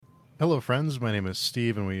Hello, friends. My name is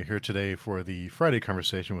Steve, and we're here today for the Friday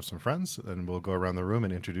conversation with some friends. And we'll go around the room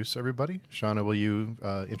and introduce everybody. Shauna, will you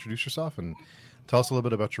introduce yourself and tell us a little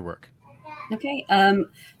bit about your work? Okay,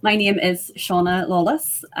 my name is Shauna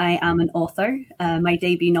Lawless. I am an author. My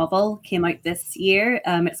debut novel came out this year.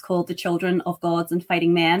 It's called The Children of Gods and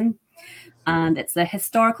Fighting Men, and it's a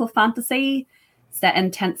historical fantasy set in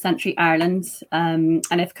 10th century Ireland. And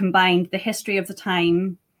I've combined the history of the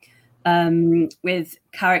time with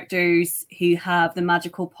characters who have the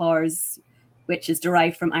magical powers, which is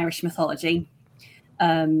derived from Irish mythology.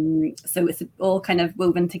 So it's all kind of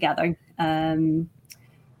woven together.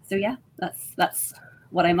 So yeah, that's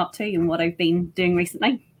what I'm up to and what I've been doing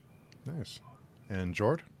recently. Nice. And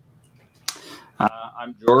Jord?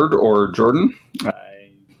 I'm Jord, or Jordan. I'm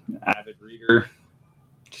an avid reader,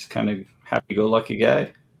 just kind of happy-go-lucky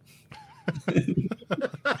guy.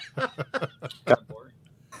 Got boring.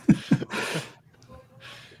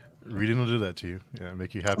 Reading will do that to you. Yeah,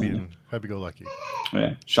 make you happy and happy-go-lucky.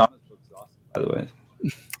 Yeah, Shauna's book is awesome, by the way.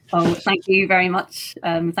 Oh, thank you very much.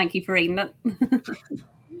 Thank you for reading it.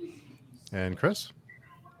 And Chris?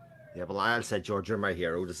 Yeah, well, I said, George, you're my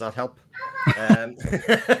hero. Does that help? My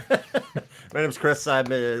name's Chris. I'm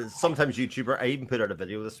a sometimes YouTuber. I even put out a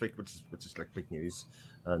video this week, which is like big news.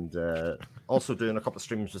 And also doing a couple of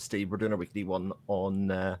streams with Steve. We're doing a weekly one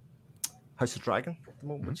on House of Dragon at the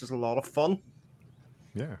moment, which is a lot of fun.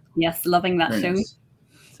 Yeah. Yes, loving that show. Nice.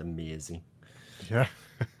 It's amazing. Yeah.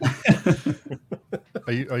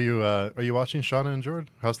 Are you watching Shauna and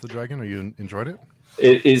Jord? House of the Dragon? Are you enjoyed it?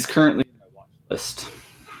 It is currently on my watch list.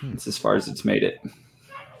 It's as far as it's made it.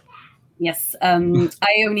 Yes, I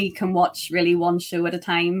only can watch really one show at a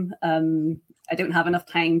time. I don't have enough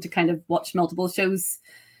time to kind of watch multiple shows.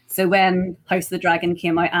 So when House of the Dragon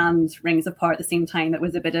came out and Rings of Power at the same time, it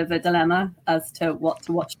was a bit of a dilemma as to what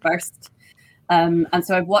to watch first. And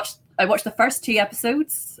so I watched the first 2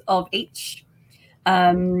 episodes of each,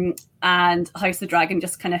 and House of the Dragon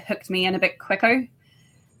just kind of hooked me in a bit quicker.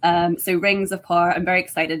 So Rings of Power, I'm very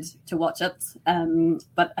excited to watch it,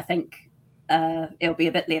 but I think it'll be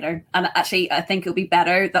a bit later. And actually, I think it'll be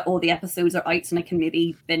better that all the episodes are out and I can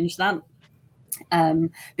maybe binge that.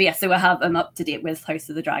 But yeah, so I'm up to date with House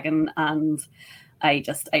of the Dragon, and I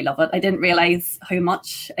love it. I didn't realize how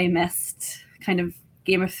much I missed kind of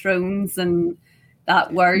Game of Thrones and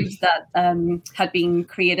that word that had been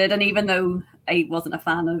created. And even though I wasn't a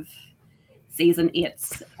fan of season 8,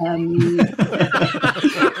 I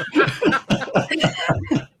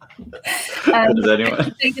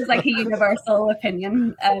think it's like a universal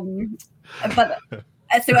opinion. But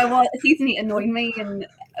so season 8 annoyed me,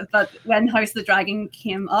 but when House of the Dragon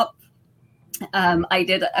came up,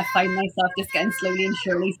 I found myself just getting slowly and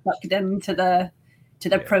surely sucked into the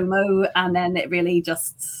promo, and then it really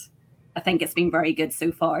I think it's been very good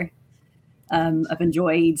so far. I've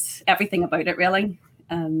enjoyed everything about it, really.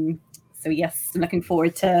 So yes, I'm looking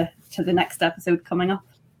forward to the next episode coming up.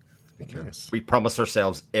 Nice. We promise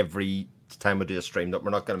ourselves every time we do a stream that we're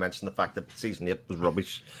not going to mention the fact that season 8 was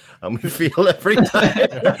rubbish, and we feel every time.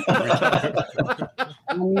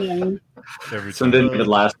 Every So time. didn't it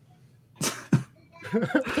last?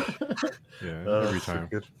 Yeah, every time.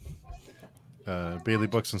 Bailey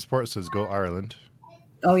Books and Sports says, "Go Ireland."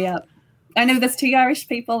 Oh yeah, I know there's 2 Irish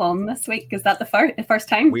people on this week. Is that the first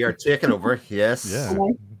time? We are taking over. Yes. Yeah.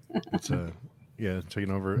 It's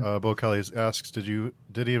taking over. Bo Kelly asks, did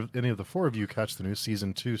any of the 4 of you catch the new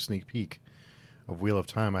season 2 sneak peek of Wheel of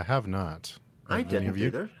Time? I have not. I didn't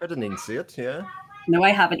either. I didn't even see it. Yeah. No,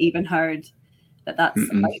 I haven't even heard that's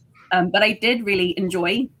about. But I did really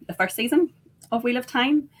enjoy the first season of Wheel of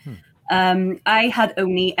Time. I had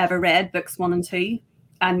only ever read books 1 and 2,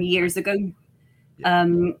 and years ago.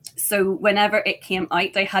 So whenever it came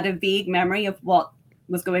out, I had a vague memory of what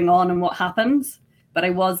was going on and what happened, but I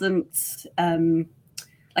wasn't I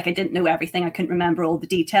didn't know everything. I couldn't remember all the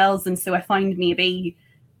details, and so I found maybe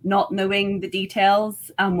not knowing the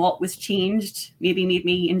details and what was changed maybe made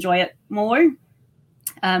me enjoy it more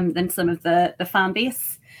than some of the fan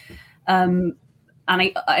base. And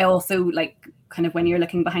I also kind of when you're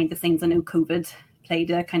looking behind the scenes, I know COVID played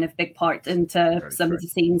a kind of big part into some of the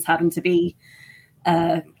scenes having to be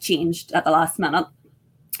changed at the last minute.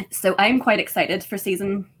 So I'm quite excited for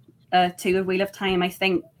season 2 of Wheel of Time. I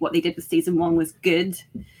think what they did with season 1 was good,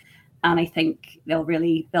 and I think they'll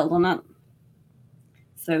really build on it.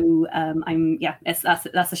 So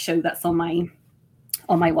that's a show that's on my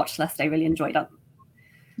watch list. I really enjoyed it.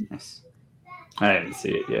 Yes, I didn't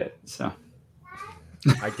see it yet, so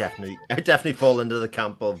I definitely fall into the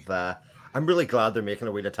camp of. I'm really glad they're making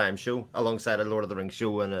a Wheel of Time show alongside a Lord of the Rings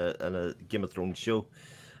show and a Game of Thrones show.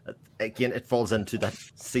 again, it falls into that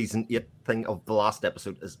season 8 thing of the last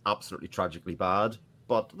episode is absolutely tragically bad,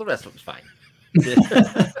 but the rest of it was fine.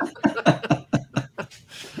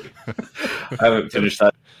 I haven't finished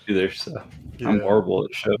that either, so I'm horrible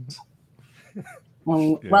at shows.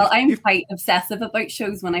 Well, I'm quite obsessive about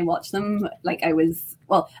shows when I watch them. Like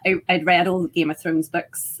I'd read all the Game of Thrones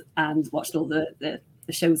books and watched all the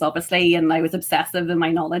shows, obviously, and I was obsessive in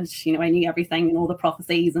my knowledge. I knew everything and all the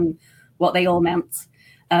prophecies and what they all meant.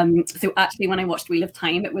 So actually, when I watched Wheel of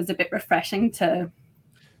Time, it was a bit refreshing to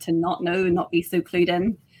not know and not be so clued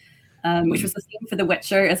in, which was the same for The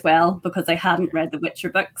Witcher as well, because I hadn't read the Witcher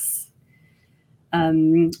books.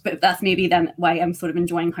 But that's maybe then why I'm sort of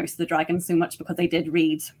enjoying House of the Dragon so much, because I did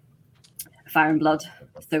read Fire and Blood.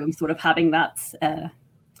 So I'm sort of having that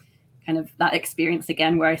kind of that experience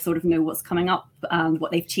again, where I sort of know what's coming up and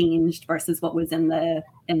what they've changed versus what was in the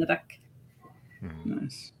book.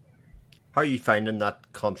 Nice. How are you finding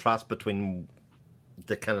that contrast between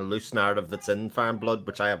the kind of loose narrative that's in Fire and Blood,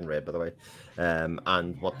 which I haven't read, by the way,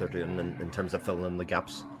 and what they're doing in terms of filling in the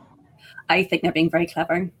gaps? I think they're being very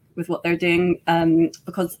clever with what they're doing,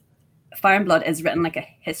 because Fire and Blood is written like a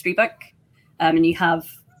history book, and you have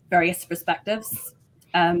various perspectives.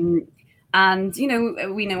 And,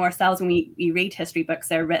 we know ourselves when we read history books,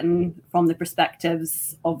 they're written from the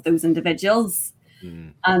perspectives of those individuals.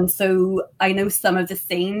 And so I know some of the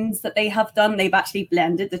scenes that they have done, they've actually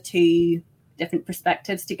blended the two different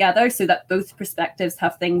perspectives together so that both perspectives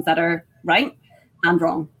have things that are right and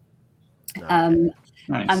wrong. Nice.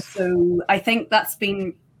 And so I think that's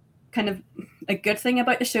been kind of a good thing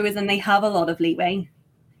about the show, is then they have a lot of leeway.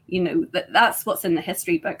 That's what's in the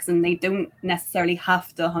history books, and they don't necessarily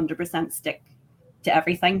have to 100% stick to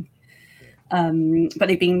everything. But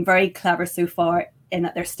they've been very clever so far in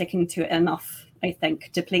that they're sticking to it enough, I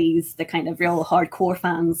think, to please the kind of real hardcore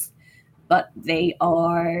fans. But they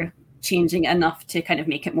are changing enough to kind of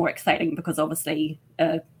make it more exciting, because obviously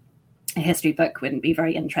a history book wouldn't be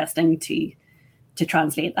very interesting to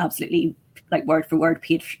translate absolutely like word for word,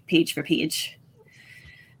 page for page.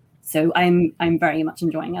 So I'm very much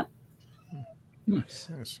enjoying it. Nice.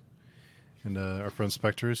 And our friend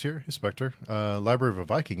Spectre is here. Hey, Spectre. Library of a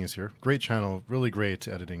Viking is here. Great channel, really great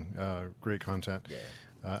editing, great content.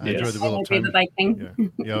 I enjoy the Wheel of Time.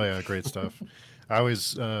 Viking. Yeah, great stuff. I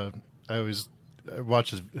always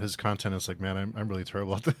watch his content. And it's like, man, I'm really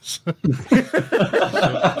terrible at this.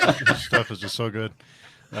 His stuff is just so good.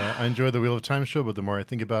 I enjoy the Wheel of Time show, but the more I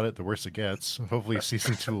think about it, the worse it gets. Hopefully,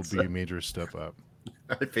 season 2 will be a major step up.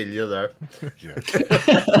 I feel you there.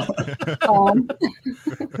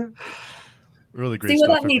 Really great stuff.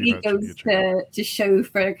 So that maybe goes to show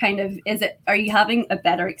for kind of, are you having a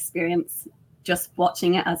better experience just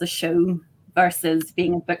watching it as a show versus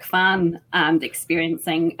being a book fan and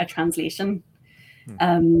experiencing a translation?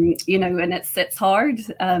 And it's hard,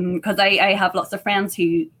 because I have lots of friends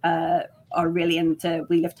who are really into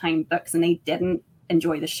Wheel of Time books, and they didn't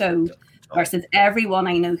enjoy the show, versus everyone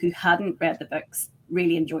I know who hadn't read the books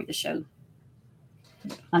really enjoyed the show.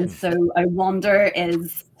 And so I wonder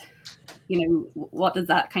what does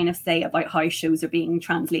that kind of say about how shows are being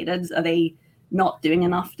translated? Are they not doing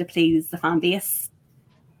enough to please the fan base?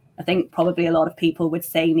 I think probably a lot of people would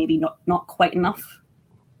say maybe not quite enough.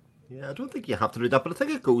 Yeah, I don't think you have to do that, but I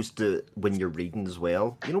think it goes to when you're reading as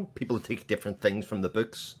well. People take different things from the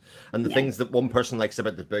books, and the things that one person likes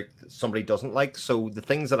about the book, somebody doesn't like. So the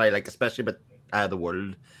things that I like, especially about the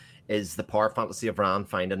world, is the power fantasy of Ran,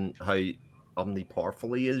 finding how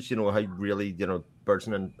omnipowerful he is, how really,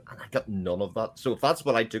 burgeoning, and I got none of that. So if that's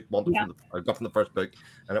what I got from the first book,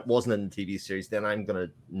 and it wasn't in the TV series, then I'm going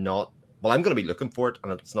to be looking for it,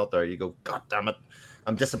 and it's not there. You go, God damn it,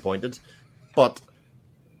 I'm disappointed. But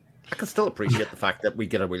I can still appreciate the fact that we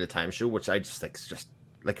get a Wheel of Time show, which I just think is just,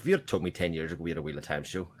 like, if you had told me 10 years ago we had a Wheel of Time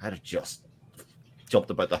show, I'd have just jumped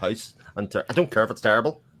about the house. And I don't care if it's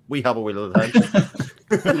terrible. We have a Wheel of Time show.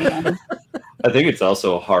 I think it's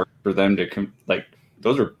also hard for them to,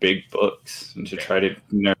 those are big books, and to try to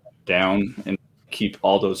narrow it down and keep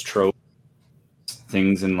all those tropes,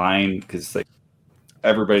 things in line, because,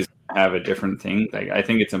 everybody's going to have a different thing. I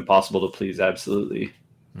think it's impossible to please absolutely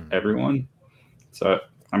everyone. So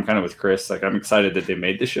I'm kind of with Chris. I'm excited that they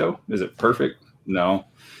made the show. Is it perfect? No.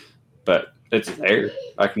 But it's there.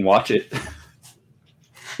 I can watch it.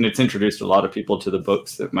 And it's introduced a lot of people to the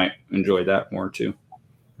books that might enjoy that more too.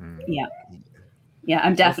 Yeah. Yeah,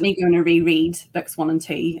 I'm definitely going to reread books 1 and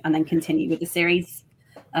 2 and then continue with the series.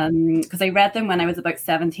 Because I read them when I was about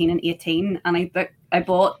 17 and 18, and I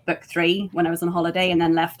bought book 3 when I was on holiday and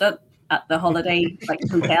then left it at the holiday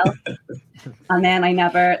hotel. And then I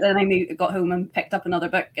got home and picked up another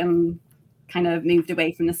book and kind of moved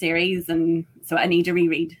away from the series, and so I need to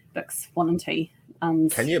reread books 1 and 2.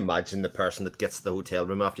 And can you imagine the person that gets to the hotel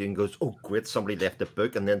room after you and goes, "Oh, great, somebody left a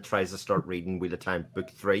book," and then tries to start reading Wheel of Time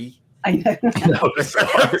book 3? I know.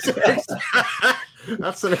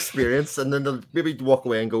 That's an experience, and then they'll maybe walk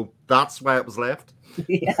away and go, "That's why it was left."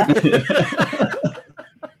 Yeah.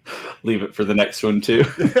 Leave it for the next one too.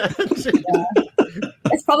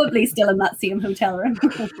 It's probably still in that same hotel room.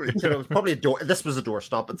 It was probably a door. This was a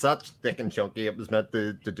doorstop. It's that thick and chunky. It was meant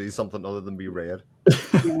to do something other than be read.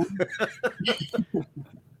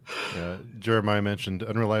 Jeremiah mentioned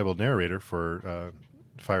unreliable narrator for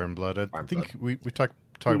Fire and Blood. I think we talk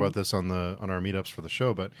about this on our meetups for the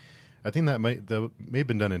show, but I think that may have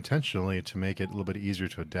been done intentionally to make it a little bit easier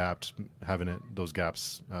to adapt, having those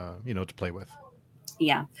gaps, to play with.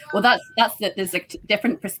 Yeah, well, that's there's like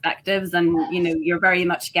different perspectives, and you're very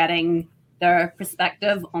much getting their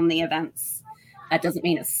perspective on the events. That doesn't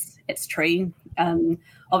mean it's true.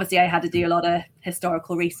 Obviously, I had to do a lot of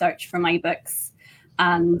historical research for my books,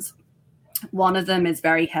 and one of them is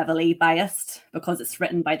very heavily biased because it's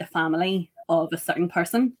written by the family of a certain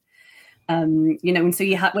person. And so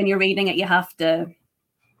when you're reading it, you have to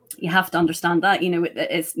understand that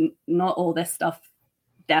it's not all this stuff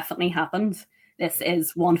definitely happened. This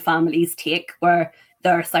is one family's take, where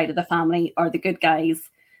their side of the family are the good guys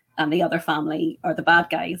and the other family are the bad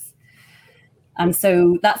guys. And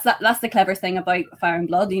so that's the clever thing about Fire and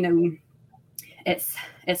Blood.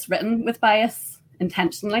 It's written with bias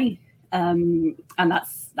intentionally, and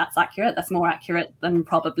that's accurate. That's more accurate than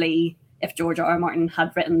probably if George R. R. Martin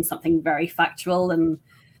had written something very factual and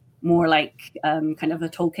more like kind of a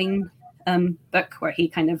Tolkien book where he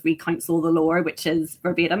kind of recounts all the lore, which is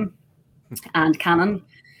verbatim and canon.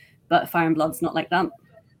 But Fire and Blood's not like that,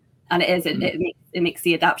 and it makes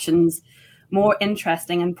the adaptions more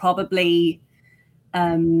interesting and probably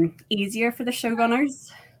easier for the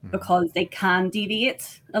showrunners because they can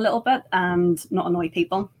deviate a little bit and not annoy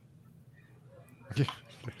people.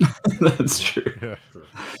 That's true. Yeah.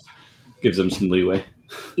 Gives them some leeway.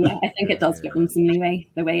 Yeah, I think it does give them some leeway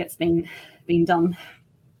the way it's been done.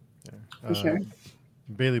 Yeah. For sure.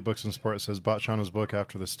 Bailey Books and Sport says, bought Shauna's book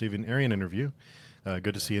after the Stephen Arion interview.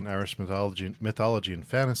 Good to see an Irish mythology and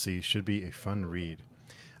fantasy. Should be a fun read.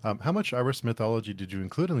 How much Irish mythology did you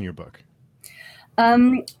include in your book?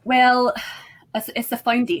 Well, it's the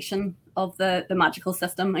foundation of the magical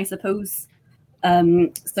system, I suppose.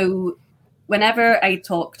 So whenever I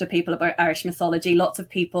talk to people about Irish mythology, lots of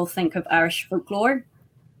people think of Irish folklore,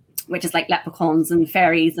 which is like leprechauns and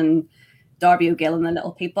fairies and Darby O'Gill and the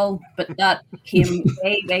Little People, but that came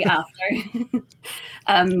way, way after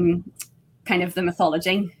kind of the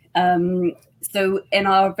mythology. So in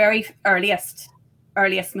our very earliest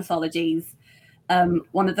mythologies,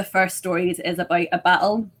 one of the first stories is about a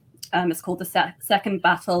battle. It's called the Second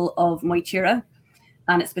Battle of Moytura,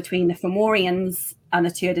 and it's between the Fomorians and the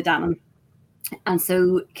Tuatha Dé Danann. And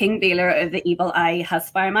so King Baelor of the Evil Eye has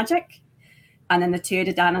fire magic, and then the Tuatha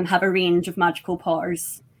Dé Danann have a range of magical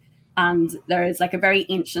powers. And there is like a very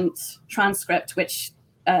ancient transcript which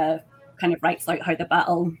kind of writes out how the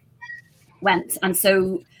battle went. And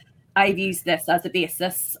so I've used this as a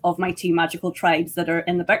basis of my two magical tribes that are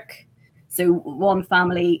in the book. So one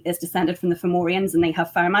family is descended from the Fomorians and they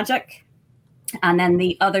have fire magic. And then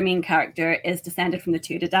the other main character is descended from the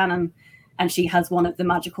Tuatha Dé Danann, and she has one of the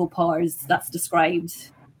magical powers that's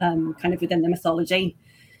described kind of within the mythology.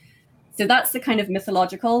 So that's the kind of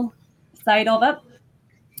mythological side of it.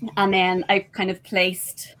 And then I've kind of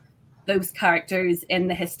placed those characters in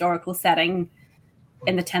the historical setting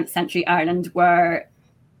in the 10th century Ireland where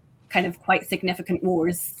kind of quite significant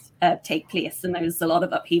wars take place. And there's a lot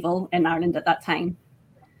of upheaval in Ireland at that time.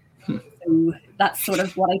 So that's sort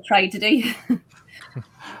of what I tried to do.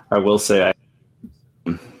 I will say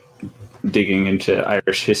I'm digging into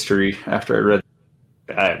Irish history after I read.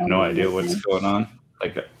 I have no idea what's going on.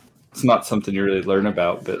 Like, it's not something you really learn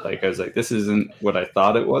about, but like I was like, this isn't what I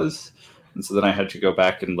thought it was, and so then I had to go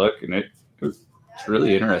back and look, and it's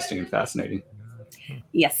really interesting and fascinating.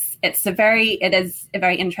 Yes, it is a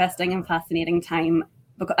very interesting and fascinating time,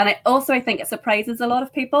 and I think it surprises a lot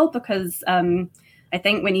of people because I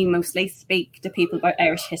think when you mostly speak to people about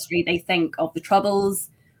Irish history, they think of the Troubles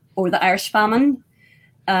or the Irish famine,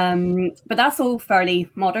 but that's all fairly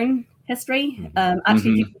modern history.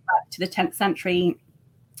 Actually, if you go back to the 10th century.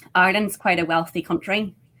 Ireland's quite a wealthy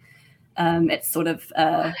country. It's sort of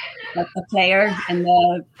a player in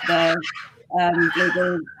the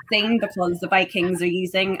global scene because the Vikings are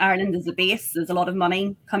using Ireland as a base. There's a lot of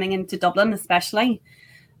money coming into Dublin, especially.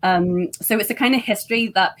 So it's a kind of history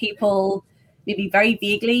that people maybe very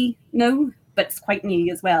vaguely know, but it's quite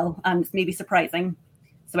new as well, and it's maybe surprising.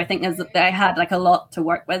 So I think that I had like a lot to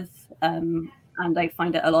work with, and I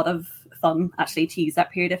find it a lot of fun actually to use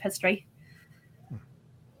that period of history.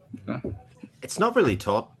 It's not really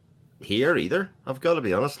taught here either. I've got to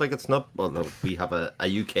be honest. Like, it's not. Well, no, we have a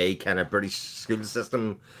UK kind of British school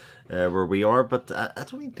system where we are, but I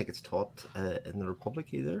don't even think it's taught in the Republic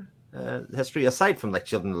either. History, aside from like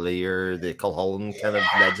Children of Lear, the Culholland kind of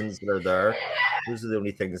legends that are there, those are the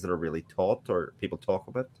only things that are really taught or people talk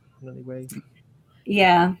about in any way.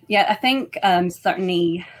 Yeah. I think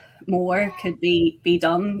certainly more could be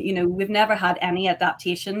done. You know, we've never had any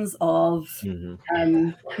adaptations of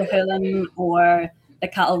Cuchulainn or the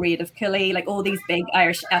Cattle Raid of Cooley, like all these big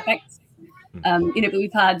Irish epics. You know, but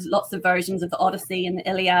we've had lots of versions of the Odyssey and the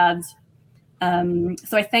Iliad.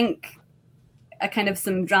 So I think a kind of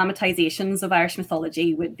some dramatizations of Irish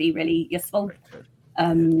mythology would be really useful,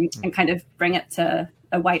 and kind of bring it to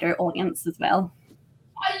a wider audience as well.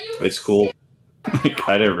 It's cool. Like,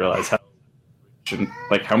 I didn't realize how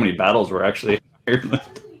many battles were actually in Ireland.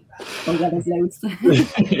 Oh yeah, there's loads.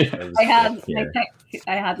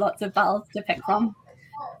 I had lots of battles to pick from,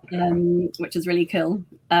 which is really cool.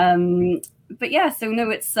 But yeah, so no,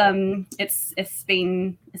 it's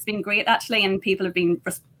been great actually, and people have been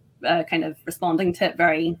kind of responding to it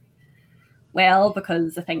very well,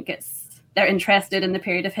 because I think they're interested in the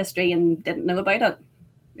period of history and didn't know about it,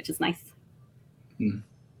 which is nice.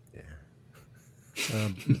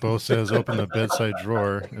 Bo says, open the bedside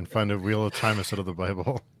drawer and find a Wheel of Timus out of the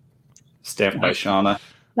Bible. Stamped by Shauna.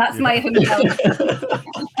 That's my hotel.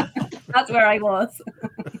 That's where I was.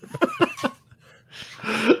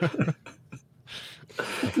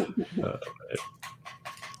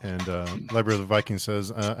 And Library of the Viking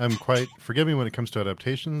says, I'm quite forgiving when it comes to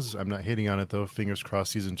adaptations. I'm not hating on it, though. Fingers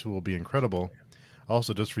crossed season 2 will be incredible.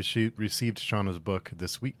 Also just received Shauna's book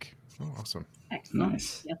this week. Oh, awesome. Excellent.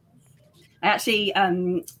 Nice. Yeah. I actually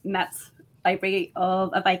met Library of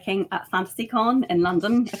a Viking at FantasyCon in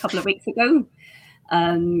London a couple of weeks ago,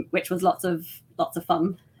 which was lots of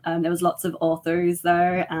fun. There was lots of authors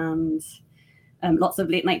there, and lots of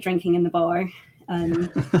late night drinking in the bar,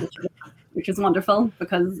 which was wonderful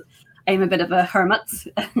because I'm a bit of a hermit.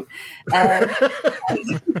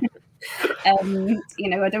 You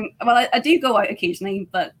know, I do go out occasionally,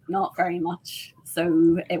 but not very much.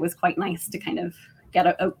 So it was quite nice to kind of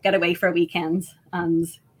get away for a weekend and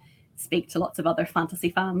speak to lots of other fantasy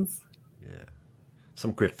fans. Yeah,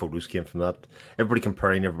 some great photos came from that. Everybody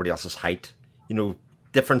comparing everybody else's height. You know,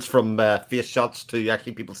 difference from face shots to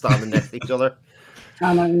actually people standing next to each other.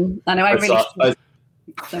 I know. I really.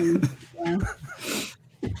 So, yeah.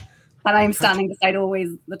 And I'm standing beside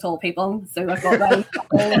always the tall people. So I've got Ryan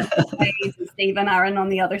and Steve and Aaron on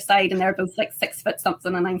the other side, and they're both like 6 foot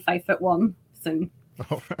something, and I'm 5'1". So.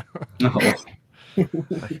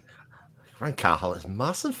 Ryan Cahill is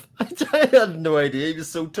massive. I had no idea he was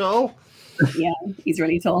so tall. Yeah, he's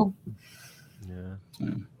really tall. Yeah.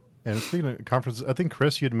 And speaking of conferences, I think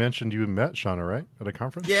Chris, you had mentioned you met Shauna, right, at a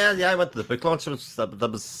conference? Yeah, I went to the book launch.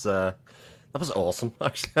 That was awesome.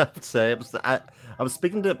 Actually, I would say I was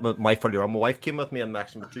speaking to my wife earlier on. My wife came with me, and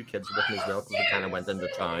actually my 2 kids were with me as well, because we kind of went into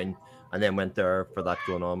town and then went there for that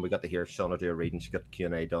going on. We got to hear Shauna do a reading. She got the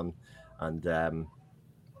Q&A done, and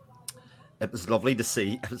it was lovely to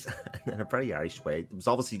see. It was in a very Irish way. It was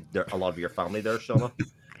obviously a lot of your family there, Shauna,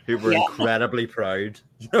 who were incredibly proud.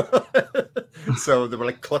 So they were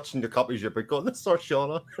like clutching the copies of your book, going, "This is our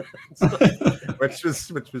Shauna," which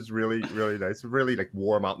was really, really nice. A really like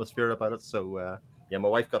warm atmosphere about it. So yeah, my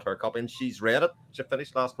wife got her copy and she's read it. She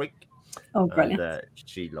finished last week. Oh, brilliant! And,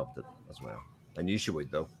 she loved it as well. I knew she would,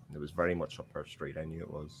 though. It was very much up her street. I knew it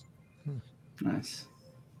was. Nice.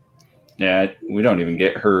 Yeah, we don't even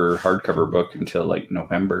get her hardcover book until like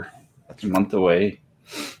November. That's a month away.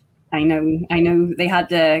 I know. They had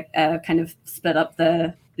to kind of split up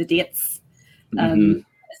the dates. I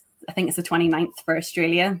think it's the 29th for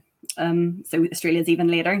Australia. So Australia's even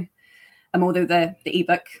later. Although the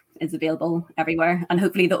ebook is available everywhere, and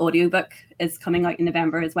hopefully the audiobook is coming out in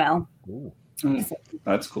November as well. Ooh. So,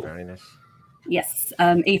 That's cool. Very nice. Yes,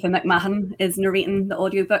 Aoife McMahon is narrating the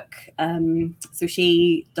audiobook. So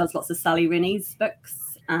she does lots of Sally Rooney's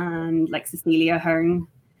books and like Cecilia Hearn.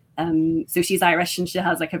 So she's Irish and she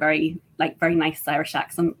has like a very nice Irish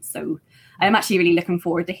accent. So I'm actually really looking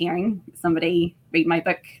forward to hearing somebody read my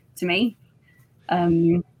book to me.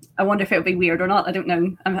 I wonder if it'll be weird or not. I don't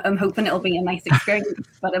know. I'm hoping it'll be a nice experience,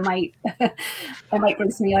 but it might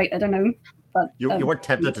gross me out. I don't know. But you weren't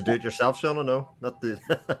tempted to do it yourself, Shauna? No, not the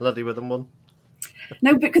Lady Witham one.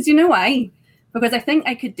 No, because you know why? Because I think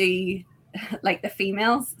I could do like the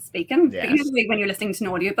females speaking. Yes. But usually when you're listening to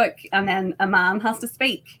an audiobook and then a man has to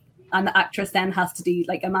speak and the actress then has to do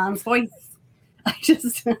like a man's voice, I don't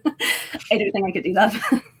think I could do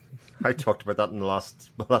that. I talked about that in the last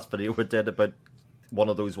video we did about one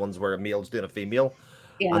of those ones where a male's doing a female.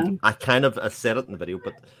 Yeah. And I said it in the video,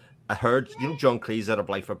 but I heard, John Cleese out of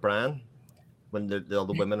Life of Brian, when the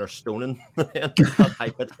other women are stoning that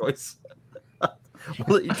high-pitched voice.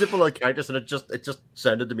 Well, you did like characters, and it just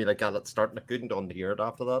sounded to me like that's starting. I couldn't unhear it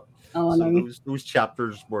after that. Oh, so no. those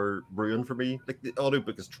chapters were ruined for me. Like the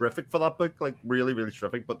audiobook is terrific for that book, like really, really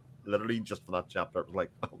terrific. But literally just for that chapter, it was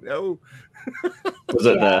like, oh no. Was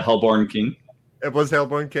it the Hellborn King? It was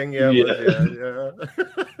Hellborn King, yeah. Yeah.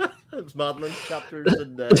 It was Madeline's chapters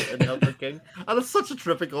in Hellborn King, and it's such a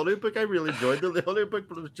terrific audiobook. I really enjoyed the audiobook,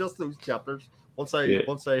 but it was just those chapters. Once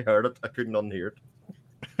I heard it, I couldn't unhear it.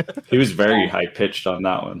 He was very high pitched on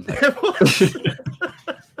that one.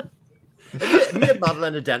 It made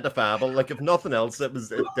Madeline identifiable. Like if nothing else, it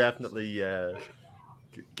definitely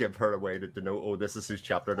give her a way to know. Oh, this is whose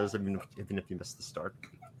chapter it is. Even if you missed the start.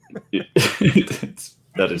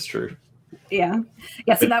 That is true. Yeah.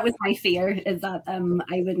 So that was my fear, is that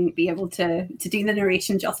I wouldn't be able to do the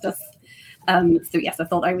narration justice. So yes, I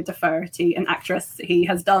thought I would defer to an actress who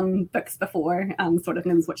has done books before and sort of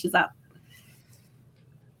knows what she's at.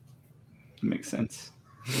 Makes sense.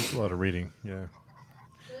 It's a lot of reading, yeah.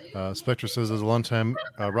 Spectre says, as a long-time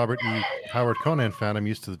Robert E. Howard Conan fan, I'm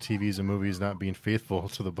used to the TVs and movies not being faithful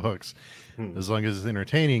to the books, as long as it's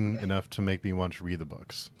entertaining enough to make me want to read the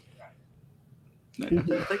books. I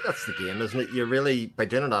think that's the game, isn't it? You're really, by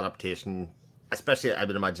doing an adaptation, especially I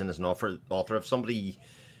would imagine as an author, if somebody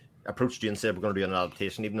approached you and said, we're going to do an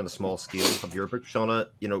adaptation, even on a small scale of your book, Shauna,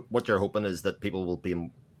 what you're hoping is that people will be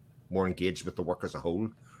more engaged with the work as a whole,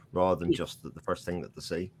 rather than just the first thing that they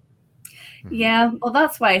see. Yeah, well,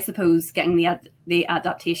 that's why I suppose getting the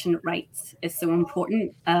adaptation right is so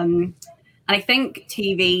important. And I think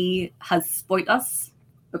TV has spoilt us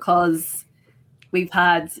because we've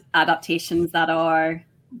had adaptations that are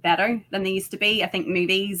better than they used to be. I think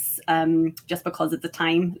movies, just because of the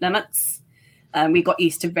time limits, we got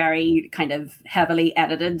used to very kind of heavily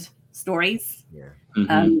edited stories. Yeah.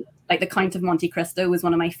 Mm-hmm. Like The Count of Monte Cristo was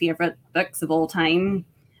one of my favorite books of all time.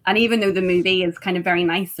 And even though the movie is kind of very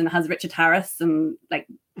nice and has Richard Harris and like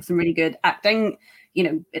some really good acting,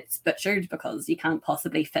 it's butchered because you can't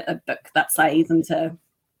possibly fit a book that size into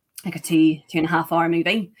like a 2.5 hour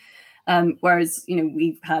movie. Whereas,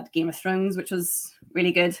 we've had Game of Thrones, which was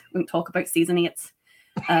really good. Won't talk about season 8.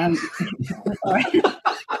 Sorry.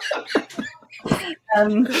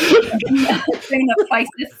 Bringing up twice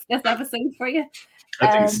this episode for you.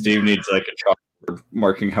 I think Steve needs like a chalkboard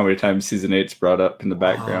marking how many times season 8's brought up in the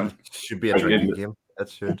background. Should be a drinking game. That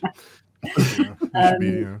should. Should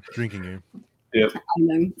be a drinking game. Yep. I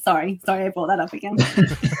know. Sorry, I brought that up again.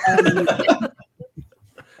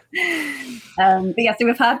 But yeah, so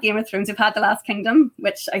we've had Game of Thrones, we've had The Last Kingdom,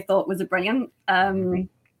 which I thought was a brilliant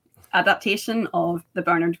adaptation of the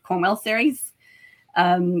Bernard Cornwell series.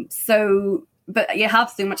 But you have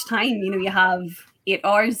so much time, you have 8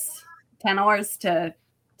 hours, 10 hours to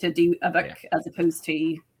do a book as opposed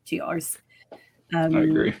to 2 hours. I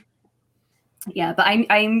agree. Yeah, but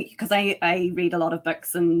I'm because I read a lot of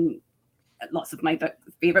books and lots of my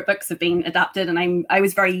favorite books have been adapted, and I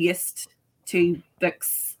was very used to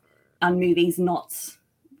books and movies not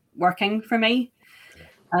working for me.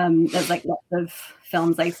 There's like lots of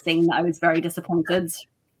films I've seen that I was very disappointed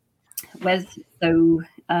with. So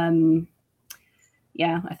I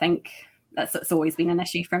think that's always been an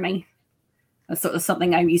issue for me. It's sort of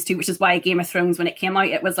something I'm used to, which is why Game of Thrones, when it came out,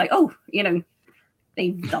 it was like, oh,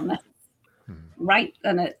 they've done this right,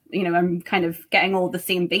 and I'm kind of getting all the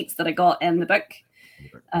same beats that I got in the book,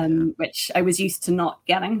 which I was used to not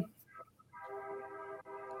getting.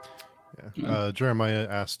 Jeremiah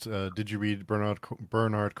asked, did you read Bernard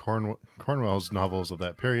Cornwell's novels of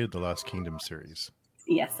that period, the Last Kingdom series?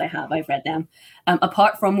 Yes, I have. I've read them.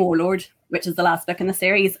 Apart from Warlord, which is the last book in the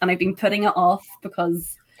series, and I've been putting it off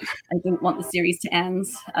because I don't want the series to end.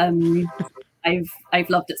 I've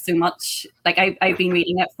loved it so much. Like I've been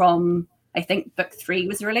reading it from, I think book 3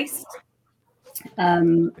 was released.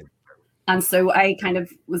 And so I kind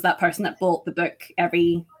of was that person that bought the book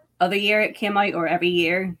every other year it came out, or every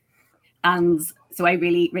year. And so I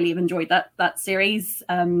really, really have enjoyed that series.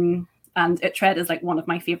 And Uhtred is like one of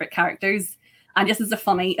my favorite characters. And just as a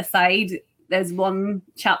funny aside, there's one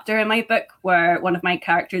chapter in my book where one of my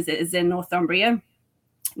characters is in Northumbria,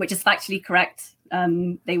 which is factually correct.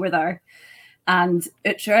 They were there. And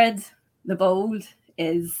Uhtred the Bold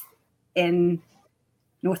is in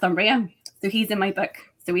Northumbria. So he's in my book.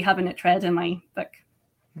 So we have an Uhtred in my book,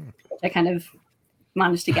 which I kind of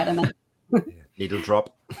managed to get him in. Needle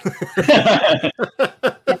drop.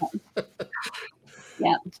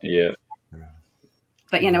 Yeah.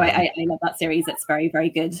 But I love that series. It's very, very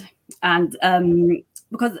good, and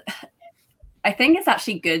because I think it's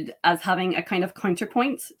actually good as having a kind of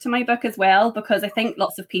counterpoint to my book as well, because I think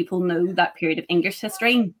lots of people know that period of English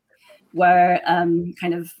history where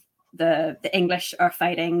kind of the English are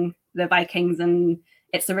fighting the Vikings, and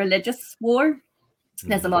it's a religious war.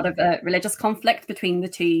 There's a lot of religious conflict between the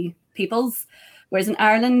two peoples, whereas in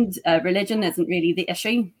Ireland, religion isn't really the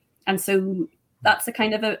issue. And so that's a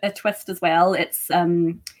kind of a twist as well. It's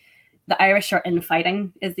the Irish are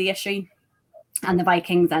infighting is the issue, and the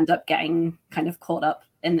Vikings end up getting kind of caught up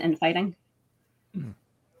in infighting.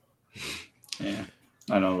 Yeah,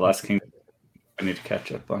 I know. The Last Kingdom I need to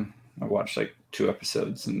catch up on. I watched like 2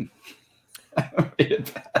 episodes and I made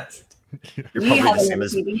it past. You're probably the same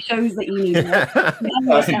as TV shows that you need.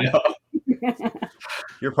 I know.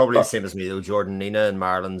 You're probably the same as me though, Jordan. Nina and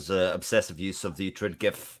Marlon's obsessive use of the Uhtred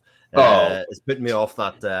GIF is putting me off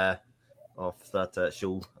that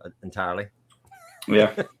show entirely.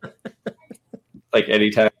 Yeah. Like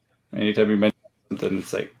anytime you mention something,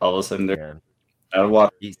 it's like all of a sudden I'll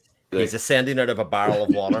watch. He's ascending out of a barrel of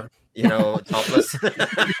water, topless.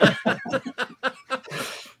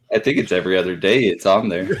 I think it's every other day it's on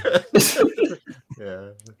there. Yeah,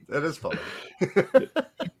 that is funny.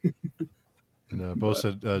 And Bo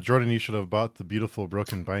said, Jordan, you should have bought the beautiful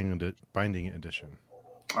broken binding edition.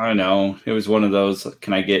 I know. It was one of those,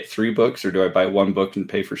 can I get 3 books or do I buy 1 book and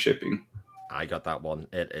pay for shipping? I got that one.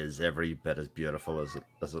 It is every bit as beautiful as it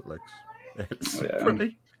looks. It's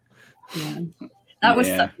pretty. Yeah. That was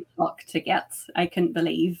such a shock to get. I couldn't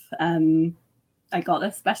believe I got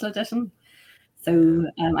a special edition. So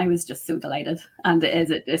I was just so delighted. And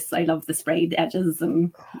it is. I love the sprayed edges,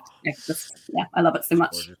 and I love it so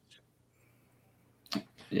much.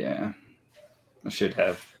 Yeah. I should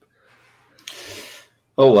have.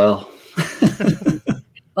 Oh well.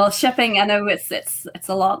 Well, shipping, I know it's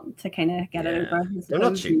a lot to kind of get over. They're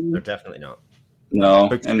not cheap. They're definitely not. No.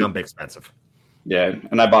 Books can be expensive. Yeah,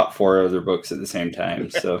 and I bought 4 other books at the same time,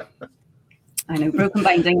 so. I know Broken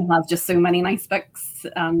Binding has just so many nice books,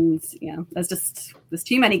 and there's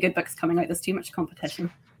too many good books coming out. There's too much competition.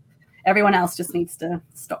 Everyone else just needs to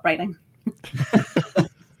stop writing.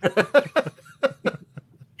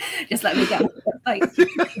 Just let me get my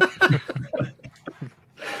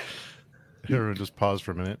Everyone just pause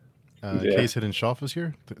for a minute. Case Hidden Shelf is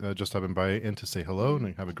here. Just stopping by in to say hello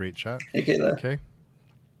and have a great chat. Hey, Kayla.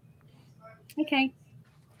 Okay.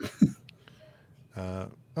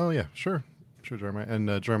 Oh yeah, sure, Jeremiah.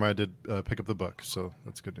 And Jeremiah did pick up the book, so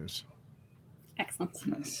that's good news. Excellent.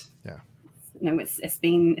 Nice. Yeah. No, it's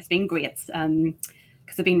been great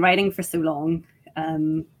because I've been writing for so long,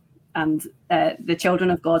 and The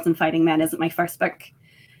Children of Gods and Fighting Men isn't my first book,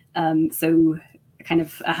 so I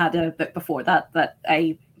had a book before that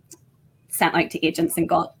I sent out to agents and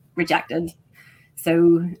got rejected.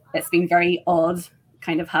 So it's been very odd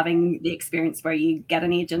kind of having the experience where you get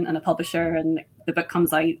an agent and a publisher and the book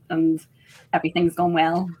comes out and everything's gone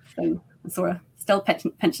well. So I'm sort of still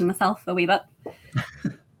pinching myself a wee bit.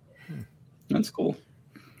 That's cool.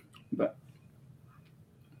 But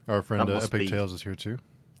our friend Epic Tales is here too.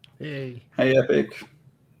 Hey, Epic.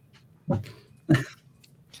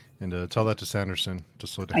 And tell that to Sanderson to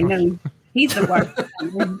slow down. I know. He's the worst.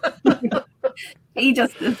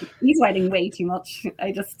 He's writing way too much.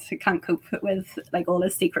 I just can't cope with like all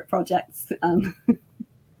his secret projects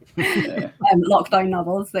lockdown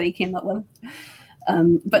novels that he came up with.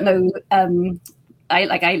 But no,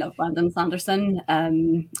 I love Brandon Sanderson.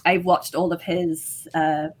 I've watched all of his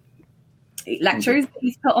lectures that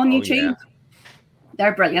he's put on YouTube. Yeah.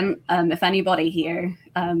 They're brilliant. If anybody here,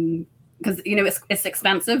 because it's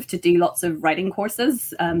expensive to do lots of writing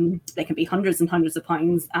courses. They can be hundreds and hundreds of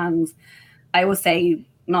pounds, and I will say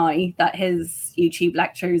now that his YouTube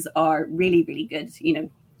lectures are really, really good.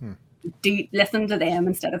 Do listen to them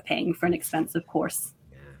instead of paying for an expensive course.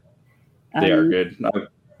 They are good.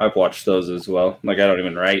 I've watched those as well. Like, I don't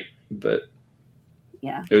even write, but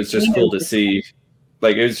it was just cool to see.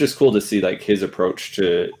 Like, it was just cool to see like his approach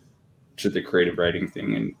to the creative writing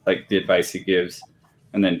thing and like the advice he gives,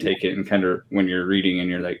 and then take it and kind of when you're reading and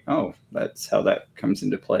you're like, oh, that's how that comes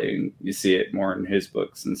into play, and you see it more in his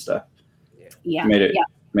books and stuff. Made it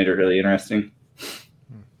really interesting.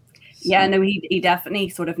 Yeah, no, he definitely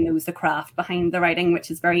sort of knows the craft behind the writing,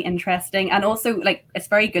 which is very interesting. And also, like, it's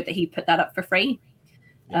very good that he put that up for free.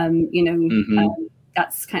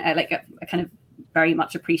 That's kind of like I kind of very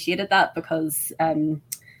much appreciated that because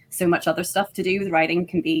so much other stuff to do with writing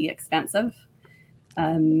can be expensive.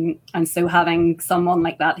 And so having someone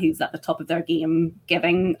like that who's at the top of their game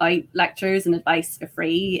giving out lectures and advice for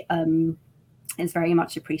free is very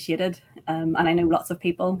much appreciated. And I know lots of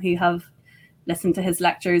people who have listened to his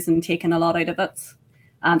lectures and taken a lot out of it.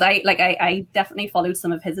 And I definitely followed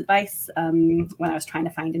some of his advice when I was trying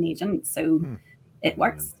to find an agent. So it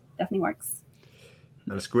works, definitely works.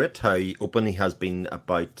 And it's great how open he has been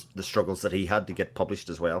about the struggles that he had to get published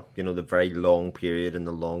as well. You know, the very long period and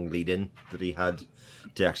the long lead-in that he had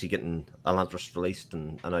to actually getting Elantris released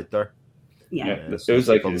and out there. Yeah. It was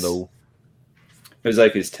like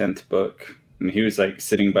his 10th book. And he was like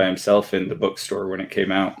sitting by himself in the bookstore when it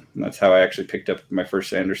came out. And that's how I actually picked up my first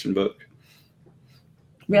Sanderson book.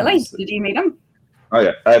 Really? Did you meet him? Oh,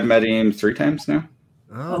 yeah. I've met him 3 times now.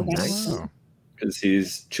 Oh, nice. Because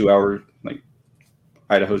he's 2 hour, like,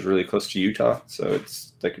 Idaho's really close to Utah. So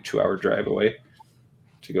it's like a 2 hour drive away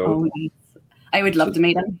to go. Oh, nice. I would love to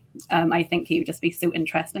meet him. I think he would just be so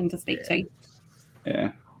interesting to speak to.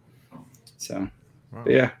 Yeah. So,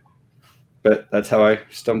 but that's how I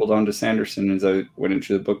stumbled onto Sanderson. As I went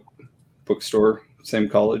into the bookstore, same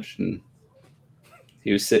college, and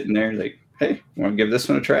he was sitting there like, "Hey, want to give this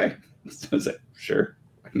one a try?" So I was like, "Sure,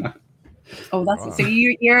 why not?" Oh, that's so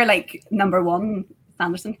you're like #1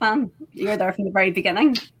 Sanderson fan. You were there from the very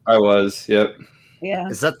beginning. I was, yep. Yeah.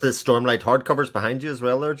 Is that the Stormlight hardcovers behind you as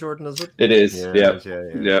well, there, Jordan? Is it? It is.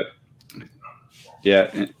 Yeah.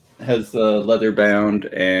 It has the leather bound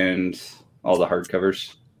and all the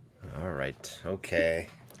hardcovers. All right. Okay.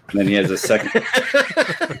 And then he has a second.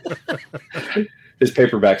 His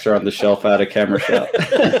paperbacks are on the shelf at a camera shop.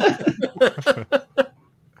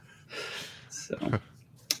 So,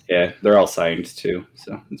 yeah, they're all signed too.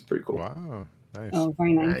 So it's pretty cool. Wow. Nice. Oh,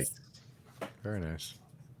 very nice. Very nice.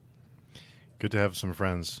 Good to have some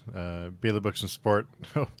friends. Bailey Books and Sport.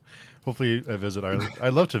 Hopefully I visit Ireland.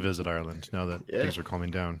 I'd love to visit Ireland now that things are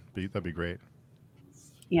calming down. That'd be great.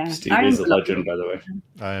 Yeah. Steve is a legend, by the way.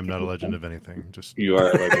 I am not a legend of anything. Just you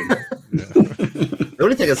are a legend. The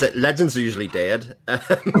only thing is that legends are usually dead.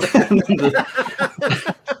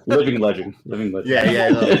 Living legend.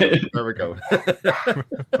 Yeah. There we go.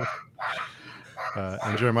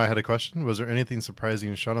 And Jeremiah had a question. Was there anything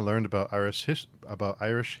surprising Shauna learned about Irish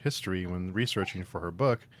history when researching for her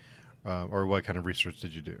book, or what kind of research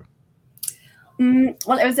did you do?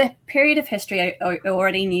 Well, it was a period of history I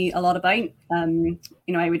already knew a lot about.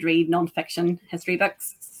 I would read non-fiction history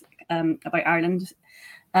books about Ireland.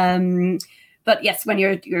 But yes, when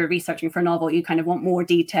you're researching for a novel, you kind of want more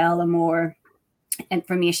detail and more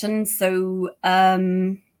information. So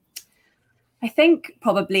I think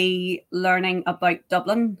probably learning about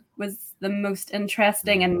Dublin was the most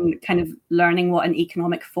interesting, and kind of learning what an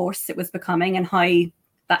economic force it was becoming and how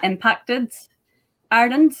that impacted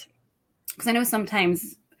Ireland. Because I know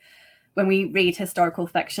sometimes when we read historical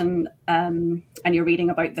fiction and you're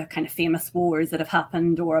reading about the kind of famous wars that have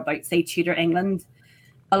happened, or about, say, Tudor England,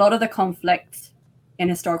 a lot of the conflict in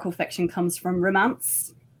historical fiction comes from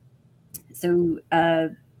romance. So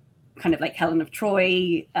kind of like Helen of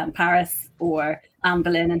Troy, Paris, or Anne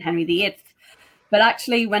Boleyn and Henry VIII. But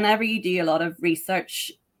actually, whenever you do a lot of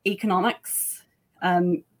research, economics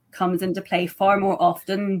comes into play far more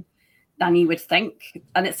often than you would think.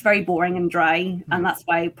 And it's very boring and dry. And that's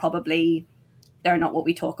why probably they're not what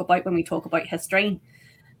we talk about when we talk about history.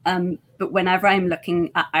 But whenever I'm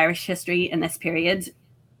looking at Irish history in this period,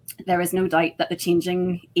 there is no doubt that the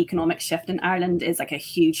changing economic shift in Ireland is like a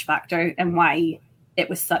huge factor in why it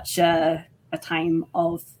was such a time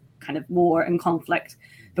of kind of war and conflict,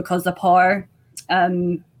 because the power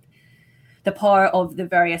of the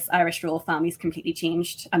various Irish royal families completely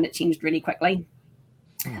changed, and it changed really quickly.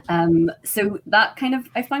 So that kind of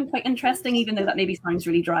I find quite interesting, even though that maybe sounds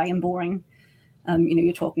really dry and boring.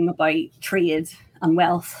 You're talking about trade and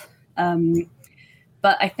wealth.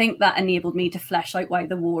 But I think that enabled me to flesh out why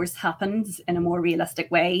the wars happened in a more realistic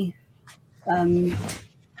way. And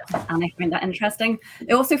I find that interesting.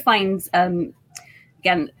 I also find,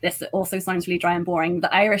 again, this also sounds really dry and boring,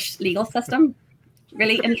 the Irish legal system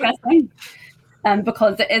really interesting,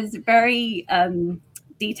 because it is very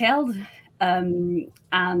detailed, and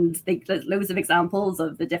there's loads of examples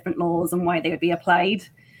of the different laws and why they would be applied.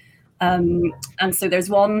 And so there's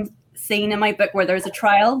one scene in my book where there's a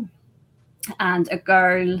trial, and a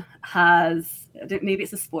girl has, maybe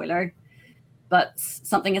it's a spoiler, but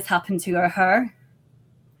something has happened to her.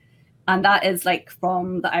 And that is like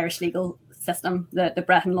from the Irish legal system, the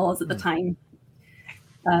Brehon laws at the time.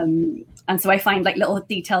 And so I find like little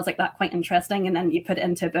details like that quite interesting. And then you put it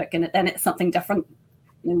into a book and then it's something different.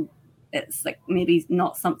 It's like maybe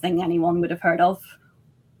not something anyone would have heard of.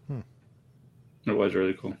 It was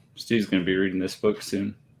really cool. Steve's going to be reading this book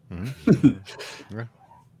soon. Mm-hmm. Yeah.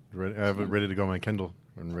 I have it ready to go on my Kindle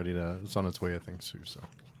and ready to. It's on its way, I think, soon. So.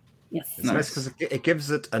 Yes. It's nice because it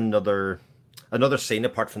gives it another scene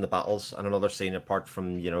apart from the battles and another scene apart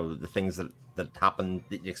from the things that happen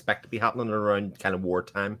that you expect to be happening around kind of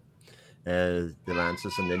wartime, the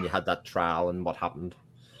alliances, and then you had that trial and what happened,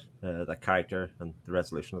 that character and the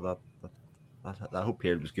resolution of that whole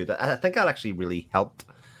period was good. I think that actually really helped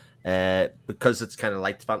because it's kind of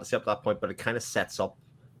light fantasy up to that point, but it kind of sets up,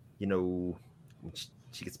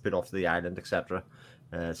 she gets put off to the island, etc.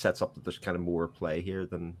 Sets up that there's kind of more play here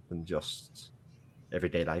than just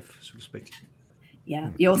everyday life, so to speak.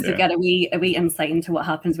 Yeah, you also get a wee insight into what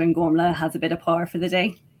happens when Gormla has a bit of power for the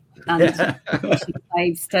day, and she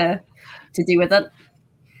decides to do with it.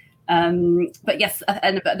 But yes,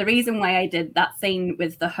 but the reason why I did that scene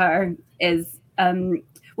with her is,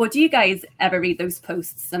 well, do you guys ever read those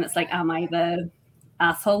posts? And it's like, am I the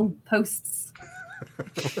asshole posts?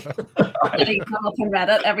 They come up on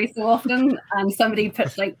Reddit every so often, and somebody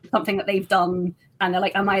puts like something that they've done, and they're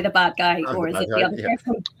like, "Am I the bad guy, or is it the other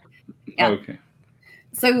person?" Yeah. Okay.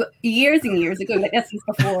 So years and years ago, like this was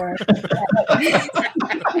before.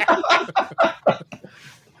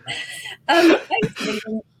 I was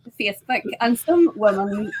reading Facebook, and some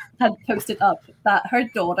woman had posted up that her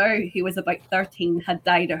daughter, who was about 13, had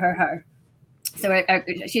dyed her hair. So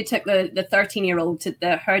she took the 13-year-old to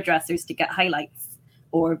the hairdressers to get highlights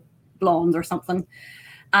or blonde or something.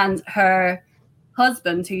 And her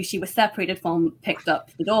husband, who she was separated from, picked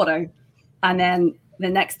up the daughter. And then the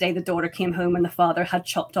next day, the daughter came home and the father had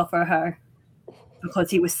chopped off her hair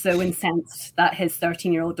because he was so incensed that his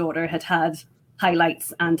 13-year-old daughter had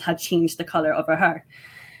highlights and had changed the color of her hair.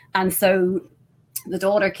 And so the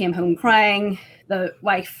daughter came home crying. The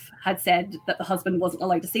wife had said that the husband wasn't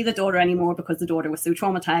allowed to see the daughter anymore because the daughter was so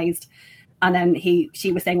traumatized. And then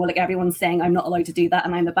she was saying, well, like everyone's saying I'm not allowed to do that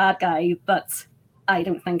and I'm the bad guy, but I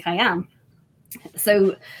don't think I am.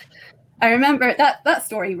 So I remember that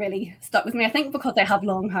story really stuck with me. I think because I have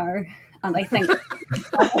long hair, and I think if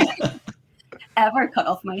I ever cut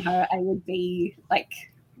off my hair, I would be like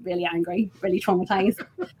really angry, really traumatized.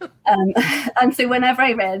 And so whenever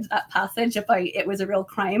I read that passage about it was a real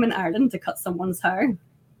crime in Ireland to cut someone's hair,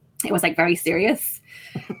 it was like very serious.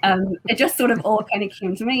 It just sort of all kind of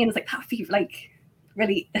came to me, and it's like that be like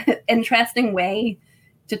really interesting way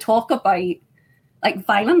to talk about like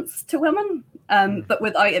violence to women, but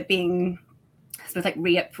without it being sort of like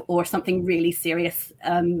rape or something really serious.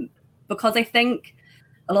 Because I think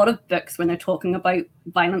a lot of books, when they're talking about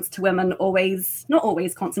violence to women, not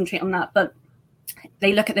always concentrate on that, but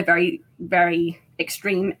they look at the very, very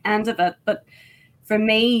extreme end of it. But for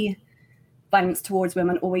me, violence towards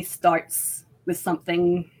women always starts with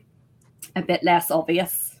something a bit less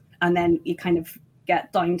obvious, and then you kind of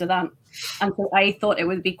get down to that. And so I thought it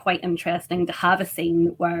would be quite interesting to have a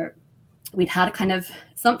scene where we'd had kind of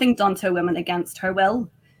something done to a woman against her will,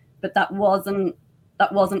 but that wasn't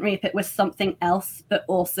rape. It was something else, but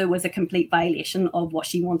also was a complete violation of what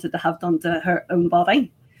she wanted to have done to her own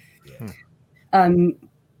body.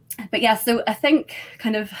 But yeah, so I think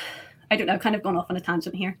I don't know, kind of gone off on a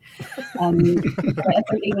tangent here. I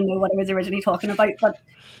don't even know what I was originally talking about, but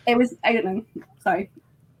it was, I don't know. Sorry.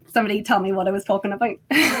 Somebody tell me what I was talking about.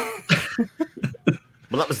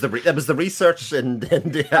 Well, that was the research and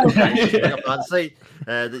fantasy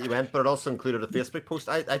that you went, but it also included a Facebook post.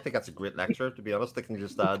 I think that's a great lecture, to be honest. I can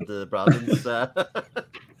just add Brandon's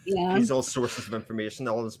these all sources of information,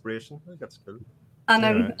 all inspiration. I think that's cool. I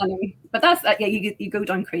know. But that's you go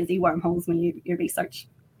down crazy wormholes when you research.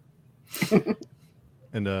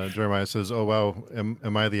 And Jeremiah says, "Oh wow,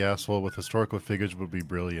 am I the asshole with historical figures would be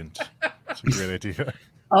brilliant." It's a great idea.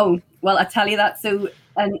 Oh, well, I tell you that. So,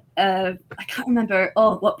 and I can't remember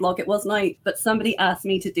what blog it was now, but somebody asked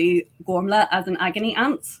me to do Gormla as an agony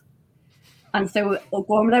aunt. And so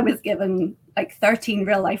Gormla was given like 13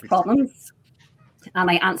 real life problems, and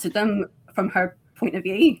I answered them from her point of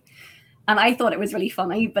view. And I thought it was really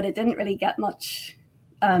funny, but it didn't really get much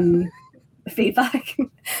feedback.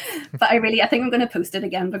 But I think I'm going to post it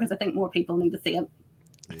again because I think more people need to see it.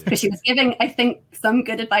 Because she was giving, I think, some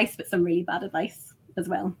good advice, but some really bad advice as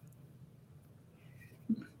well.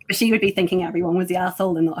 But she would be thinking everyone was the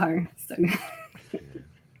asshole and not her. So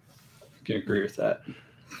can agree with that.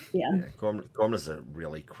 Yeah. Gormla's a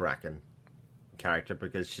really cracking character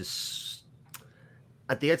because she's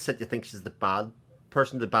at the outset you think she's the bad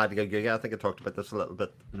person, the bad guy. I think I talked about this a little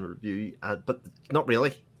bit in the review, but not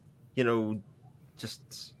really.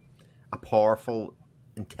 Just a powerful,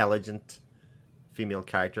 intelligent female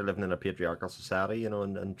character living in a patriarchal society,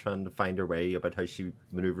 and trying to find her way about how she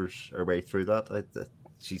maneuvers her way through that.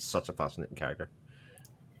 She's such a fascinating character.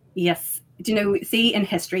 Yes. Do you know, see, in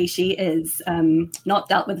history, she is not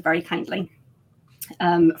dealt with very kindly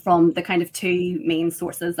from the kind of two main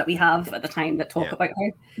sources that we have at the time that talk about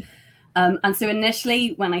her. And so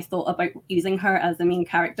initially, when I thought about using her as the main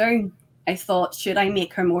character, I thought, should I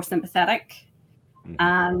make her more sympathetic? Mm-hmm.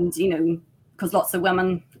 And, because lots of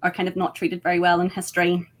women are kind of not treated very well in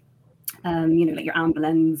history, like your Anne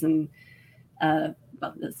Boleyns and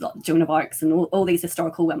there's a lot of Joan of Arc and all these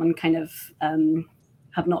historical women kind of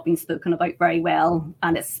have not been spoken about very well.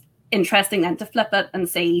 And it's interesting then to flip it and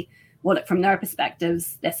see, from their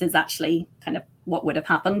perspectives, this is actually kind of what would have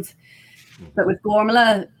happened. But with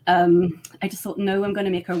Gormala, I just thought, no, I'm going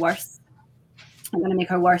to make her worse. I'm going to make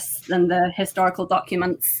her worse than the historical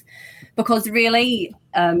documents, because really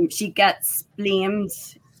she gets blamed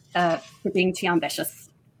for being too ambitious.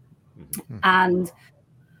 And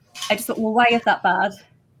I just thought, well, why is that bad?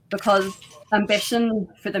 Because ambition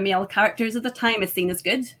for the male characters of the time is seen as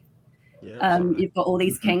good. Yeah, you've got all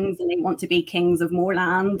these kings and they want to be kings of more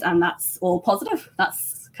land, and that's all positive.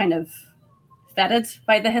 That's kind of feted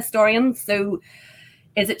by the historians. So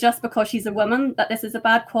is it just because she's a woman that this is a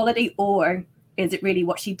bad quality, or is it really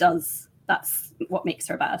what she does that's what makes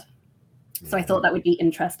her bad? So I thought that would be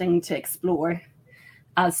interesting to explore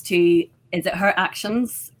as to, is it her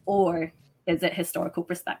actions or is it historical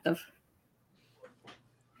perspective?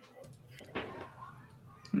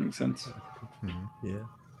 Makes sense. Mm-hmm. Yeah,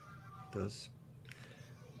 it does.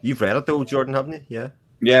 You've read it though, Jordan, haven't you? Yeah.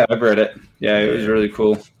 Yeah, I've read it. Yeah, it was really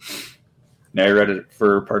cool. Yeah, I read it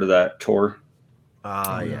for part of that tour.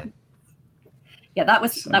 Yeah. Yeah, that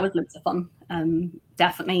was loads of fun.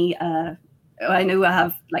 Definitely. I know I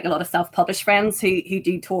have like a lot of self-published friends who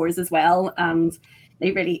do tours as well, and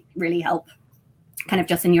they really, really help kind of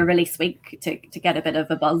just in your release week to get a bit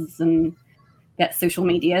of a buzz and get social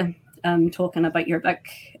media talking about your book.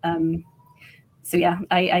 So yeah,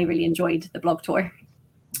 I really enjoyed the blog tour.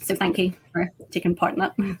 So thank you for taking part in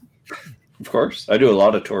that. Of course. I do a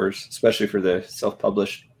lot of tours, especially for the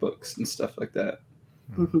self-published books and stuff like that.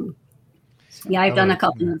 Mm-hmm. Yeah, I've done a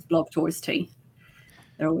couple of blog tours too.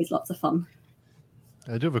 They're always lots of fun.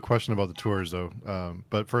 I do have a question about the tours, though.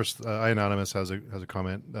 But first, iAnonymous has a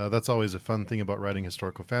comment. That's always a fun thing about writing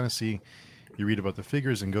historical fantasy. You read about the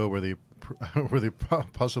figures and go, were they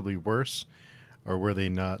possibly worse, or were they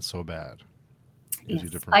not so bad? Yes,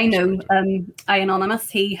 I know. iAnonymous,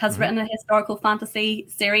 he has written a historical fantasy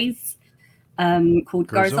series called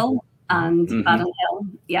Gurzel and Baden Hill.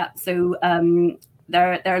 Yeah, so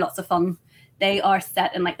they're lots of fun. They are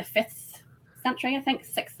set in like the 5th century, I think,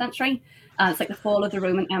 6th century. It's like the fall of the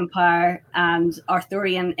Roman Empire and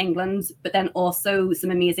Arthurian England, but then also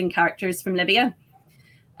some amazing characters from Libya.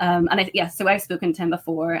 So I've spoken to him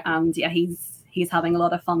before, and yeah, he's having a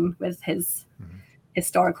lot of fun with his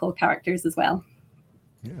historical characters as well.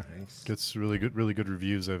 Yeah, gets really good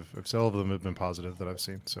reviews. Several of them have been positive that I've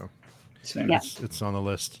seen. So it's on the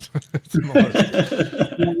list.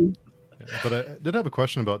 But I did have a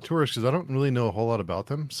question about tours because I don't really know a whole lot about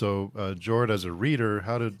them. So, Jord, as a reader,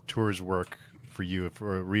 how did tours work for you,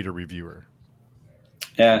 for a reader reviewer?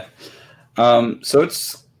 Yeah. So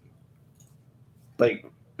it's like,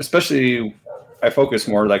 especially I focus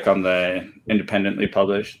more like on the independently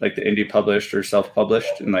published, like the indie published or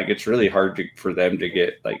self-published. And like, it's really hard for them to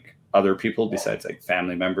get like other people besides like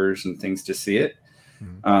family members and things to see it.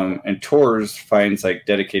 And tours finds like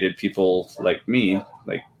dedicated people like me,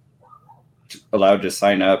 like allowed to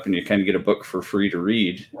sign up, and you kind of get a book for free to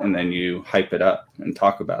read, and then you hype it up and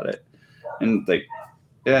talk about it. And like,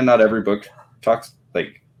 yeah, not every book talks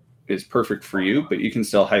like is perfect for you, but you can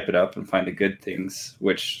still hype it up and find the good things,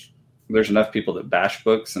 which there's enough people that bash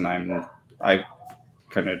books, and I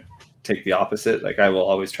kind of take the opposite. Like I will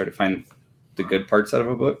always try to find the good parts out of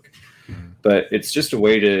a book, but it's just a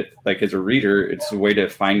way to, like, as a reader, it's a way to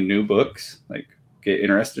find new books, like get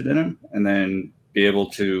interested in them, and then be able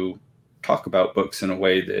to talk about books in a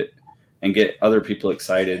way that, and get other people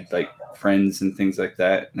excited, like friends and things like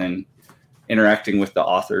that. And then interacting with the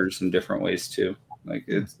authors in different ways too. Like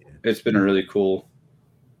it's been a really cool,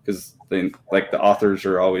 because like the authors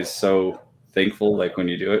are always so thankful. Like when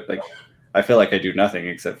you do it, like I feel like I do nothing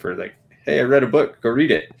except for like, hey, I read a book, go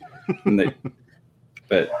read it. And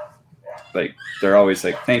but like they're always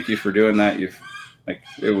like, thank you for doing that. You've like,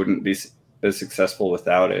 it wouldn't be as successful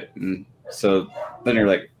without it. And so then you're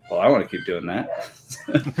like, well, I want to keep doing that.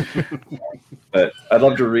 But I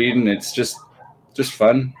love to read, and it's just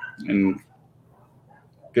fun and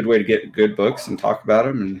good way to get good books and talk about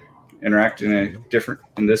them and interact in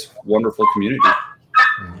this wonderful community.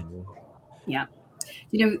 Yeah.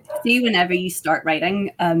 See, whenever you start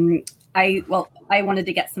writing, I wanted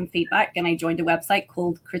to get some feedback, and I joined a website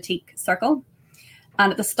called Critique Circle.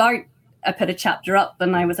 And at the start, I put a chapter up,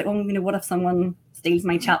 and I was like, what if someone steals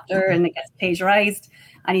my chapter and it gets plagiarized?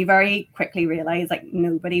 And you very quickly realize, like,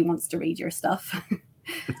 nobody wants to read your stuff.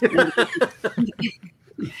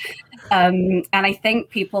 And I think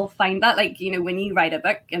people find that, like, when you write a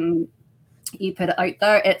book and you put it out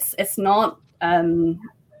there, it's not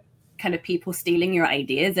kind of people stealing your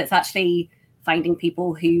ideas. It's actually finding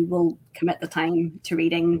people who will commit the time to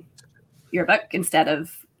reading your book instead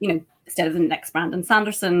of the next Brandon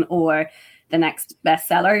Sanderson or the next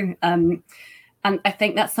bestseller. And I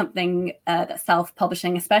think that's something that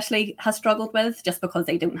self-publishing especially has struggled with, just because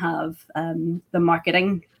they don't have the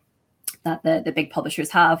marketing that the big publishers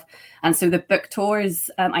have. And so the book tours,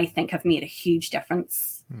 I think, have made a huge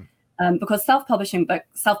difference. Because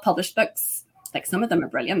self-published books, like, some of them are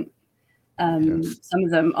brilliant. Some of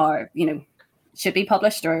them are, should be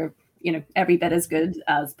published, or, every bit as good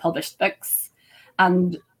as published books.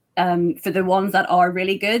 And for the ones that are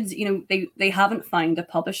really good, they haven't found a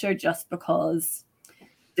publisher just because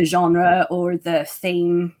the genre or the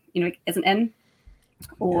theme, isn't in,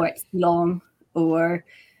 or it's long, or,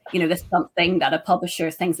 there's something that a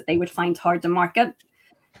publisher thinks that they would find hard to market.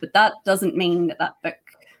 But that doesn't mean that book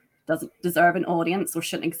doesn't deserve an audience or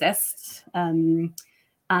shouldn't exist. And,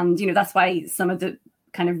 that's why some of the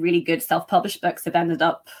kind of really good self-published books have ended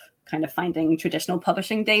up kind of finding traditional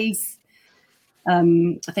publishing deals.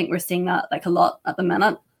 I think we're seeing that, like, a lot at the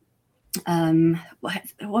minute.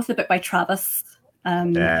 What's the book by Travis?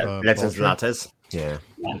 Legends and Lattes. Yeah.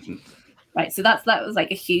 Right. So that was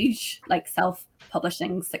like a huge, like,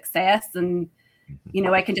 self-publishing success. And,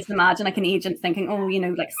 I can just imagine, like, an agent thinking,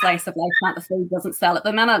 like, Slice of Life fantasy doesn't sell at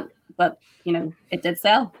the minute, but, it did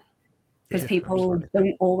sell. Because people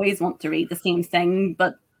don't always want to read the same thing,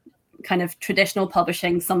 but kind of traditional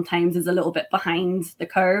publishing sometimes is a little bit behind the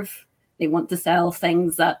curve. They want to sell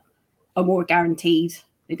things that are more guaranteed.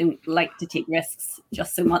 They don't like to take risks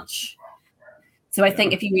just so much. So I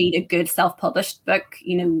think if you read a good self-published book,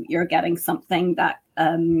 you're getting something that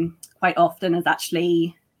quite often is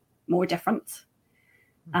actually more different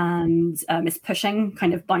and is pushing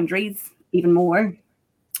kind of boundaries even more.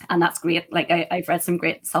 And that's great. Like, I've read some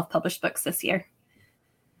great self-published books this year.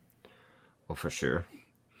 Well, for sure.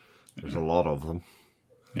 There's a lot of them.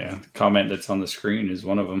 Yeah, the comment that's on the screen is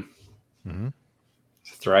one of them. Mm-hmm.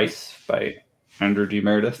 Thrice by Andrew D.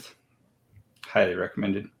 Meredith. Highly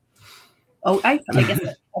recommended. Oh, I guess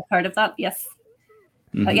I've heard of that. Yes.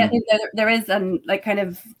 Mm-hmm. Yeah, there is, like, kind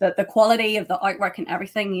of the quality of the artwork and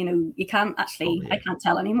everything. You can't actually. I can't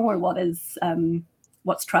tell anymore what is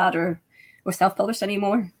what's trad or self-published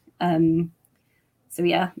anymore. So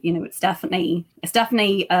yeah, it's definitely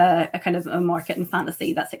a kind of a market in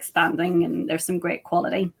fantasy that's expanding, and there's some great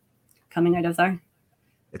quality coming out of there.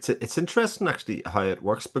 It's interesting, actually, how it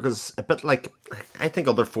works, because a bit like, I think,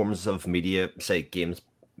 other forms of media, say games,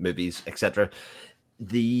 movies, etc.,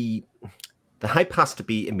 the hype has to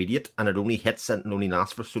be immediate, and it only hits and only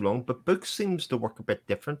lasts for so long. But books seems to work a bit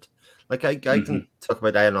different. Like, I can talk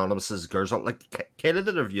about Anonymous's Girls. Like, Kayla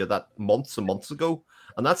did a review of that months and months ago,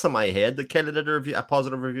 and that's in my head. That Kayla did a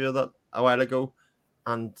positive review of that a while ago,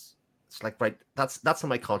 and it's like, right, that's in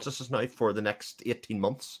my consciousness now for the next 18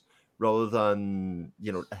 months, rather than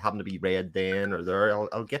having to be read then or there.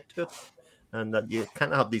 I'll get to it. And that you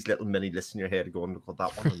kind of have these little mini lists in your head going, look,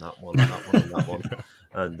 that one and that one and that one and that one.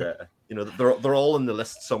 And, they're all in the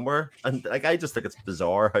list somewhere. And, like, I just think it's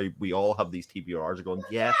bizarre how we all have these TBRs going,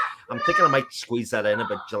 yeah, I'm thinking I might squeeze that in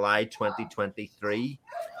about July 2023.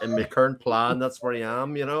 In my current plan, that's where I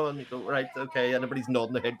am, and you go, right, okay. And everybody's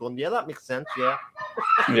nodding their head going, yeah, that makes sense, yeah.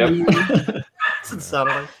 Yep. It's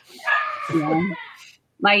insanity. Yeah.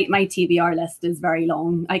 My TBR list is very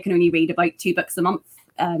long. I can only read about 2 books a month.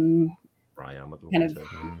 I am at the kind of,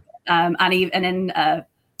 and even in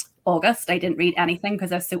August, I didn't read anything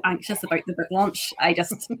because I was so anxious about the book launch. I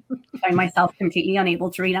just found myself completely unable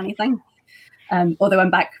to read anything. Although I'm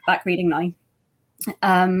back reading now.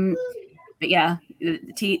 But yeah, the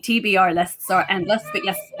TBR lists are endless. But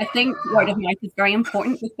yes, I think word of mouth is very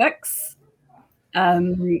important with books. I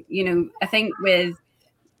think with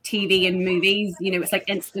TV and movies, it's like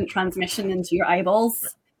instant transmission into your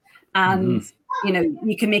eyeballs, and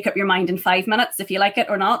you can make up your mind in 5 minutes if you like it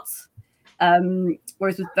or not.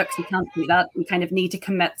 Whereas with books, you can't do that. You kind of need to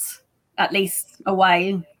commit at least a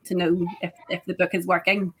while to know if the book is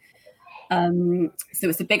working. So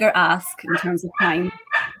it's a bigger ask in terms of time,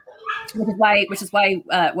 which is why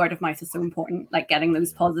word of mouth is so important. Like, getting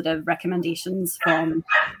those positive recommendations from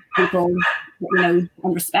people, and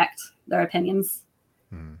respect their opinions.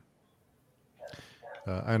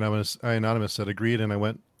 Anonymous said agreed, and I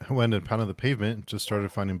went and pounded the pavement. Just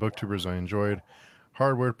started finding booktubers I enjoyed.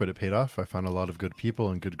 Hard work, but it paid off. I found a lot of good people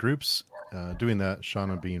and good groups doing that.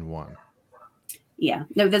 Shauna being one. Yeah,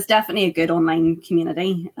 no, there's definitely a good online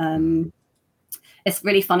community. It's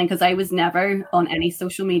really funny because I was never on any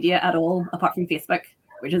social media at all apart from Facebook,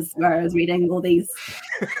 which is where I was reading all these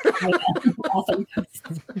awesome posts.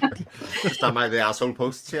 Just that might be the asshole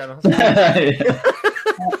posts, yeah.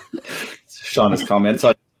 Shauna's comments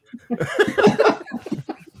on.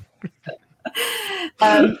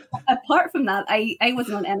 Apart from that, I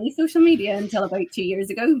wasn't on any social media until about 2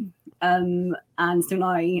 years ago. And so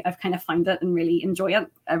now I've kind of found it and really enjoy it.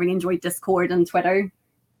 I really enjoy Discord and Twitter,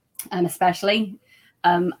 especially,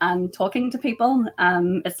 and talking to people.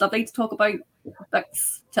 It's lovely to talk about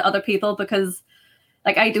books to other people because,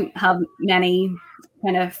 like, I don't have many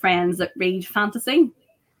kind of friends that read fantasy.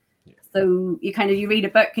 So you read a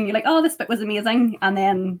book and you're like, oh, this book was amazing, and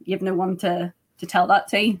then you have no one to tell that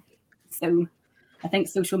to. So I think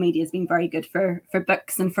social media has been very good for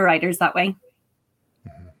books and for writers that way.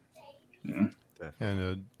 Yeah.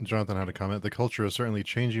 And Jonathan had a comment. The culture is certainly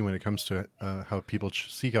changing when it comes to how people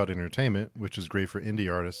seek out entertainment, which is great for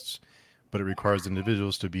indie artists, but it requires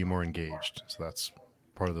individuals to be more engaged. So that's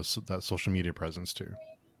part of that social media presence too.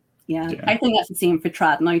 Yeah, I think that's the same for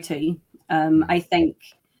trad now too. I think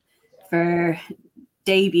for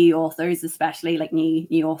debut authors, especially like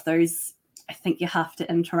new authors, I think you have to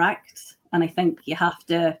interact, and I think you have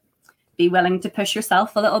to be willing to push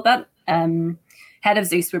yourself a little bit. Head of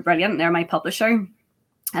Zeus were brilliant. They're my publisher,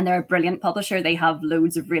 and they're a brilliant publisher. They have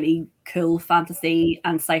loads of really cool fantasy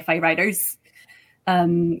and sci-fi writers.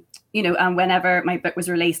 And whenever my book was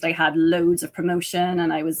released, I had loads of promotion,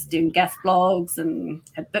 and I was doing guest blogs and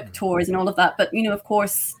had book tours and all of that. But, of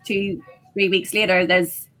course, 2-3 weeks later,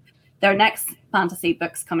 there's their next fantasy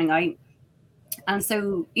books coming out. And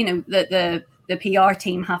so, the PR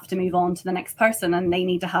team have to move on to the next person, and they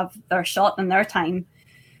need to have their shot and their time.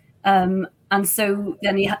 And so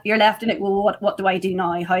then you're left in it, well, what do I do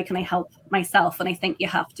now? How can I help myself? And I think you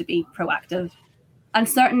have to be proactive. And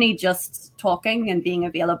certainly just talking and being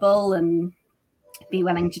available and be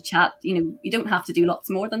willing to chat. You don't have to do lots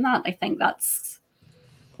more than that. I think that's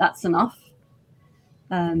enough.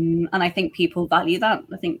 And I think people value that.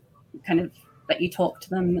 I think kind of that you talk to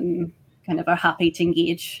them and kind of are happy to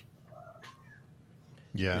engage.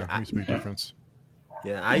 Yeah, it makes a big difference.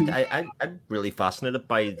 Yeah, I'm really fascinated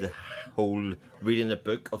by the whole reading a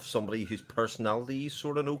book of somebody whose personality you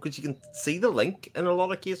sort of know, because you can see the link in a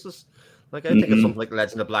lot of cases. Like I think of something like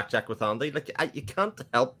Legend of Blackjack with Andy. Like you can't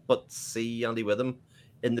help but see Andy Witham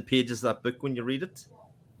in the pages of that book when you read it.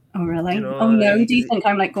 Oh really? Oh no! Do you think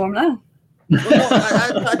I'm like Gormla?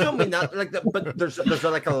 Well, I don't mean that. But there's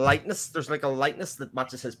like a lightness. There's like a lightness that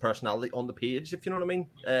matches his personality on the page. If you know what I mean.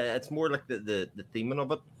 It's more like the theming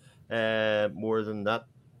of it. More than that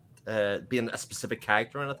being a specific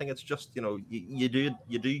character, and I think it's just you do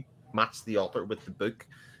match the author with the book,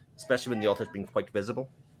 especially when the author's been quite visible.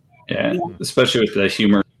 Yeah, especially with the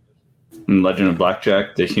humor in Legend of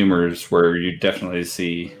Blackjack. The humor is where you definitely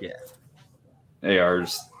see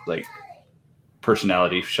AR's like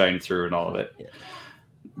personality shine through and all of it. Yeah.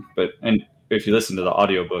 And if you listen to the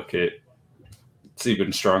audiobook, it's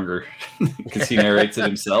even stronger because he narrates it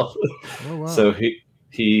himself. Oh, wow. So he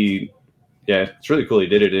it's really cool. He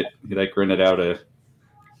did it. He like rented out a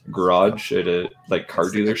garage at a car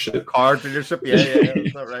dealership. Yeah,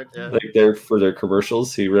 that's not right. Yeah. Like there for their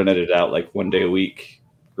commercials, he rented it out like one day a week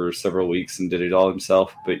for several weeks and did it all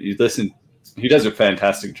himself. But you listen, he does a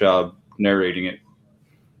fantastic job narrating it.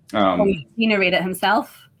 He narrated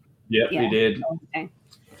himself. Yeah, he did. Okay.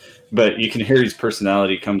 But you can hear his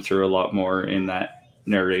personality come through a lot more in that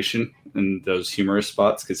narration and those humorous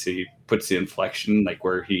spots because he puts the inflection like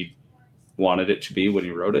where he wanted it to be when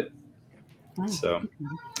he wrote it. Wow. So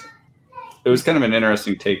it was kind of an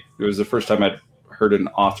interesting take. It was the first time I'd heard an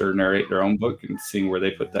author narrate their own book and seeing where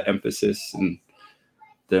they put the emphasis and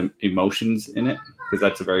the emotions in it, because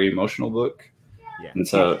that's a very emotional book. Yeah. And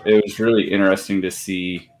so it was really interesting to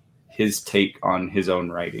see his take on his own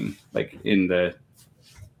writing, like in the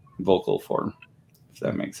vocal form, if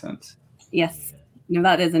that makes sense. Yes. No,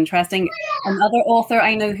 that is interesting. Another author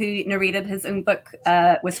I know who narrated his own book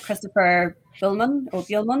was Christopher Buehlman, who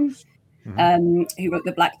wrote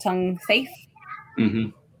The Black Tongue Thief.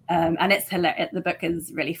 And it's hilarious. The book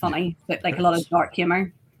is really funny, but like a lot of dark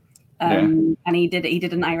humor. And he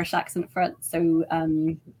did an Irish accent for it, so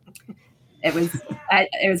it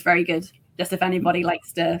was very good. Just if anybody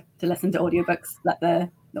likes to listen to audiobooks, let the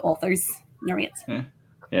authors narrate. Yeah.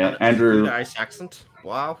 Yeah, Andrew. Irish accent.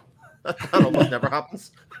 Wow, that almost never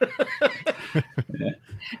happens.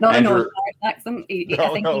 Not Andrew, a Northern Irish accent. I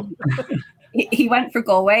think No. he went for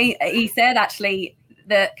Galway. He said actually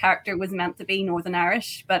the character was meant to be Northern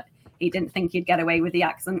Irish, but he didn't think he'd get away with the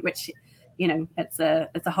accent, which, you know, it's a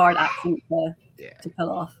hard accent to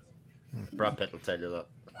pull off. Brad Pitt will tell you that.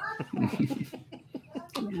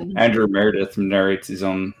 Andrew Meredith narrates his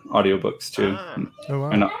own audiobooks too, Oh,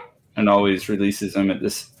 wow. and always releases them at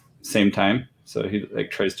this same time. So he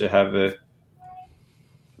tries to have a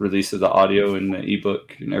release of the audio and the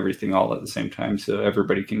ebook and everything all at the same time, so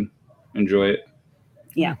everybody can enjoy it.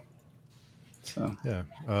 Yeah. So Yeah,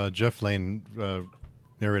 Jeff Lane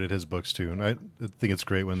narrated his books too, and I think it's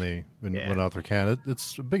great when an author can.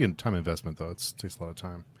 It's a big time investment though. It takes a lot of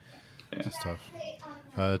time. Yeah. It's tough.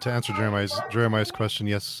 To answer Jeremiah's question,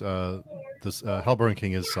 yes, this Hellborn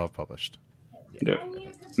King is self-published. yeah,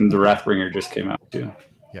 and the Wrathbringer just came out too.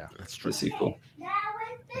 Yeah, That's true. The sequel.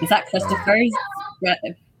 Is that Christopher's?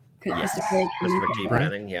 Christopher. Keep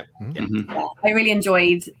running. Yeah. Mm-hmm. I really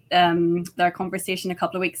enjoyed their conversation a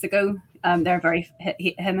couple of weeks ago. They're very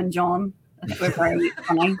him and John were very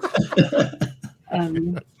funny.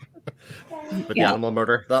 But the animal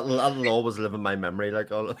murder that'll always live in my memory.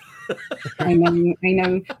 Like all. I know. You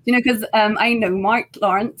know, because I know Mark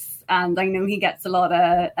Lawrence, and I know he gets a lot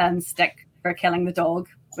of stick for killing the dog,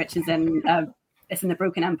 which is in it's in the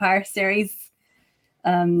Broken Empire series.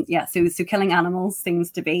 So killing animals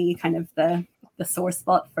seems to be kind of the sore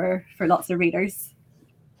spot for lots of readers.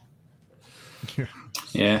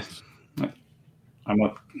 Yeah, I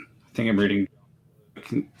think I'm reading.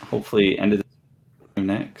 Hopefully, end of the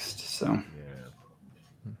next. So.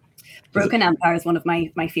 Broken Empire is one of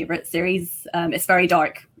my favorite series. It's very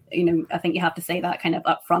dark. You know, I think you have to say that kind of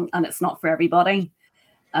upfront, and it's not for everybody.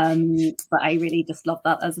 But I really just love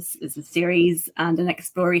that as a series and an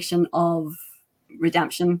exploration of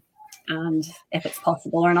redemption and if it's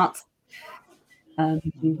possible or not. And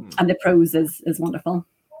the prose is wonderful.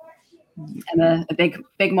 I'm a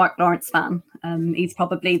big Mark Lawrence fan. He's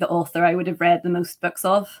probably the author I would have read the most books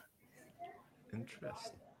of.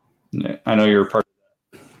 Interesting. Yeah, I know you're part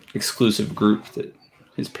of the exclusive group, that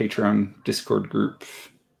his Patreon Discord group.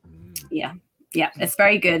 Yeah, it's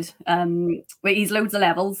very good. But he's loads of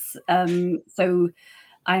levels. So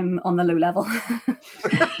I'm on the low level.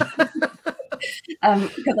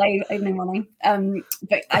 Because I have no money.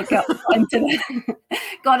 But I got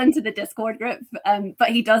into the Discord group. But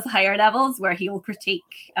he does higher levels where he will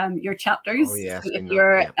critique your chapters. Oh, yes, so if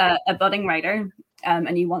you're a budding writer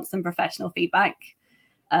and you want some professional feedback,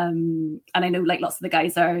 and I know like lots of the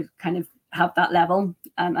guys are kind of have that level,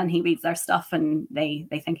 and he reads their stuff and they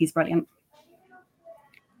think he's brilliant.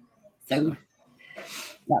 So,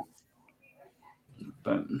 yeah.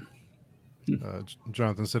 But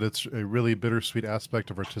Jonathan said it's a really bittersweet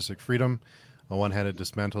aspect of artistic freedom. On one hand, it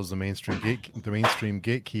dismantles the mainstream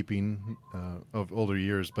gatekeeping of older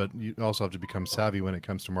years, but you also have to become savvy when it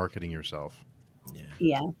comes to marketing yourself.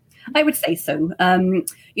 Yeah, I would say so.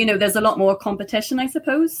 You know, there's a lot more competition, I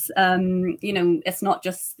suppose. You know, it's not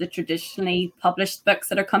just the traditionally published books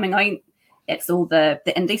that are coming out. It's all the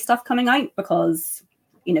indie stuff coming out because,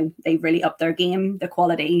 you know, they've really upped their game. The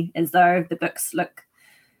quality is there. The books look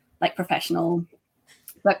like professional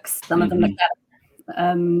books. Some of them look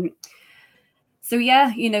better. So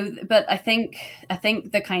yeah, you know, but I think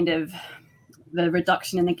the kind of the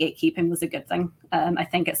reduction in the gatekeeping was a good thing. I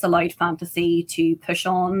think it's allowed fantasy to push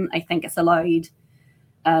on. I think it's allowed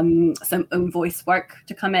some own voice work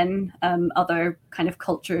to come in, other kind of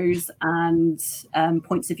cultures and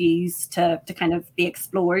points of views to kind of be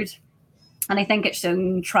explored. And I think it's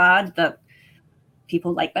shown trad that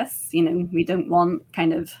people like this. You know, we don't want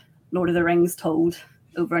kind of Lord of the Rings told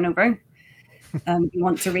over and over. We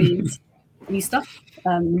want to read new stuff,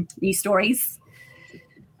 new stories.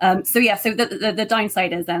 So the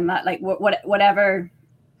downside is then that like whatever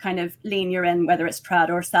kind of lane you're in, whether it's trad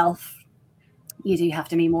or self, you do have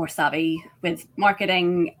to be more savvy with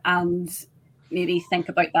marketing and maybe think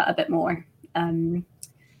about that a bit more. I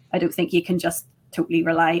don't think you can just totally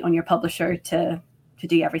rely on your publisher to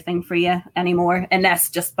do everything for you anymore, unless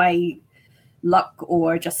just by luck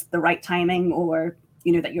or just the right timing, or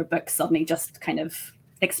you know that your book suddenly just kind of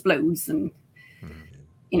explodes and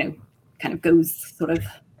you know kind of goes sort of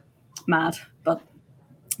mad. But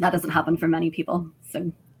that doesn't happen for many people.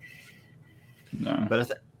 So, no.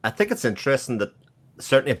 But I think it's interesting that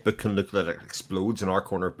certainly a book can look like it explodes in our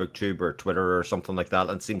corner of BookTube or Twitter or something like that,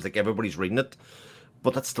 and it seems like everybody's reading it.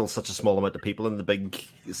 But that's still such a small amount of people in the big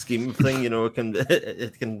scheme of thing. You know, it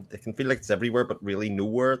can feel like it's everywhere, but really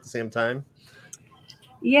nowhere at the same time.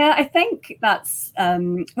 Yeah, I think that's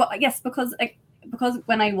well, I guess because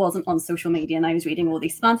when I wasn't on social media and I was reading all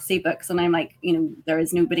these fantasy books, and I'm like, there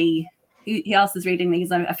is nobody who else is reading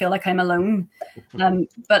these. I feel like I'm alone.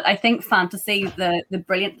 But I think fantasy, the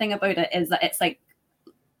brilliant thing about it is that it's like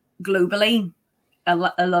globally a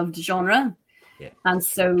loved genre, and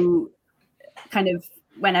so kind of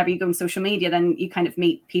whenever you go on social media, then you kind of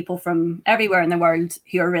meet people from everywhere in the world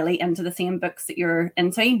who are really into the same books that you're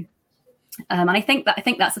into. And I think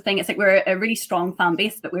that's the thing. It's like we're a really strong fan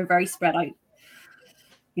base, but we're very spread out.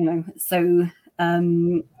 So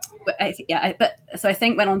but I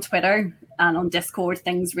think when on Twitter and on Discord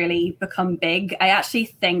things really become big, I actually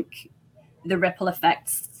think the ripple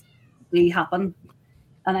effects do happen,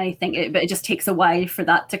 and I think it just takes a while for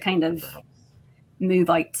that to kind of move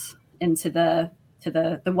out into the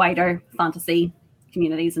wider fantasy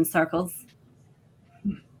communities and circles.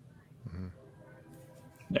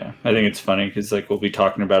 Yeah, I think it's funny because we'll be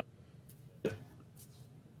talking about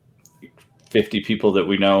 50 people that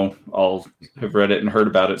we know all have read it and heard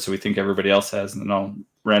about it, so we think everybody else has, and then I'll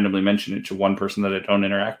randomly mention it to one person that I don't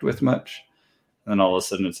interact with much, and then all of a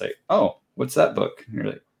sudden it's like, oh, what's that book? And you're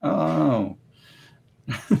like, oh.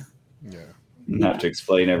 Yeah. You have to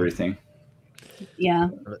explain everything. Yeah.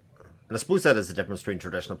 And I suppose that is the difference between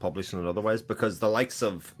traditional publishing and otherwise, because the likes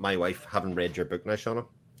of my wife haven't read your book now, Shauna.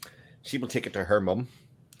 She will take it to her mum.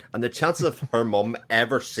 And the chances of her mum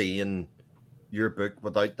ever seeing your book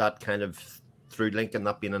without that kind of through link and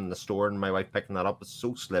that being in the store and my wife picking that up is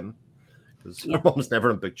so slim. Because her mum's never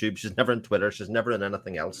on BookTube, she's never on Twitter, she's never in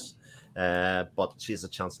anything else. But she has a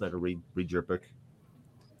chance now to read your book.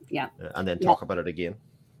 Yeah. And then talk about it again.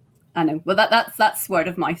 I know. Well, that's word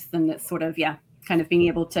of mouth, and it's sort of, kind of being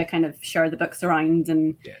able to kind of share the books around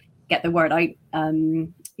and get the word out.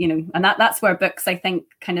 And that's where books, I think,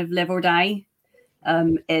 kind of live or die.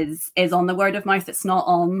 Is on the word of mouth. It's not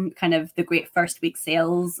on kind of the great first week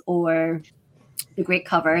sales or the great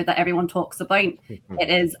cover that everyone talks about. It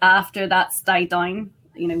is after that's died down,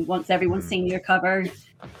 once everyone's seen your cover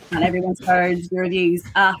and everyone's heard the reviews,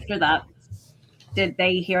 after that, did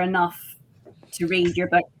they hear enough to read your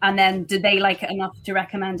book? And then did they like it enough to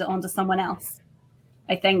recommend it on to someone else?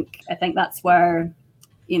 I think that's where,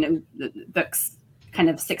 the books kind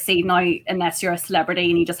of succeed now, unless you're a celebrity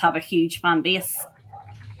and you just have a huge fan base.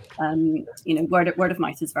 Word of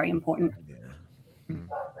mouth is very important.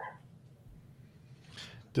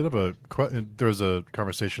 There was a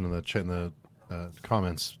conversation in the chat, in the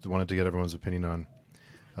comments, wanted to get everyone's opinion on.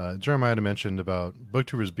 Jeremiah had mentioned about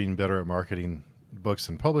booktubers being better at marketing books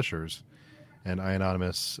than publishers, and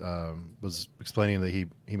Anonymous was explaining that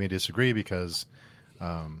he may disagree because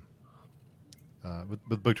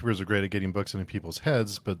but booktubers are great at getting books into people's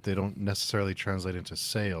heads, but they don't necessarily translate into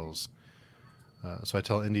sales. So I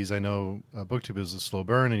tell indies, I know booktube is a slow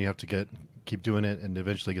burn, and you have to keep doing it and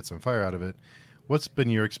eventually get some fire out of it. What's been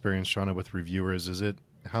your experience, Shauna, with reviewers?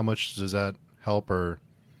 How much does that help, or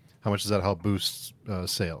how much does that help boost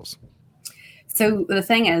sales? So the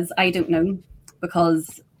thing is, I don't know,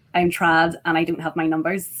 because I'm trad and I don't have my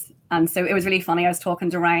numbers. And so it was really funny. I was talking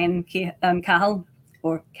to Ryan Cahill,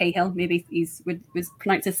 or Cahill, maybe was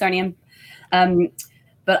pronounced his surname.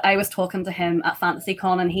 But I was talking to him at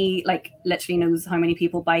FantasyCon, and he literally knows how many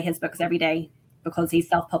people buy his books every day because he's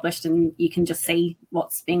self-published and you can just see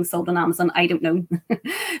what's being sold on Amazon. I don't know.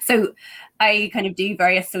 So I kind of do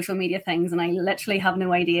various social media things, and I literally have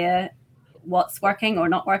no idea what's working or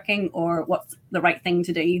not working or what's the right thing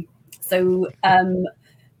to do. So,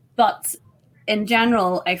 but in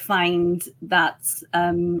general, I find that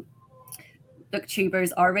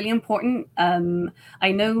booktubers are really important.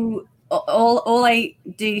 I know all I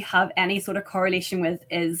do have any sort of correlation with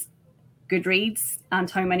is Goodreads and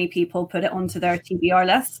how many people put it onto their TBR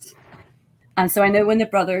list. And so I know when the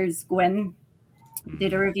brothers Gwyn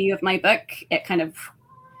did a review of my book, it kind of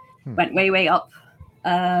went way up.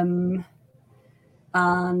 And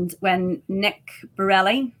when Nick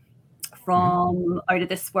Borelli from Out of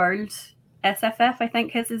This World, SFF, I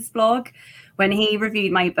think is his blog, when he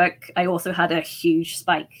reviewed my book, I also had a huge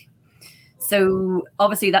spike. So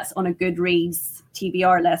obviously that's on a Goodreads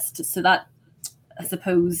TBR list. So that, I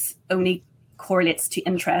suppose, only correlates to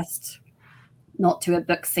interest, not to a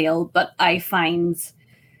book sale. But I find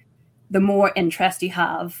the more interest you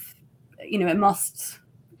have, it must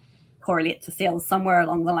correlate to sales somewhere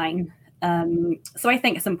along the line. So I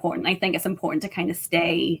think it's important. I think it's important to kind of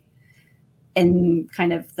stay in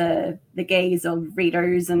kind of the gaze of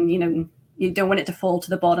readers, and you don't want it to fall to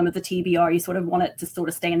the bottom of the TBR. You sort of want it to sort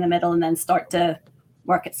of stay in the middle and then start to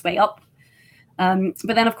work its way up. But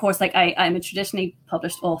then, of course, I'm a traditionally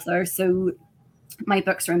published author, so my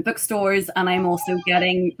books are in bookstores, and I'm also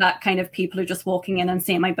getting that kind of people who are just walking in and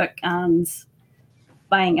seeing my book and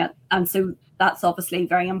buying it. And so that's obviously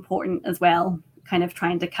very important as well, kind of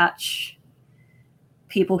trying to catch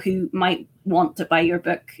people who might want to buy your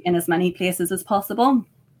book in as many places as possible.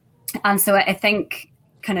 And so I think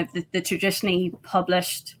kind of the traditionally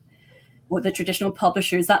published, or the traditional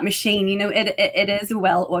publishers, that machine, you know, it is a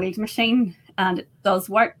well-oiled machine, and it does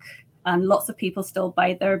work. And lots of people still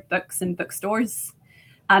buy their books in bookstores.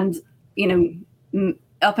 And, you know,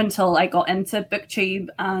 up until I got into BookTube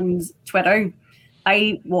and Twitter,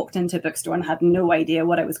 I walked into a bookstore and had no idea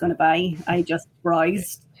what I was going to buy. I just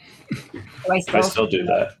browsed. So I still do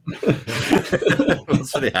that.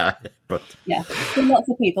 But yeah, so lots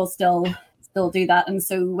of people still do that. And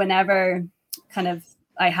so whenever kind of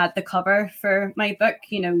I had the cover for my book,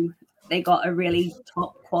 you know, they got a really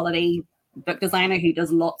top quality book designer who does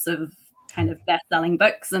lots of kind of best-selling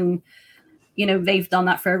books, and you know, they've done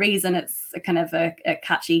that for a reason. It's a kind of a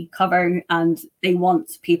catchy cover, and they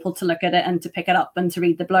want people to look at it and to pick it up and to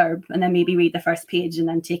read the blurb, and then maybe read the first page and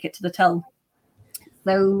then take it to the till.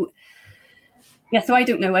 So yeah, so I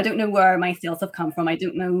don't know where my sales have come from. I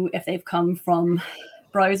don't know if they've come from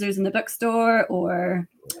browsers in the bookstore or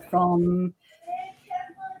from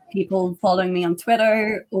people following me on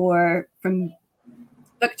Twitter or from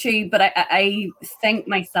BookTube, but I think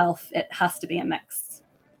myself it has to be a mix,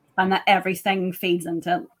 and that everything feeds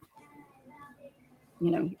into it,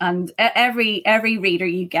 you know, and every reader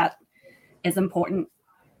you get is important,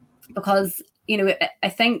 because, you know, I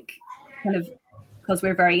think kind of because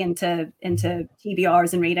we're very into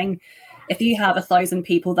TBRs and reading, if you have 1,000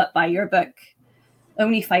 people that buy your book,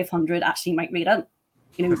 only 500 actually might read it.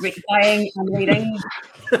 You know, buying and reading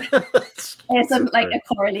isn't like a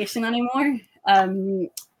correlation anymore.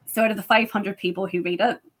 So out of the 500 people who read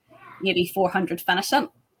it, maybe 400 finish it.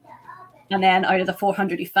 And then out of the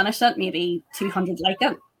 400 who finish it, maybe 200 like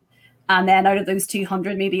it. And then out of those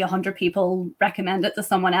 200, maybe 100 people recommend it to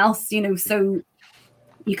someone else, you know. So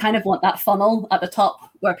you kind of want that funnel at the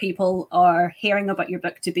top where people are hearing about your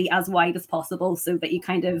book to be as wide as possible, so that you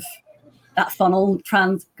kind of, that funnel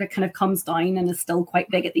kind of comes down and is still quite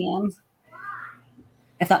big at the end,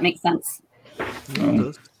 if that makes sense.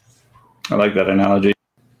 I like that analogy.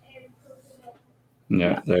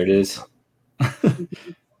 Yeah, there it is.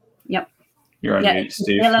 Yep. You're on mute,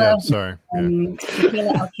 Steve. Yeah, sorry.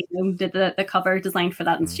 Michaela Alcino did the cover design for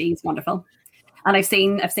that, and she's wonderful. And I've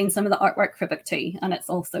seen some of the artwork for book 2, and it's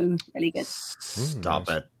also really good. Stop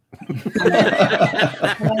it.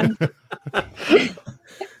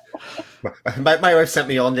 My wife sent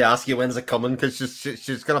me on to ask you when's it coming, because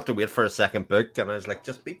she's gonna have to wait for a second book, and I was like,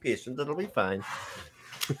 just be patient, it'll be fine.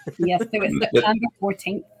 Yes, so it's September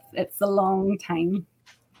 14th. It's a long time.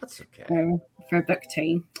 That's okay. For book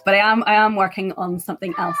 2, but I am working on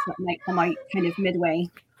something else that might come out kind of midway.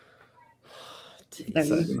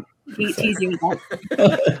 So tease you with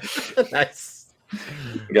that. Nice.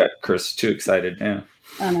 You got Chris too excited now.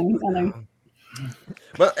 I know.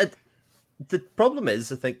 Well, the problem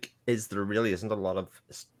is, I think, is there really isn't a lot of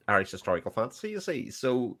Irish historical fantasy, you see.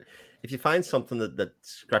 So if you find something that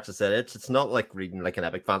scratches that itch, it's not like reading like an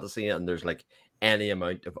epic fantasy and there's like any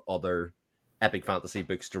amount of other epic fantasy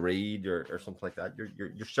books to read or something like that.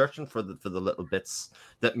 You're searching for the little bits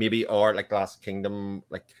that maybe are like Glass Kingdom,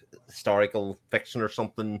 like historical fiction or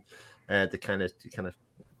something, to kind of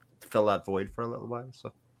fill that void for a little while.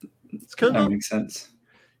 So it's cool. That makes sense.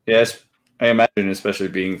 Yes, I imagine, especially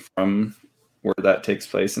being from where that takes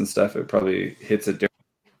place and stuff, it probably hits a different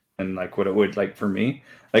than like what it would like for me.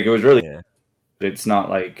 Like it was really, it's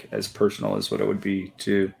not like as personal as what it would be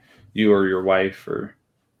to you or your wife or.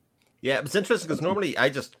 Yeah, it's interesting because normally I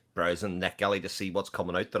just browse on NetGalley to see what's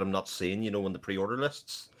coming out that I'm not seeing, you know, in the pre-order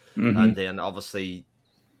lists. Mm-hmm. And then obviously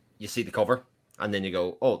you see the cover and then you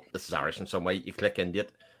go, oh, this is Irish in some way. You click into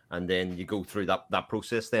it and then you go through that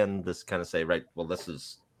process then to kind of say, right, well,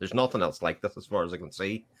 there's nothing else like this as far as I can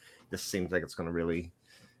see. This seems like it's going to really,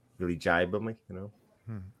 really jibe with me, you know?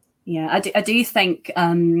 Yeah, I do think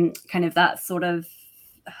kind of that sort of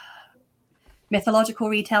mythological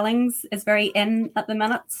retellings is very in at the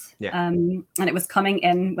minute. Yeah. And it was coming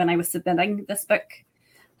in when I was submitting this book.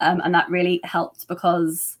 And that really helped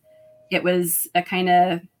because it was a kind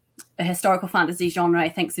of a historical fantasy genre. I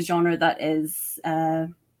think it's a genre that is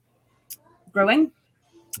growing,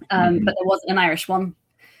 but there wasn't an Irish one.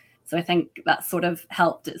 So I think that sort of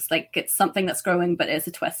helped. It's like it's something that's growing, but it's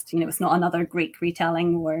a twist. You know, it's not another Greek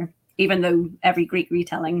retelling, or even though every Greek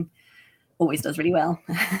retelling always does really well.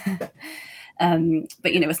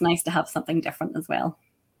 But, you know, it's nice to have something different as well.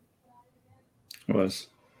 It was.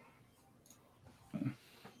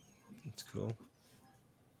 That's cool.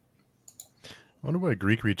 I wonder why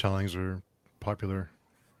Greek retellings are popular.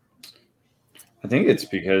 I think it's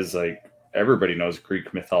because like everybody knows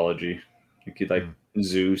Greek mythology. Like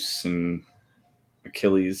Zeus and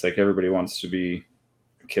Achilles. Like everybody wants to be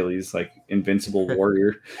Achilles, like invincible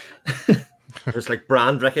warrior. There's like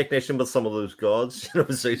brand recognition with some of those gods,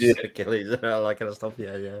 Zeus, Yeah. Achilles, and all that kind of stuff.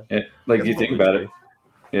 Yeah. Like you think about it.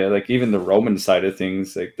 Yeah, like even the Roman side of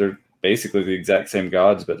things, like they're basically the exact same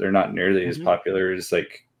gods, but they're not nearly as popular as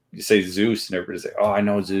like you say Zeus, and everybody's like, "Oh, I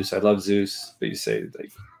know Zeus, I love Zeus." But you say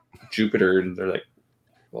like Jupiter, and they're like,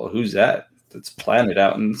 "Well, who's that? That's a planet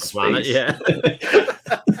out in space." Planet, yeah.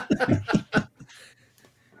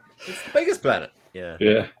 It's the biggest planet. Yeah.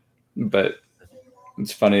 Yeah, but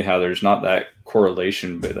it's funny how there's not that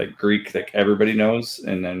correlation, but like Greek, like everybody knows,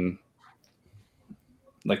 and then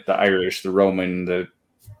like the Irish, the Roman,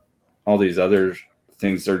 all these other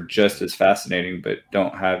things are just as fascinating, but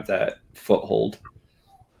don't have that foothold.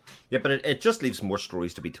 Yeah, but it just leaves more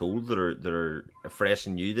stories to be told that are fresh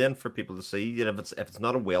and new then for people to see. You know, if it's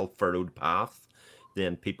not a well furrowed path,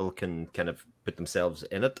 then people can kind of put themselves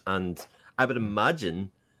in it, and I would imagine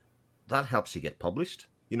that helps you get published.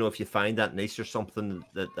 You know, if you find that niche or something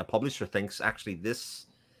that a publisher thinks actually this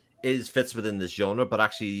fits within this genre, but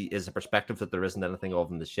actually is a perspective that there isn't anything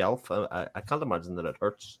of on the shelf. I can't imagine that it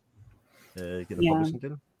hurts getting a publishing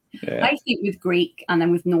deal. Yeah. I think with Greek and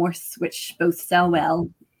then with Norse, which both sell well,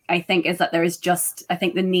 I think is that there is just, I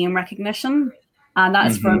think, the name recognition, and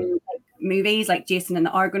that's from like, movies like Jason and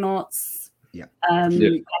the Argonauts,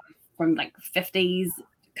 from like 50s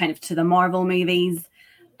kind of to the Marvel movies.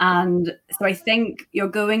 And so I think you're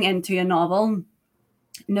going into a novel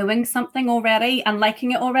knowing something already and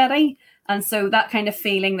liking it already. And so that kind of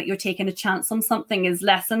feeling that you're taking a chance on something is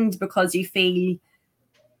lessened because you feel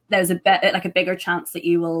there's a bigger chance that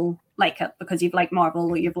you will like it because you've liked Marvel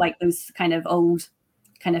or you've liked those kind of old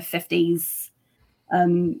kind of 50s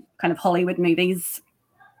kind of Hollywood movies.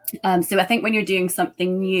 So I think when you're doing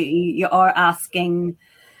something new, you are asking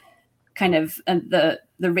kind of the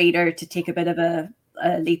reader to take a bit of a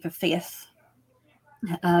leap of faith.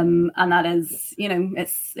 And that is, you know,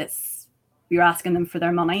 it's you're asking them for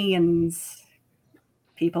their money, and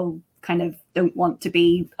people kind of don't want to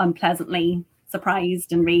be unpleasantly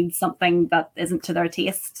surprised and read something that isn't to their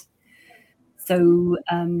taste. So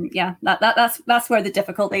that's where the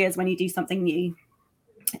difficulty is when you do something new.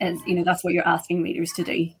 Is, you know, that's what you're asking readers to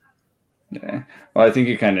do. Yeah. Well, I think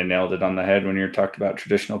you kind of nailed it on the head when you talked about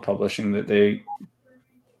traditional publishing, that they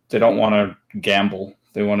don't want to gamble.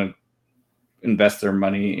 They want to invest their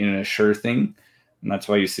money in a sure thing. And that's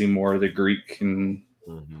why you see more of the Greek and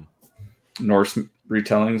Norse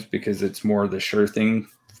retellings, because it's more the sure thing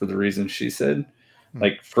for the reasons she said.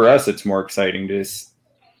 Like for us, it's more exciting to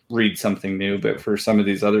read something new. But for some of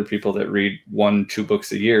these other people that read 1-2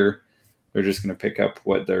 books a year, they're just going to pick up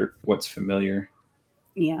what's familiar.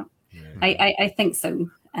 Yeah. I think so.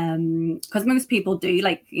 Because most people do,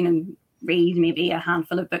 like, you know, read maybe a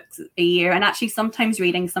handful of books a year, and actually sometimes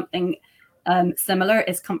reading something similar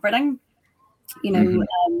is comforting. You know,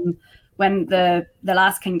 when the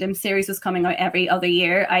Last Kingdom series was coming out every other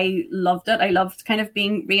year, I loved it. I loved kind of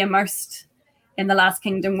being re-immersed in the Last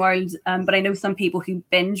Kingdom world. But I know some people who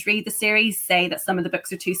binge read the series say that some of the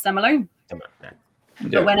books are too similar.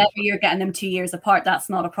 But whenever you're getting them 2 years apart, that's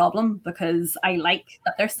not a problem, because I like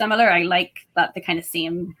that they're similar. I like that the kind of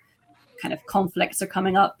same kind of conflicts are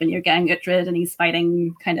coming up, and you're getting Uhtred and he's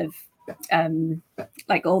fighting kind of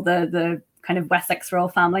like all the kind of Wessex royal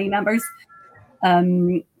family members.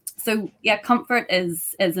 So yeah, comfort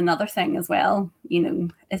is another thing as well. You know,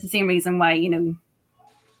 it's the same reason why, you know,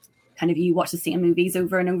 kind of you watch the same movies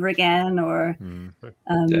over and over again, or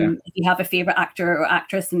if you have a favorite actor or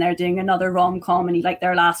actress and they're doing another rom-com and you like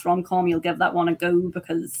their last rom-com, you'll give that one a go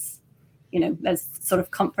because, you know, there's sort of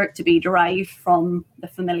comfort to be derived from the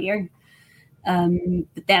familiar.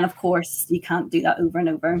 But then, of course, you can't do that over and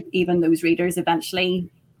over. Even those readers eventually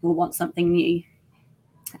will want something new,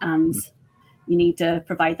 and you need to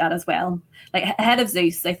provide that as well. Like Head of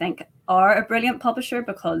Zeus, I think, are a brilliant publisher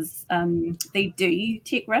because they do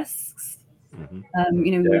take risks.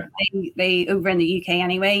 You know, they over in the UK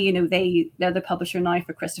anyway, you know, they're the publisher now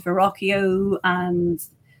for Christopher Rocchio and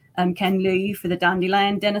Ken Liu for the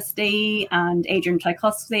Dandelion Dynasty and Adrian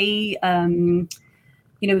Tchaikovsky.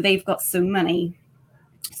 You know, they've got so many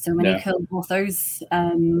cool authors.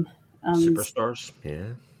 Superstars.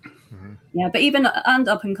 Yeah, but even and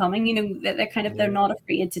up and coming, you know, they're not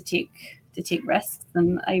afraid to take risks,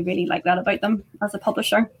 and I really like that about them as a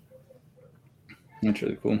publisher. That's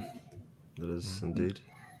really cool. It is indeed.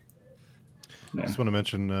 I just want to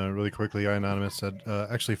mention really quickly, Anonymous said,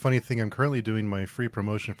 actually, funny thing, I'm currently doing my free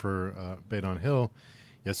promotion for Bait on Hill.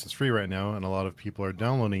 Yes, it's free right now, and a lot of people are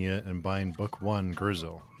downloading it and buying book 1,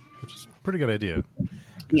 Gurzel, which is a pretty good idea.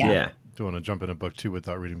 Yeah. Don't want to jump into book 2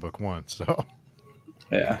 without reading book 1. So,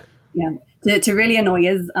 yeah. To really annoy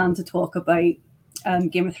us and to talk about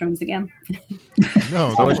Game of Thrones again.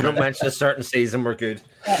 No, as long as you don't mention a certain season, we're good.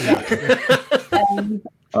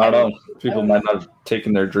 I don't know. People might not have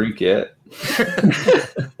taken their drink yet.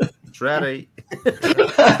 It's ready.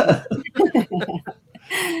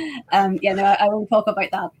 I won't talk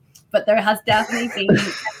about that. But there has definitely been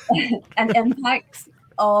an impact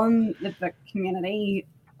on the book community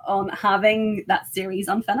on having that series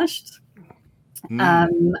unfinished.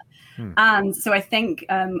 And so I think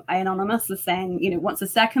Anonymous was saying, once the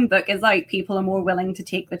second book is out, people are more willing to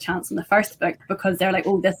take the chance on the first book because they're like,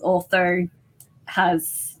 oh, this author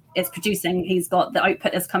is producing, he's got the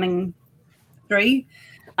output is coming through,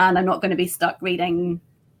 and I'm not going to be stuck reading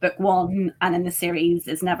book 1 and then the series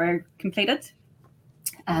is never completed.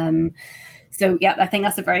 So yeah, I think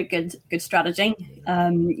that's a very good strategy.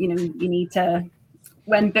 You need to,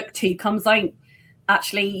 when book 2 comes out,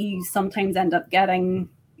 actually you sometimes end up getting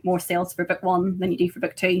more sales for book 1 than you do for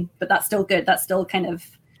book 2, but that's still good. That's still kind of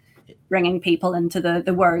bringing people into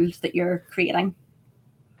the world that you're creating.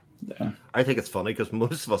 Yeah, I think it's funny because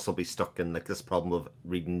most of us will be stuck in like this problem of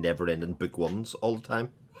reading never-ending book 1s all the time.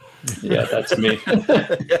 Yeah, that's me.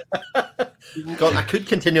 God, I could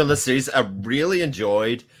continue on this series. I really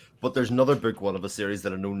enjoyed, but there's another book 1 of a series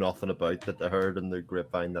that I know nothing about that I heard in the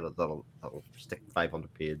grapevine that'll stick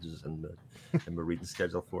 500 pages in my reading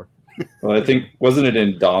schedule for. Well, I think, wasn't it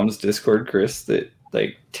in Dom's Discord, Chris, that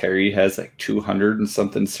like Terry has like 200 and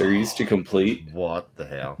something series to complete? What the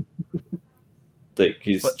hell? Like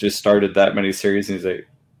he's just started that many series, and he's like,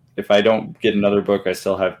 if I don't get another book, I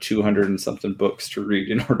still have 200 and something books to read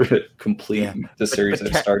in order to complete the series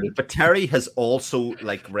I've started. But Terry has also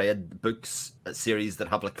like read books, series that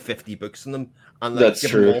have like 50 books in them, and like, that's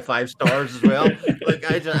give true. them all 5 stars as well.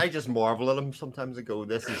 Like I just marvel at him sometimes. I go,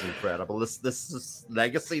 this is incredible. This is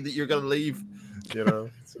legacy that you're gonna leave.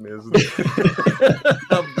 It's amazing.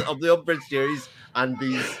 of the Umbridge series and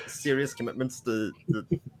these serious commitments to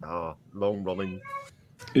long running.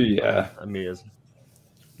 Yeah, amazing.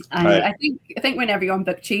 Right. I think whenever you're on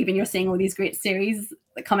BookTube and you're seeing all these great series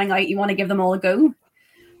coming out, you want to give them all a go.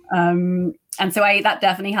 And so that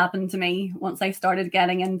definitely happened to me once I started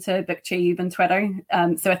getting into BookTube and Twitter.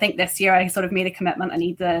 So I think this year I sort of made a commitment. I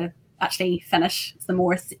need to actually finish some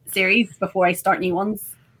more series before I start new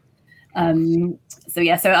ones. So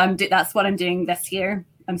that's what I'm doing this year.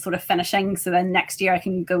 I'm sort of finishing, so then next year I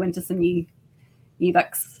can go into some new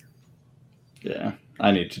books. Yeah,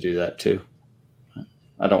 I need to do that too.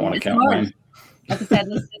 I don't want to count mine. As I said,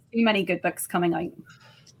 there's too many good books coming out.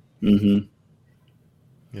 Mm-hmm.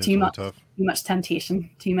 Yeah, too really much temptation,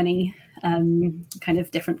 too many kind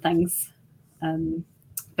of different things.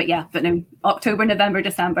 But no, October, November,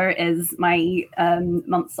 December is my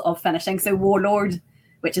months of finishing. So Warlord,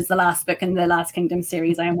 which is the last book in the Last Kingdom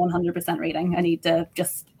series, I am 100% reading. I need to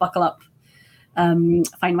just buckle up,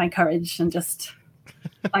 find my courage, and just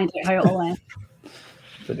find out how it all ends.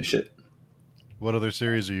 Finish it. What other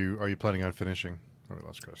series are you planning on finishing? Oh, we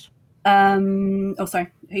lost Chris. Sorry.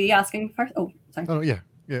 Who are you asking first? Oh, sorry. Oh, yeah.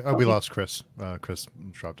 Oh, we lost Chris. Chris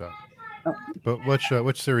dropped out. Oh. But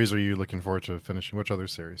which series are you looking forward to finishing? Which other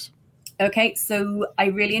series? Okay, so I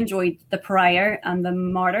really enjoyed The Pariah and The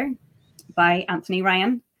Martyr by Anthony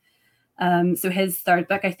Ryan. So his third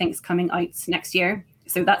book, I think, is coming out next year.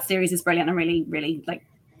 So that series is brilliant. I'm really, really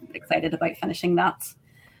excited about finishing that.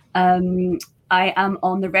 I am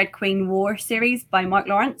on the Red Queen War series by Mark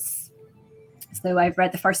Lawrence. So I've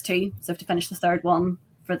read the first 2, so I have to finish the third one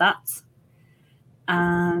for that.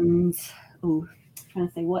 And trying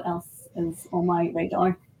to say what else is on my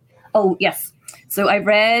radar. Oh, yes. So I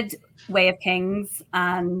read Way of Kings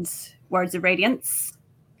and Words of Radiance.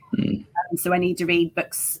 So I need to read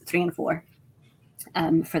books 3 and 4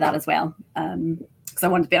 for that as well. Because I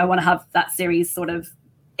want to have that series sort of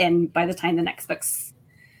in by the time the next book's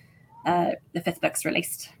the 5th book's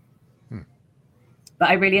released. But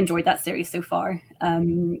I really enjoyed that series so far.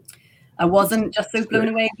 I wasn't just so blown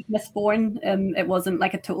away with Mistborn. It wasn't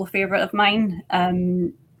like a total favorite of mine.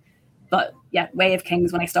 But yeah, Way of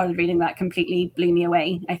Kings, when I started reading that, completely blew me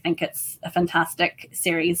away. I think it's a fantastic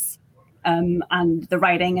series. And the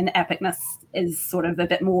writing and epicness is sort of a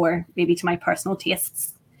bit more maybe to my personal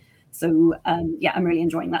tastes. So I'm really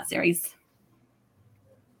enjoying that series.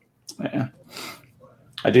 Yeah.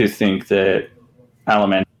 I do think that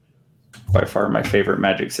Aliment is by far my favorite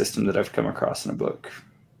magic system that I've come across in a book.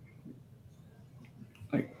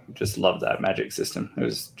 just loved that magic system. It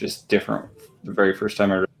was just different. The very first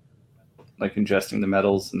time I read, like ingesting the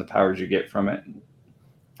metals and the powers you get from it.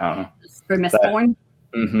 I don't know. For Mistborn.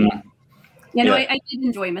 Mm-hmm. No, I did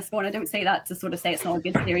enjoy Mistborn. I don't say that to sort of say it's not a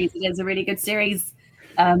good series. It is a really good series.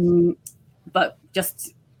 But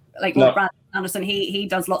just like Brandon Sanderson, he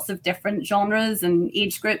does lots of different genres and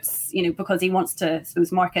age groups, because he wants to, I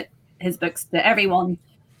suppose, market his books to everyone.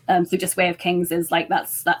 So just Way of Kings is like,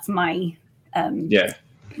 that's my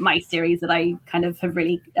my series that I kind of have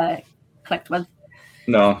really clicked with.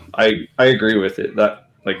 No, I agree with it. That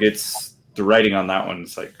like it's the writing on that one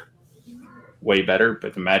is like way better,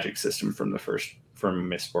 but the magic system from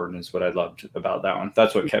Mistborn is what I loved about that one.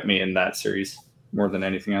 That's what kept me in that series more than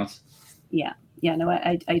anything else. Yeah, no,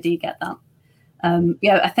 I do get that.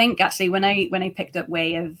 I think actually when I picked up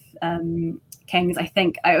Way of Kings, I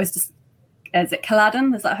think I was just, is it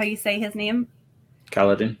Kaladin? Is that how you say his name?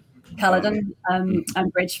 Kaladin.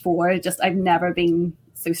 And Bridge 4. Just I've never been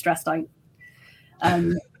so stressed out.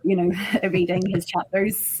 Reading his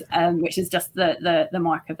chapters, which is just the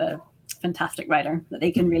mark of a fantastic writer, that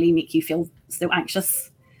they can really make you feel so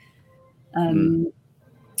anxious.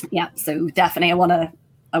 So definitely I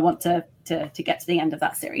want to get to the end of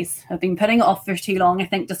that series. I've been putting it off for too long, I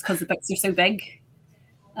think, just because the books are so big.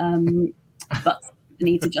 But I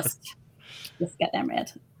need to just get them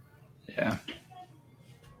read. Yeah.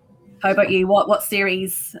 How about you? What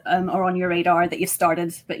series are on your radar that you've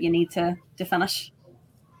started but you need to finish?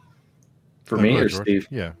 For me or George? Steve?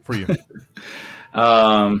 Yeah, for you.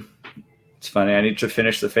 It's funny. I need to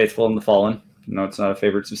finish The Faithful and the Fallen. No, it's not a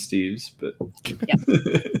favorite of Steve's, but yeah.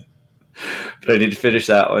 But I need to finish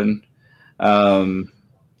that one.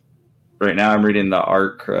 Right now I'm reading the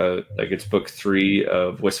arc, it's book 3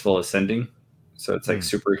 of Wistful Ascending. So it's like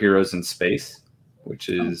superheroes in space, which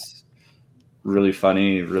is really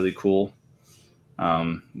funny, really cool.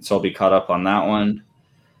 So I'll be caught up on that one.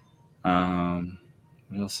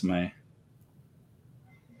 What else am I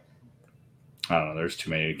don't know. There's too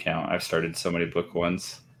many to count. I've started so many book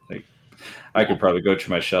ones. Like I could probably go to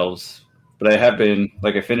my shelves, but I have been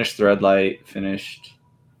I finished Threadlight.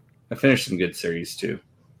 I finished some good series too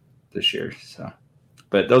this year. So,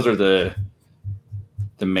 but those are the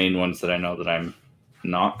main ones that I know that I'm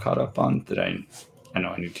not caught up on, that I know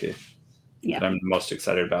I need to. Yeah. That I'm most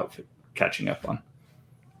excited about catching up on.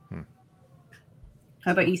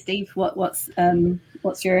 How about you, Steve? What's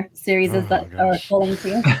your series that are falling to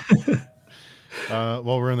you? Well,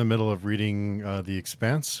 we're in the middle of reading The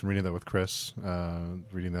Expanse. I'm reading that with Chris.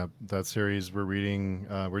 Reading that series.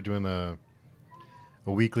 We're doing a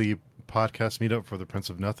weekly podcast meetup for the Prince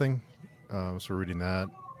of Nothing. So we're reading that.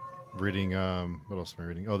 Reading what else am I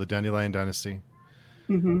reading? Oh, the Dandelion Dynasty.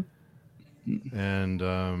 Mm-hmm.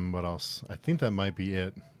 And what else? I think that might be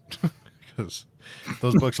it, because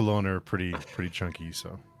those books alone are pretty chunky.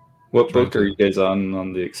 So, what book are you guys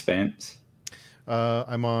on The Expanse? We're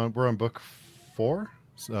on book 4.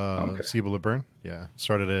 Sibyl Burn. Yeah,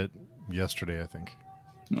 started it yesterday, I think.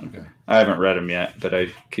 Okay, I haven't read them yet, but I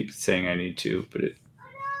keep saying I need to. But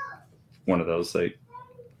one of those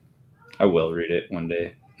I will read it one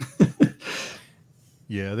day.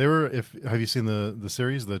 Yeah, they were. Have you seen the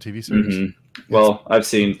series, the TV series? Mm-hmm. Well, I've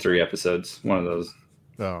seen 3 episodes. One of those.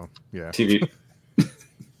 Oh, yeah. TV.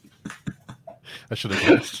 I should have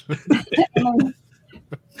guessed.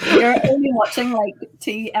 You're only watching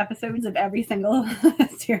 2 episodes of every single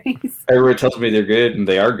series. Everyone tells me they're good, and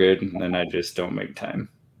they are good, and then I just don't make time.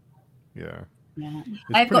 Yeah. Yeah,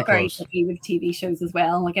 I've got very picky with TV shows as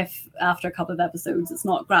well. If after a couple of episodes it's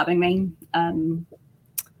not grabbing me, I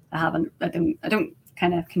don't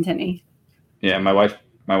kind of continue. Yeah, my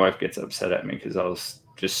wife gets upset at me because I'll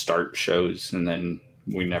just start shows and then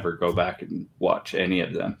we never go back and watch any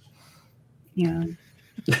of them. Yeah.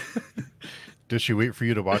 Does she wait for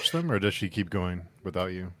you to watch them, or does she keep going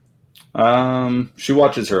without you? She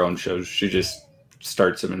watches her own shows. She just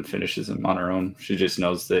starts them and finishes them on her own. She just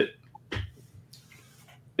knows that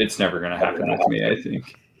it's never going to happen with me, I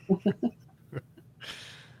think.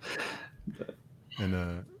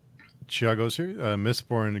 And Chiago's here.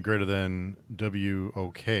 Mistborn greater than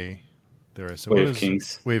WOK. There I said. Way of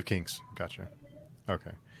Kings. Way of Kings. Gotcha.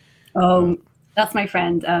 Okay. Oh, that's my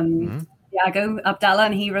friend Iago Abdallah,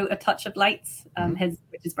 and he wrote A Touch of Light,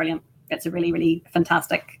 which is brilliant. It's a really, really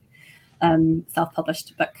fantastic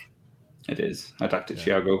self-published book. It is. I talk to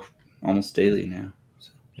Chiago almost daily now.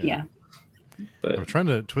 So. Yeah. But I'm trying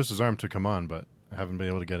to twist his arm to come on, but I haven't been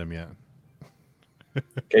able to get him yet.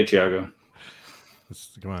 Okay, Chiago.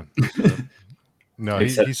 Come on. No, he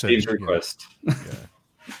said Steve's request. Yeah.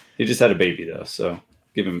 He just had a baby though, so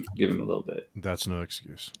give him a little bit. That's no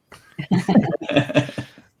excuse.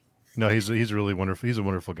 No, he's really wonderful. He's a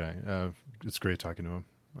wonderful guy. It's great talking to him.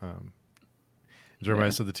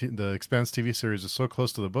 Jeremiah said the Expanse TV series is so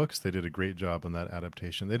close to the books. They did a great job on that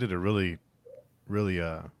adaptation. They did a really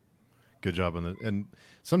good job on it. And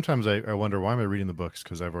sometimes I wonder, why am I reading the books?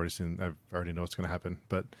 Because I've already know what's going to happen.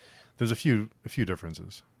 But there's a few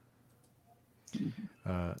differences.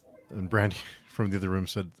 And Brandy from the other room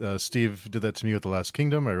said, Steve did that to me with The Last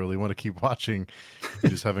Kingdom. I really want to keep watching. I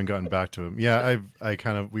just haven't gotten back to him. Yeah,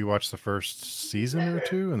 we watched the first season or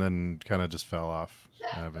two and then kind of just fell off.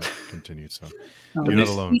 I haven't continued, so you're not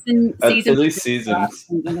alone. At least seasons.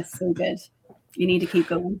 It's so good. You need to keep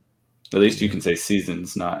going. At least you can say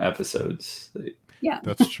seasons, not episodes. Yeah,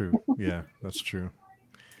 that's true. Yeah, that's true.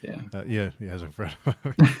 Yeah, he hasn't read.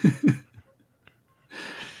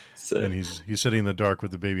 So, and he's sitting in the dark with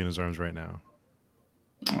the baby in his arms right now.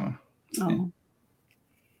 Oh.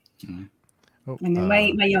 Mm-hmm. I know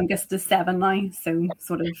my youngest is 7 now, so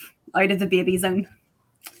sort of out of the baby zone.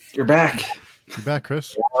 You're back. You're back,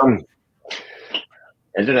 Chris.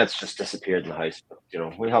 Internet's just disappeared in the house, but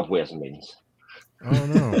we have ways and means. Oh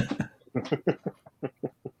no!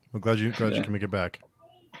 I'm glad you can make it back.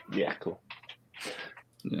 Yeah, cool.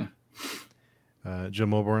 Yeah.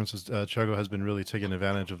 Jim Mulborn says Chuggo has been really taking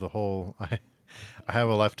advantage of the whole I have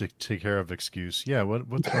a life to take care of excuse. Yeah,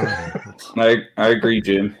 what's going on here? I agree,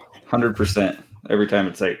 Jim. 100%. Every time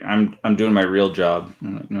it's like I'm doing my real job.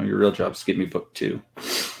 I'm like, no, your real job is to get me book 2.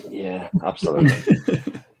 Yeah, absolutely.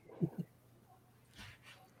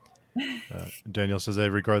 Daniel says I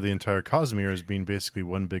regard the entire Cosmere as being basically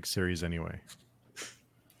one big series anyway.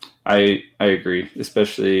 I agree,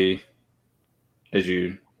 especially as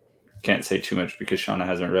you can't say too much because Shauna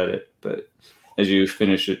hasn't read it, but as you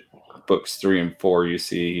finish it, books 3 and 4, you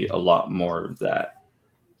see a lot more of that.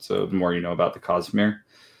 So the more you know about the Cosmere,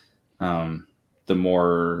 the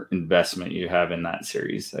more investment you have in that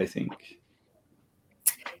series, I think.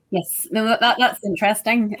 Yes, no, that's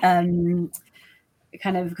interesting.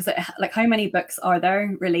 Kind of because like, how many books are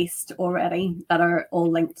there released already that are all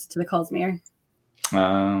linked to the Cosmere?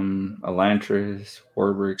 Elantris,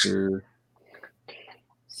 Warbreaker.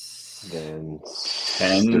 Then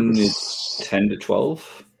 10 to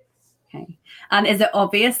 12. Okay. And is it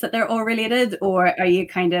obvious that they're all related, or are you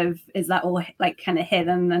is that all like kind of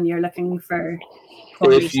hidden and you're looking for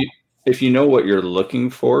if you know what you're looking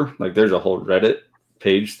for, like there's a whole Reddit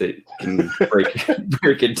page that can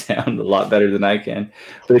break it down a lot better than I can.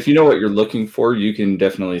 But if you know what you're looking for, you can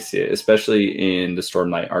definitely see it, especially in the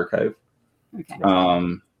Stormlight archive. Okay.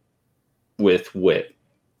 With Wit.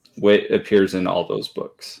 Wit appears in all those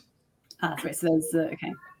books. That's right. So there's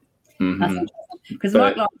okay. Mm-hmm. That's interesting. Because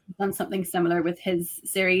Mark Lawrence has done something similar with his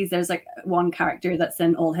series. There's like one character that's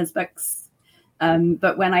in all his books.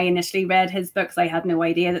 But when I initially read his books, I had no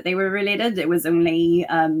idea that they were related. It was only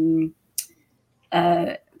kind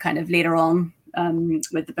of later on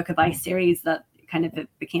with the Book of Ice series that kind of it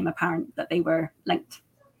became apparent that they were linked.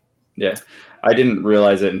 Yeah, I didn't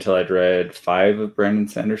realize it until I'd read 5 of Brandon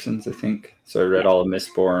Sanderson's, I think. So I read all of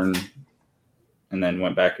Mistborn and then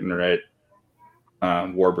went back and read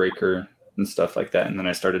Warbreaker and stuff like that. And then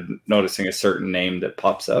I started noticing a certain name that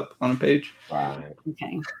pops up on a page. Right.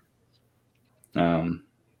 Okay. I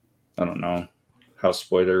don't know how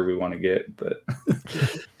spoiler we want to get, but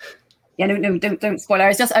yeah, no, don't spoil. I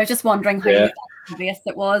was just wondering how obvious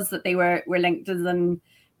it was that they were linked, and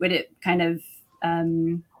would it kind of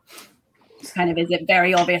is it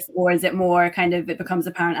very obvious, or is it more kind of it becomes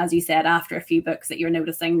apparent, as you said, after a few books that you're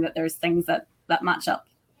noticing that there's things that match up?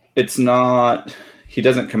 It's not. He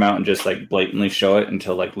doesn't come out and just like blatantly show it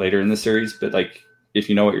until like later in the series, but like if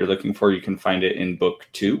you know what you're looking for, you can find it in book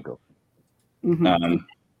 2. Mm-hmm.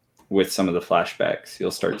 With some of the flashbacks,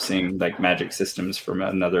 you'll start seeing like magic systems from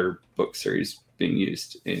another book series being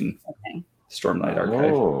used in Stormlight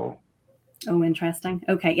Archive. Oh, interesting.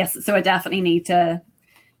 Okay, yes. So I definitely need to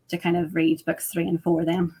kind of read books 3 and 4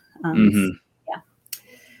 then. Yeah.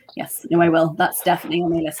 Yes. No, I will. That's definitely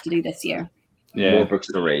on my list to do this year. Yeah. More books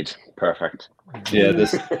to read. Perfect. Yeah.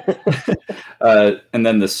 This. And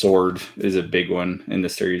then the sword is a big one in the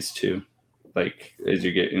series too. Like as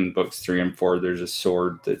you get in books 3 and 4, there's a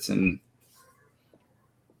sword that's in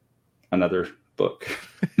another book.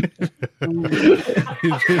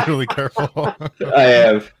 He's being really careful. I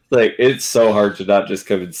have it's so hard to not just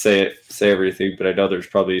come and say everything, but I know there's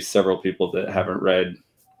probably several people that haven't read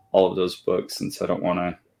all of those books, and so I don't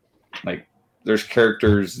want to there's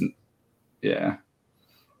characters. Yeah.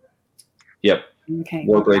 Yep. Okay.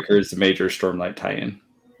 Warbreaker is the major Stormlight tie-in.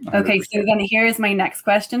 100%. Okay, so then here's my next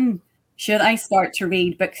question. Should I start to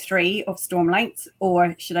read book 3 of Stormlight,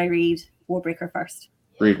 or should I read Warbreaker first?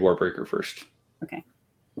 Read Warbreaker first. Okay.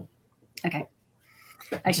 Okay.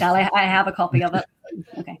 I shall. I have a copy of it.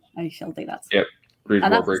 Okay, I shall do that. Yep. Read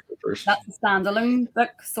And Warbreaker first. That's a standalone book,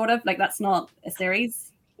 sort of. Like, that's not a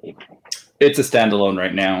series. It's a standalone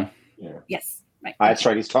right now. Yeah. Yes. Right. That's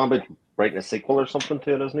right. He's talking about writing a sequel or something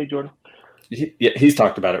to it, isn't he, Jordan? He's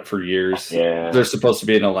talked about it for years. Yeah. There's supposed to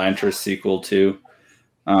be an Elantris sequel too.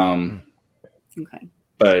 Okay.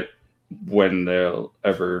 But when they'll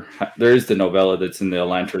ever, there is the novella that's in the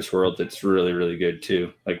Elantris world that's really, really good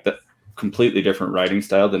too. Like the completely different writing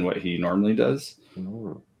style than what he normally does.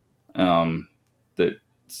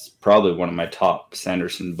 That's probably one of my top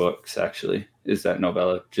Sanderson books. Actually, is that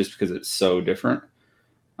novella just because it's so different.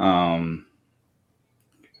 Can't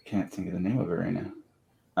think of the name of it right now.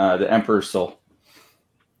 The Emperor's Soul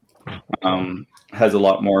has a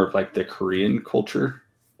lot more of like the Korean culture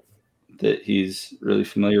that he's really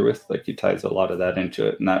familiar with. Like he ties a lot of that into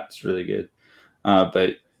it, and that's really good.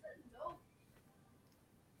 But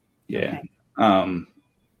yeah,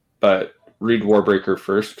 but read Warbreaker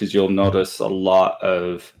first because you'll notice a lot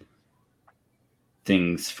of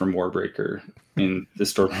things from Warbreaker in the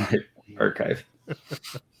Stormlight archive.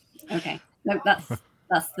 Okay. No, that's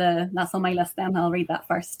on my list. Then I'll read that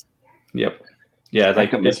first. Yep. Yeah,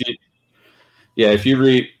 like if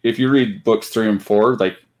you read books 3 and 4,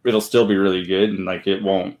 like it'll still be really good and like it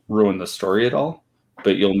won't ruin the story at all,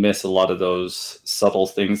 but you'll miss a lot of those subtle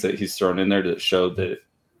things that he's thrown in there that show that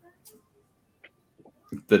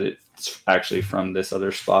it's actually from this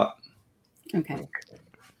other spot. Okay.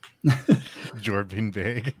 Jordan being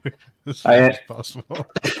vague as I- much as possible.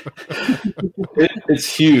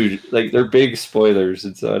 It's huge. Like they're big spoilers,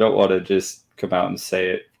 and so I don't want to just come out and say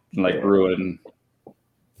it and like ruin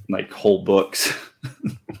like whole books.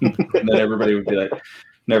 And then everybody would be like,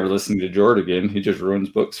 never listening to Jordan again. He just ruins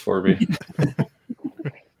books for me.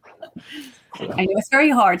 I know it's very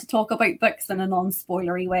hard to talk about books in a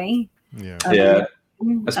non-spoilery way. Yeah. Yeah.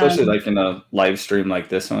 Especially like in a live stream like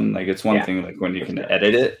this one. Like it's one thing like when you can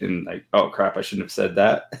edit it and like, oh crap, I shouldn't have said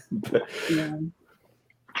that.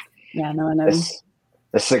 Yeah, no, I know. This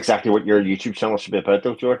is exactly what your YouTube channel should be about,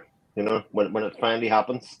 though, Jordan. You know, when it finally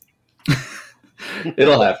happens.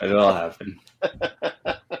 It'll happen.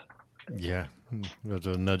 Yeah. We'll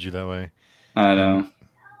just nudge you that way. I know.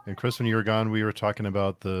 And Chris, when you were gone, we were talking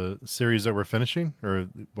about the series that we're finishing or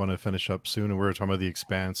want to finish up soon. And we were talking about The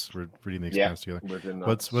Expanse. We're reading The Expanse together. We're doing that,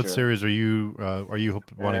 What series are you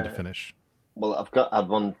wanting to finish? Well, I've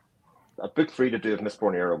book 3 to do with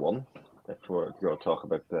Mistborn Era 1. If we're going to talk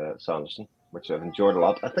about Sanderson, which I've enjoyed a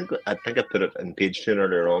lot. I think I put it in page 2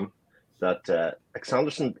 earlier on that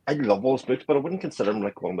Sanderson, I love all his books, but I wouldn't consider him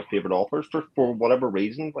like one of my favorite authors for whatever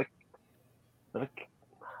reason. Like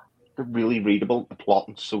they're really readable, the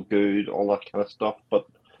plotting's so good, all that kind of stuff. But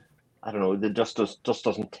I don't know, it just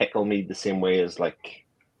doesn't tickle me the same way as like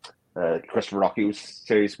Christopher Rocchio's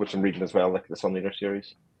series, which I'm reading as well, like the Sun Eater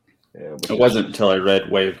series. It wasn't until I read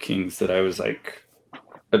Way of Kings that I was like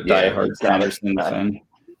a diehard Sanderson fan.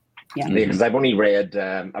 Yeah, because I've only read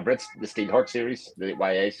I've read the Steelheart series, the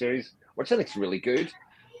YA series, which I think is really good.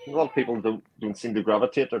 A lot of people don't seem to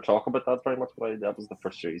gravitate or talk about that very much, but that was the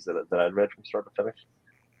first series that I'd read from start to finish.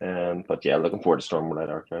 But yeah, looking forward to Stormlight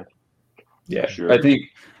Archive. Yeah, sure. I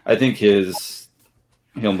think he'll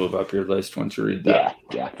move up your list once you read that.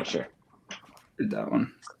 Yeah, for sure. Read that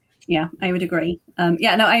one. Yeah, I would agree.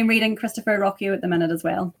 I'm reading Christopher Rocchio at the minute as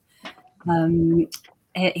well.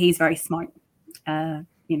 He's very smart.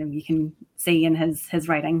 You can see in his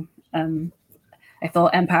writing. I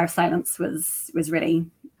thought Empire of Silence was really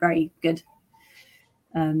very good.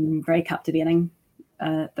 Very captivating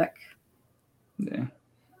book. Yeah.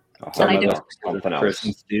 Howling Dark's something Chris else.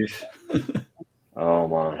 and Steve. Oh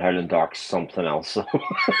man, Howling Dark's something else.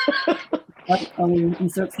 I'm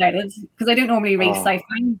so excited because I don't normally read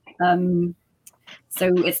sci-fi.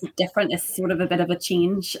 So it's different. It's sort of a bit of a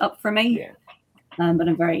change up for me. Yeah. But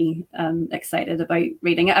I'm very excited about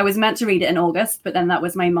reading it. I was meant to read it in August, but then that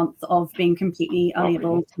was my month of being completely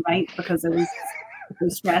unable to write because I was so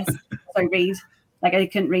stressed. I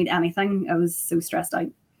couldn't read anything. I was so stressed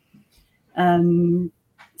out.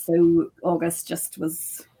 So August just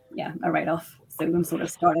was a write-off. So I'm sort of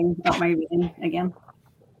starting up my reading again.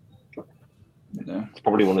 Yeah. It's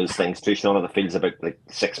probably one of those things too, Sean, that feels about like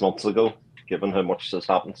 6 months ago, given how much has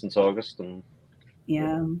happened since August. And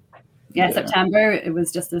September, it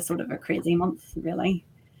was just a sort of a crazy month, really.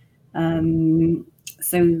 So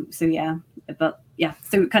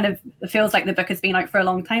kind of it feels like the book has been out for a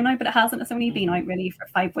long time now, but it hasn't. It's only been out really for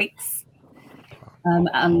 5 weeks.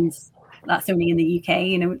 And that's only in the UK,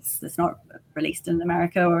 it's not released in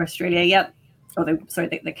America or Australia yet. Although,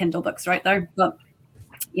 sorry, the Kindle books are out there. But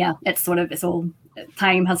yeah, it's all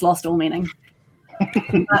time has lost all meaning.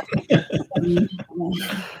 I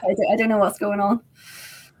don't know what's going on.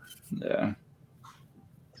 Yeah.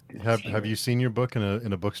 Have you seen your book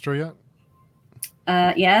in a bookstore yet?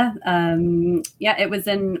 Yeah. It was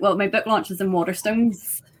my book launch was in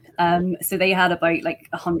Waterstones. So they had about like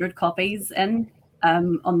 100 copies in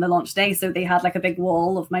on the launch day. So they had like a big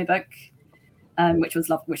wall of my book, which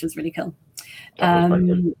was really cool.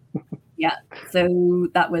 Yeah, so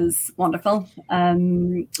that was wonderful.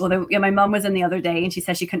 Although my mum was in the other day and she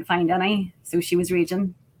said she couldn't find any, so she was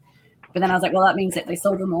raging. But then I was like, well, that means that they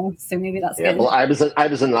sold them all, so maybe that's good. Well, I was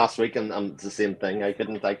in last week and it's the same thing. I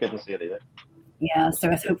couldn't see it either. Yeah,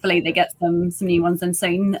 so hopefully they get some new ones in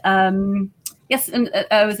soon. Yes, and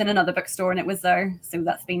I was in another bookstore and it was there, so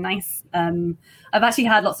that's been nice. I've actually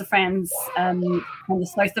had lots of friends from the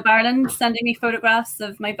south of Ireland sending me photographs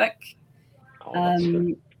of my book.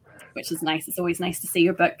 Which is nice. It's always nice to see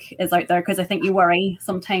your book is out there, because I think you worry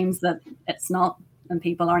sometimes that it's not and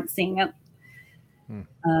people aren't seeing it.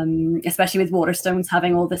 Especially with Waterstones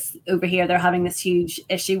having all this over here, they're having this huge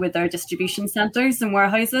issue with their distribution centres and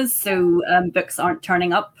warehouses, so books aren't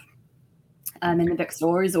turning up in the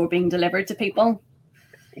bookstores or being delivered to people.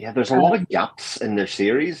 Yeah, there's a lot of gaps in their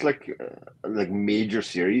series, like major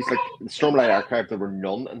series. Like the Stormlight Archive, there were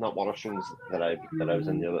none in that Waterstones that I was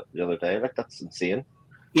in the other day. Like that's insane.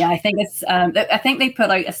 Yeah, I think it's. I think they put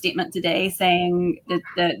out a statement today saying that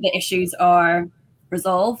the issues are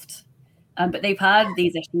resolved, but they've had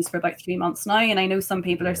these issues for about 3 months now, and I know some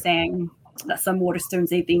people are saying that some Waterstones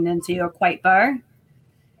they've been into are quite bare,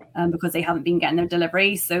 because they haven't been getting their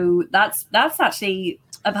delivery. So that's actually.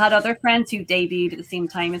 I've had other friends who debuted at the same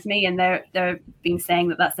time as me, and they're been saying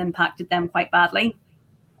that that's impacted them quite badly.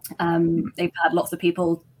 They've had lots of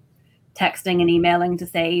people texting and emailing to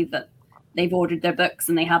say that they've ordered their books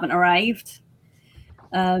and they haven't arrived.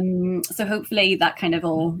 So hopefully that kind of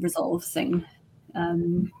all resolves soon.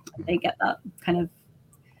 They get that kind of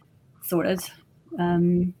sorted,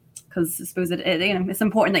 because I suppose it's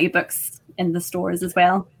important that your books in the stores as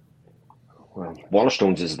well. Well,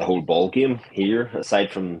 Waterstones is the whole ball game here,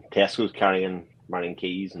 aside from Tesco's carrying Marion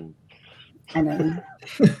Keys and I know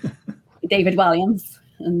David Williams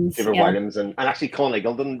and actually Con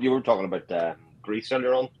Eagledon. You were talking about Greece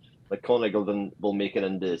earlier on. Like Con Eagledon will make it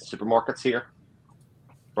into supermarkets here.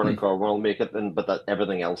 Bernard Cornwell will make it, but that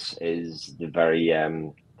everything else is the very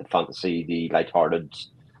the fantasy, the lighthearted,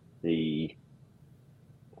 the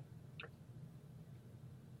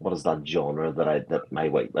what is that genre that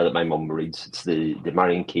my mum reads? It's the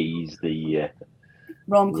Marion Keys, the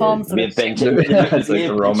rom-coms. It's like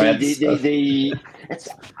the romance.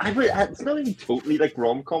 It's not even totally like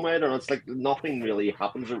rom-com. I don't know. It's like nothing really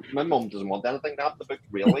happens. My mum doesn't want anything to happen to the book,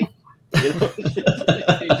 really. You know, she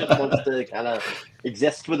just wants to kind of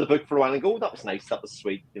exist with the book for a while and go, oh, that was nice, that was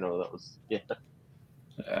sweet. You know, that was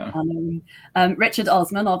Richard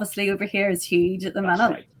Osman, obviously, over here is huge at the minute.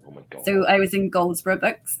 Right. Oh my God. So I was in Goldsboro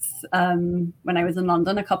Books when I was in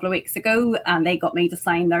London a couple of weeks ago, and they got me to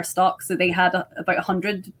sign their stock. So they had about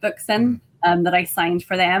 100 books in that I signed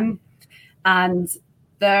for them. And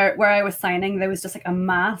there, where I was signing, there was just like a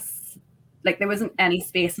mass, like there wasn't any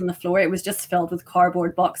space on the floor. It was just filled with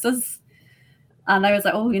cardboard boxes. And I was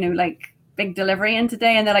like, oh, like big delivery in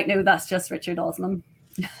today. And they're like, no, that's just Richard Osman.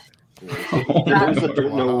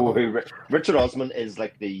 Don't know who Richard Osman is,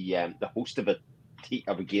 like the host of a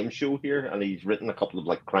game show here, and he's written a couple of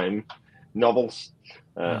like crime novels,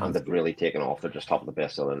 and they've really taken off. They're just top of the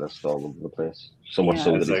bestseller list all over the place. So much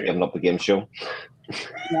so that he's given up the game show.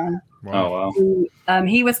 Yeah. Wow. Oh wow.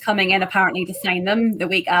 He was coming in apparently to sign them the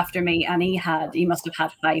week after me, and he must have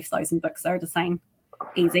had 5,000 books there to sign.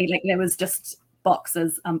 Easy, like there was just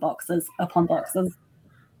boxes and boxes upon boxes.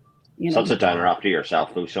 Such a downer after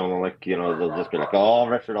yourself, though, Sean. Like, they'll just be like, "Oh,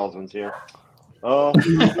 Richard Osman's here." Oh,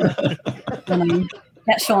 get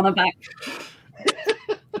Shauna back.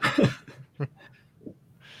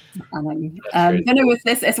 With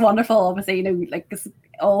this, it's wonderful. Obviously, like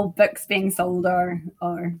all books being sold are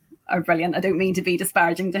brilliant. I don't mean to be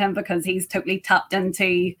disparaging to him, because he's totally tapped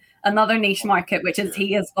into another niche market, which is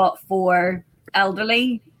he has got 4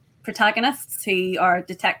 elderly protagonists who are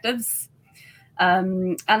detectives.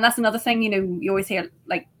 And that's another thing, you always hear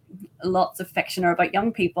like lots of fiction are about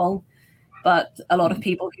young people, but a lot of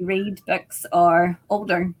people who read books are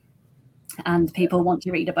older, and people want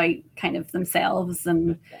to read about kind of themselves.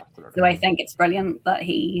 And so I think it's brilliant that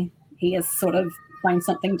he has sort of found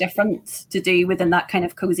something different to do within that kind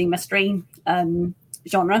of cozy mystery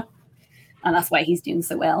genre. And that's why he's doing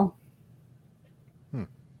so well.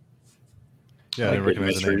 Yeah, I didn't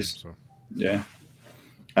recognize the name. So. Yeah,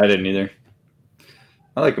 I didn't either.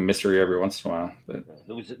 I like a mystery every once in a while, but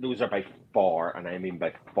Those are by far, and I mean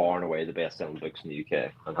by far and away, the best-selling books in the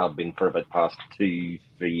UK, and have been for about the past 2-3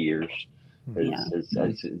 years. His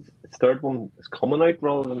third one is coming out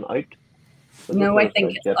rather than out. No, I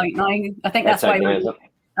think it's out now. I think that's why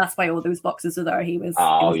that's why all those boxes are there. He was.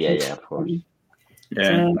 Oh yeah, of course.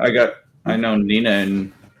 Yeah, I know Nina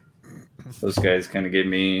and those guys kind of gave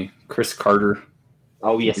me Chris Carter.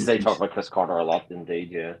 Oh yes, they talk about Chris Carter a lot,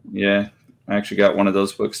 indeed. Yeah. Yeah, I actually got one of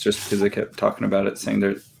those books just because they kept talking about it, saying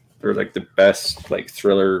they're like the best like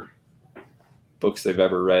thriller books they've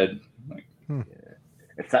ever read. Like,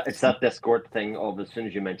 It's that Discord thing of as soon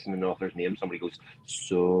as you mention an author's name, somebody goes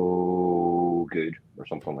so good or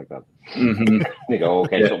something like that. Mm-hmm. You go,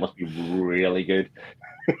 okay, so it must be really good.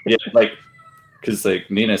 Yeah, like because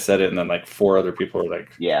like Nina said it, and then like 4 other people were like,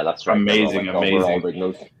 yeah, that's right, amazing.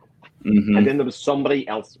 Mm-hmm. And then there was somebody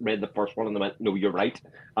else read the first one and they went, no, you're right.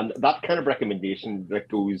 And that kind of recommendation that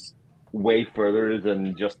goes way further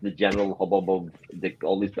than just the general hubbub of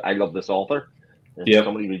all these. I love this author. And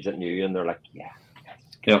somebody reads it new and they're like, yeah.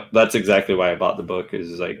 Yeah, that's exactly why I bought the book.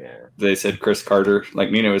 Is like they said Chris Carter.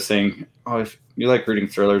 Like Nina was saying, oh, if you like reading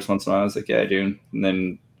thrillers once in a while, I was like, yeah, I do. And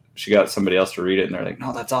then she got somebody else to read it, and they're like,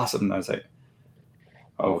 no, that's awesome. And I was like,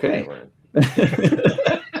 okay.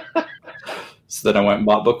 So then I went and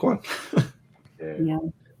bought book 1. Yeah.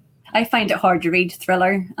 I find it hard to read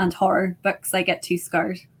thriller and horror books. I get too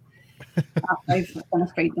scared after I've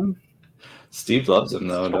finished reading them. Steve loves them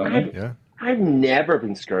though, don't you? Yeah. I've never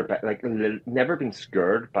been scared by a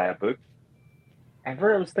book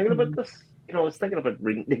ever. I was thinking about this. I was thinking about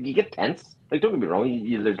reading. You get tense. Like, don't get me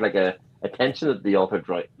wrong. There's like a tension that the author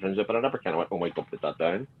brings up, but I never kind of went, "Oh my God, put that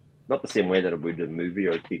down." Not the same way that I would a movie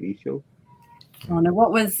or a TV show. Oh no!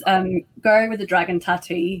 What was Girl with the Dragon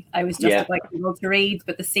Tattoo? I was just about able to read,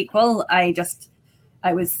 but the sequel, I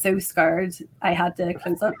was so scared I had to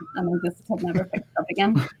close it, and I just had never picked it up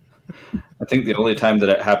again. I think the only time that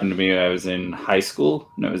it happened to me, I was in high school,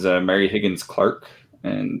 and it was Mary Higgins Clark,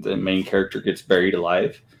 and the main character gets buried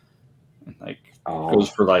alive, and like goes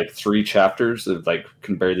for like 3 chapters of like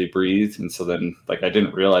can barely breathe, and so then like I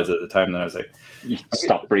didn't realize at the time that I was like, you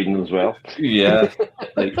stopped breathing as well. Yeah,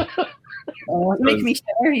 like. Oh, it makes me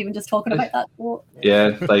shiver even just talking about that.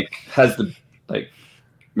 Yeah, like has the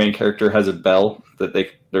main character has a bell that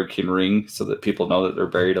they can ring so that people know that they're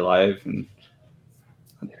buried alive, and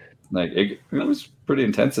like it was pretty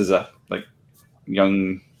intense as a like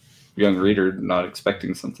young reader, not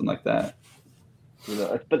expecting something like that.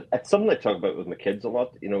 But it's something I talk about with my kids a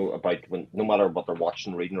lot. About when no matter what they're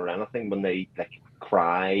watching, reading, or anything, when they like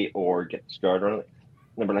cry or get scared or anything.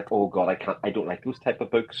 And they're like, oh God, I don't like those type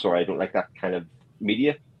of books, or I don't like that kind of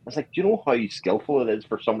media. I was like, do you know how skillful it is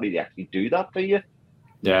for somebody to actually do that to you?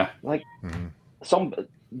 Yeah. Like,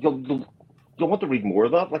 you'll want to read more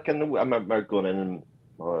of that. Like, I remember going in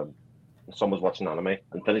and someone was watching anime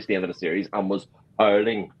and finished the end of the series and was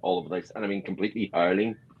howling all over this. And I mean, completely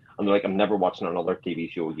howling. And they're like, I'm never watching another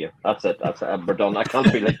TV show again. That's it. We're done. I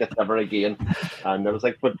can't be like this ever again. And I was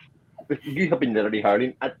like, but you have been literally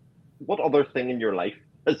howling. What other thing in your life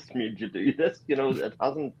has made you do this? It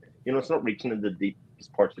hasn't. It's not reaching in the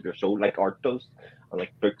deepest parts of your soul like art does, and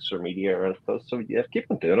like books or media or anything does. So yeah, keep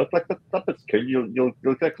on doing it. Like that bit's cool. You'll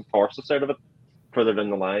get catharsis out of it further down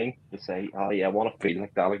the line to say, oh yeah, I want to feel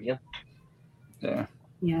like that again. Yeah.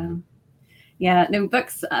 No,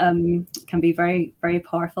 books can be very, very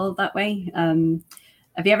powerful that way.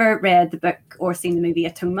 Have you ever read the book or seen the movie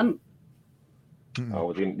Atonement?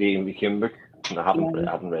 Oh, the Hume book. I haven't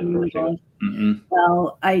read it or seen it. Mm-hmm.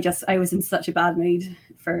 Well, I was in such a bad mood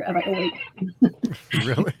for about a week.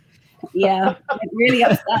 Really? Yeah, really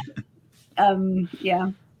upset.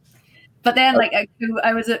 Yeah. But then, like,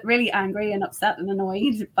 I was really angry and upset and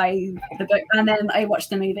annoyed by the book. And then I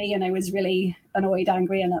watched the movie and I was really annoyed,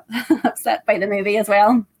 angry, and upset by the movie as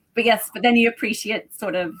well. But then you appreciate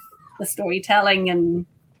sort of the storytelling and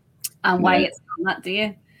why it's done that, do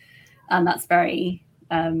you? And that's very,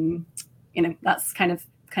 that's kind of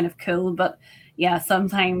cool. But yeah,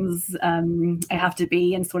 sometimes I have to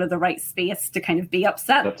be in sort of the right space to kind of be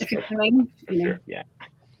upset. That's if you know what I mean. Sure. Yeah.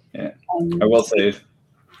 I will say,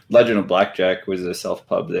 Legend of Blackjack was a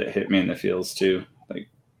self-pub that hit me in the feels too. Like,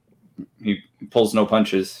 he pulls no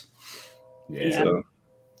punches. Yeah. So,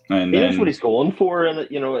 he knows what he's going for, and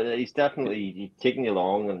he's definitely taking you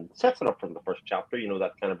along and sets it up from the first chapter.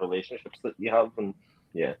 That kind of relationships that you have, and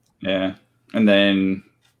yeah. And then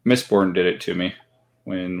Mistborn did it to me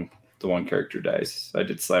when the one character dies. I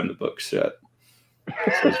did slam the book shut. So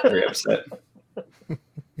I was very upset.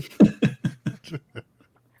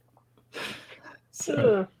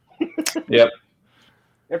 So, yep.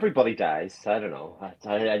 Everybody dies. I don't know.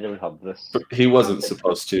 I don't have this. But he wasn't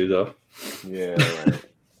supposed to, though. Yeah,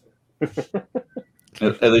 right.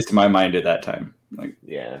 At least in my mind at that time. Like,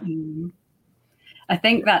 Yeah. I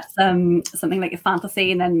think that's something like a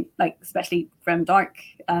fantasy, and then like especially Grimdark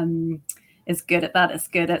is good at that. It's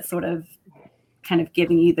good at sort of kind of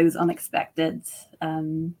giving you those unexpected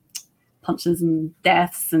punches and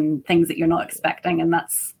deaths and things that you're not expecting, and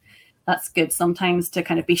that's good sometimes to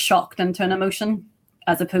kind of be shocked into an emotion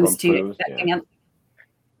as opposed to expecting it.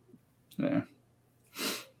 Yeah.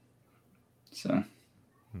 So,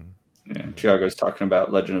 yeah, Tiago's talking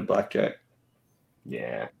about Legend of Blackjack.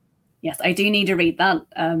 Yeah. Yes, I do need to read that.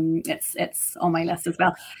 It's on my list as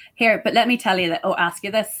well. Here, but let me tell you that. Ask you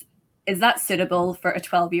this: is that suitable for a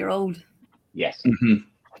 12-year-old? Yes. Mm-hmm.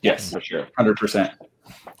 Yes, for sure. 100%.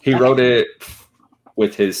 He wrote it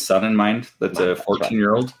with his son in mind. That's a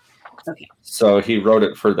 14-year-old. Okay. So he wrote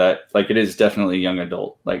it for that. Like, it is definitely young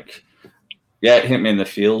adult. Like, yeah, it hit me in the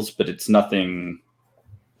feels, but it's nothing.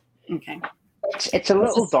 Okay. It's a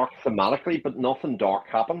little dark thematically, but nothing dark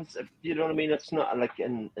happens. If you know what I mean, it's not like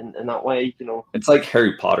in that way. You know, it's like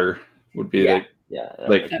Harry Potter would be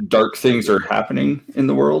like dark things are happening in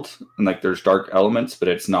the world, and like there's dark elements, but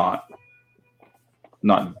it's not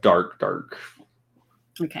dark.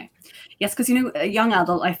 Okay. Yes, because a young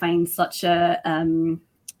adult I find such a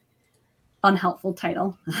unhelpful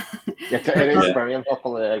title. It is very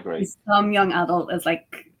unhelpful. I agree. Some young adult is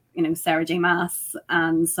like Sarah J. Maas,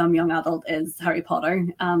 and some young adult is Harry Potter.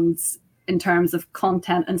 And in terms of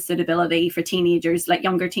content and suitability for teenagers, like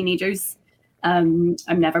younger teenagers, I'm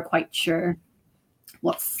never quite sure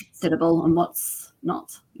what's suitable and what's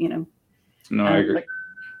not. No, I agree.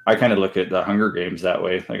 I kind of look at the Hunger Games that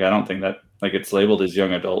way. Like, I don't think that like it's labeled as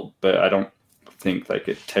young adult, but I don't think like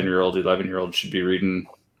a 10-year-old, 11-year-old should be reading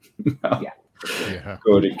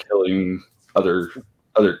going and killing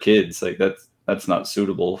other kids. Like that's not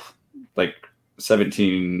suitable. Like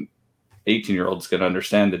 17, 18-year-olds can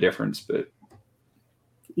understand the difference, but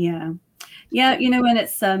and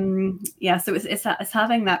it's so it's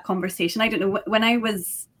having that conversation. I don't know, when I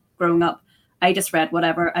was growing up, I just read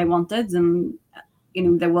whatever I wanted, and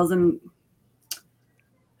there wasn't,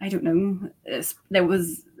 I don't know,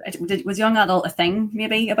 was young adult a thing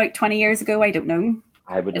maybe about 20 years ago? I don't know.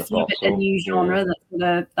 I would have it's thought a new genre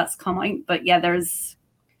that's come out, but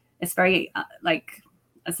it's very as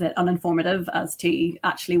I said, uninformative as to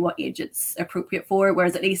actually what age it's appropriate for.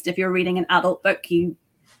 Whereas at least if you're reading an adult book, you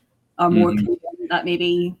are more confident that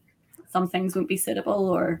maybe some things won't be suitable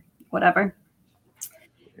or whatever.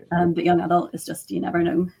 But young adult is just, you never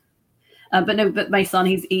know. But my son,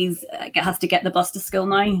 he's has to get the bus to school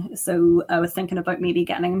now, so I was thinking about maybe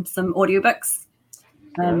getting him some audiobooks.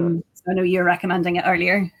 So I know you're recommending it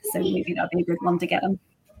earlier, so maybe that'd be a good one to get him.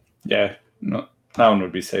 Yeah, no, that one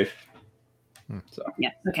would be safe. So yeah,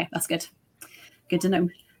 okay, that's good. Good to know.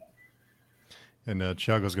 And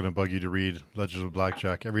Tiago's going to bug you to read Legend of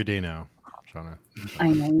Blackjack every day now, Shauna. I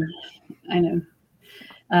know.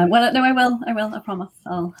 Well, no, I will. I promise.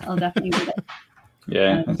 I'll definitely read it.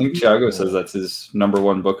 Yeah, I think Tiago says that's his number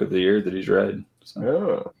one book of the year that he's read. So.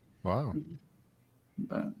 Oh, wow!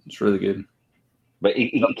 But it's really good. But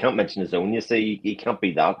he can't mention his own. You see, he can't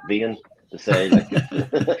be that vain to say. Like...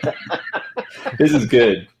 This is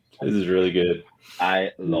good. This is really good.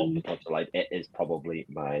 I love The Touch of Light. It is probably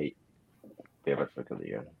my favorite book of the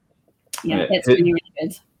year. Yeah, it's really, really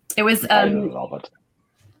good. It was. I love it.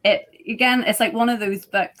 It's like one of those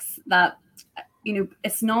books that,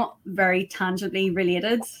 it's not very tangibly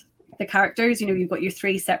related. The characters, you've got your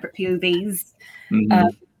 3 separate POVs,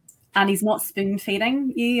 and he's not spoon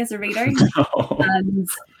feeding you as a reader. No.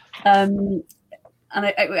 And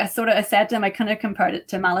I said to him, I kind of compared it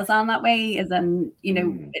to Malazan that way, as in,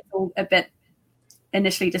 it's all a bit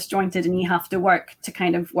initially disjointed, and you have to work to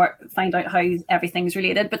kind of find out how everything's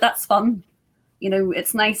related. But that's fun.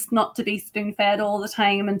 It's nice not to be spoon fed all the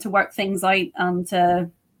time, and to work things out and to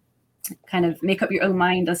kind of make up your own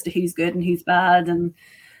mind as to who's good and who's bad. And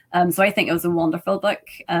so I think it was a wonderful book.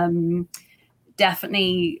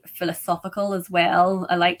 Definitely philosophical as well.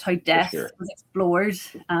 I liked how death was explored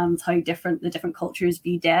and how the different cultures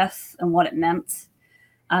view death and what it meant,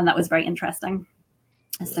 and that was very interesting.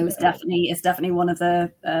 So it's definitely one of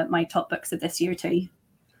the my top books of this year too.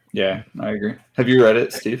 Yeah, I agree. Have you read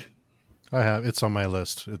it, Steve? I have. It's on my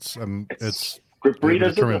list. It's group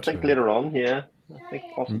readers. I think later on. Yeah, I think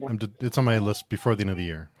possibly. It's on my list before the end of the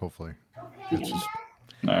year. Hopefully, it's just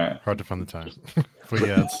hard to find the time. But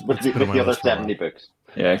yeah, it's with the other 70 books.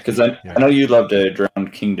 Yeah, because I know you loved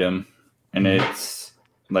Drowned Kingdom, and it's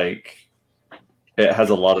like it has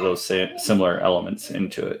a lot of those similar elements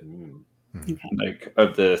into it. Okay. like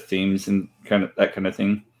of the themes and kind of that kind of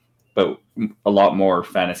thing, but a lot more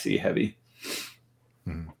fantasy heavy.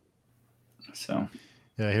 So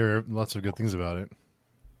Yeah, I hear lots of good things about it.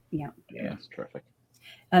 Yeah, it's terrific.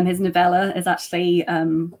 his novella is actually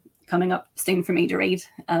coming up soon for me to read.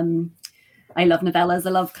 I love novellas. I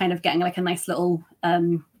love kind of getting like a nice little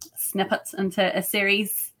snippet into a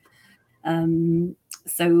series. But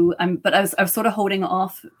I was sort of holding it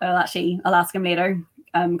off. I'll ask him later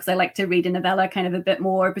because I like to read a novella kind of a bit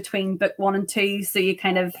more between book 1 and 2, so you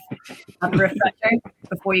kind of have a refresher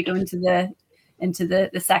before you go into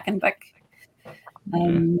the second book.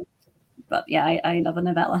 But yeah, I love a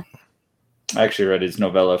novella. I actually read his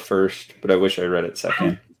novella first, but I wish I read it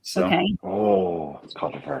second. So. Okay. Oh, it's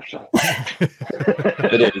controversial.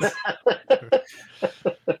 It is.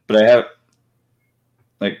 But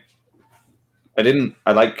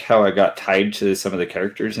I like how I got tied to some of the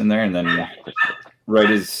characters in there, and then right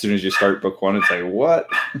as soon as you start book 1, it's like, what?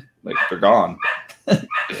 Like, they're gone. It's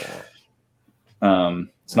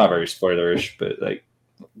not very spoilerish, but like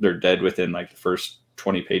they're dead within like the first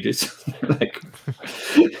 20 pages.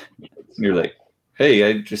 You're like, hey,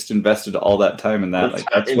 I just invested all that time in that. Like,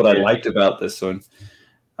 that's what I liked about this one.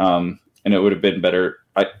 And it would have been better.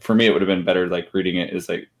 For me, it would have been better like reading it as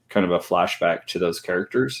like kind of a flashback to those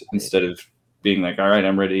characters instead of being like, all right,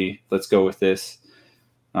 I'm ready. Let's go with this.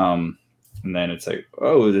 And then it's like,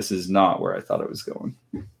 oh, this is not where I thought it was going.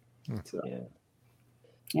 So.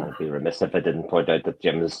 Yeah. I'd be remiss if I didn't point out that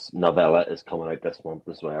Jim's novella is coming out this month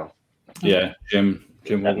as well. Yeah, Jim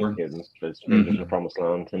Woodward. The Promised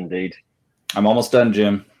Land, indeed. I'm almost done,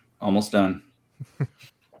 Jim. Almost done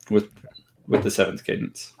with the seventh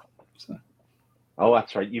cadence. So. Oh,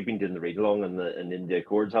 that's right. You've been doing the read along in India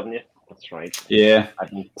Accords, haven't you? That's right. Yeah. I've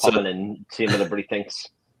been popping in, seeing what everybody thinks.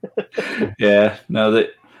 Yeah. No,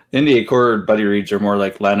 the India Accord buddy reads are more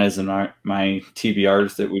like Lana's and my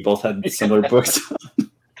TBRs that we both had similar books on.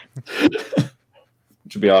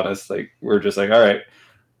 To be honest, like we're just like, all right,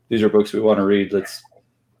 these are books we want to read.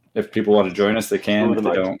 If people want to join us, they can. If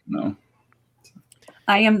they don't, no.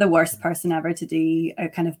 I am the worst person ever to do a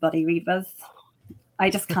kind of buddy read with. I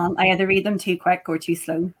just can't. I either read them too quick or too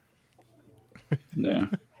slow. Yeah.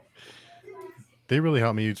 They really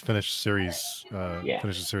help me finish the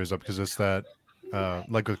series up because it's that,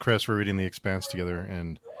 like with Chris, we're reading The Expanse together,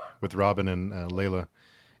 and with Robin and Layla,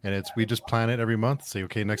 and we just plan it every month. Say,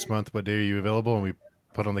 okay, next month, what day are you available? And we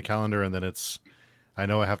put on the calendar, and then I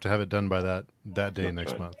know I have to have it done by that day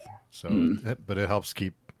next month. So, but it helps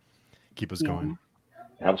keep us going.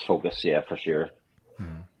 It helps focus, for sure.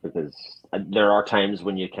 Because there are times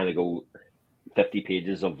when you kind of go 50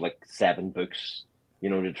 pages of like 7 books,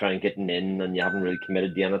 to try and get in, and you haven't really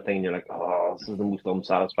committed to anything. And you're like, oh, this is the most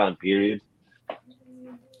unsatisfying period.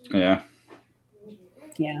 Yeah.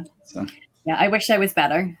 Yeah. So. Yeah, I wish I was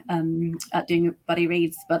better at doing buddy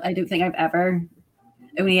reads, but I don't think I've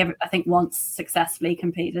only ever, I think once successfully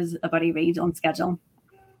completed a buddy read on schedule.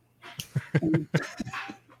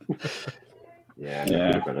 Yeah.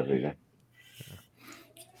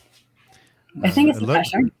 I think it's the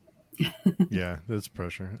pressure. Yeah, it's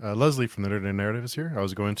pressure. Leslie from the Nerd and Narrative is here. I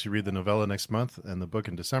was going to read the novella next month and the book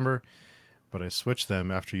in December, but I switched them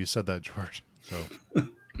after you said that, George. So,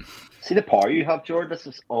 see the power you have, George. This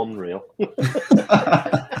is unreal.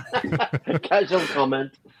 Casual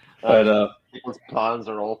comment. But people's plans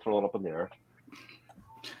are all thrown up in the air.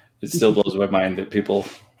 It still blows my mind that people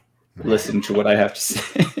listen to what I have to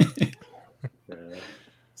say.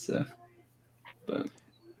 So, but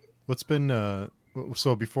what's been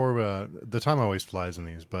so before the time always flies in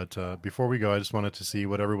these, but before we go, I just wanted to see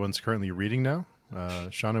what everyone's currently reading now.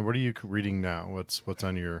 Shauna, what are you reading now? What's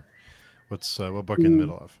on your what book in the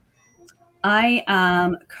middle of? I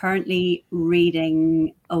am currently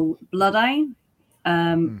reading Blood Eye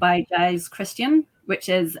by Giles Christian, which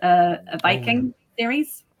is a Viking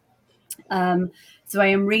series. So I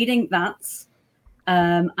am reading that,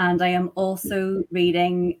 and I am also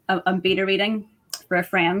reading. I'm beta reading for a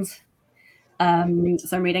friend. So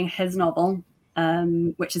I'm reading his novel,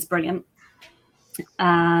 which is brilliant.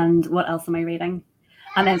 And what else am I reading?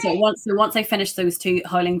 And then once I finish those 2,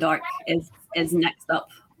 Howling Dark is next up.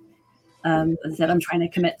 As I said, I'm trying to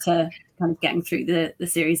commit to kind of getting through the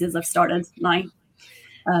series as I've started now.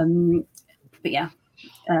 But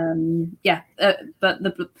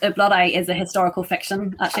the Blood Eye is a historical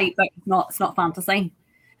fiction actually, but it's not fantasy,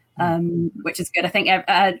 which is good. I think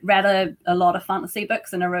I read a lot of fantasy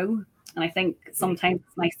books in a row, and I think sometimes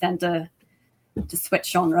it's nice then to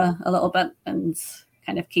switch genre a little bit and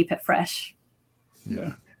kind of keep it fresh.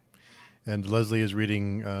 Yeah. And Leslie is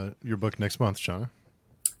reading your book next month, Shauna.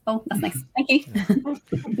 Oh, that's nice. Thank you.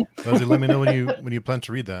 Leslie, let me know when you plan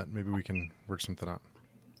to read that. Maybe we can work something out.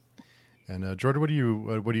 And Jordan, what are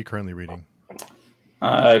you currently reading?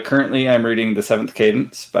 Currently, I'm reading The Seventh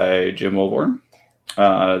Cadence by Jim Wilborn.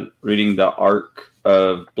 Reading the arc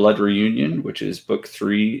of Blood Reunion, which is book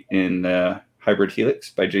 3 in Hybrid Helix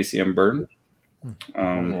by JCM Byrne.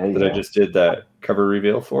 That I just did that cover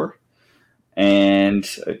reveal for. And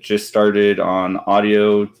I just started on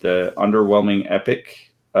audio the underwhelming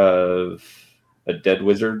epic of a dead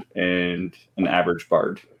wizard and an average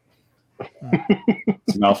bard.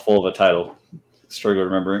 It's a mouthful of a title. Struggle to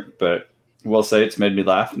remember it, but I will say it's made me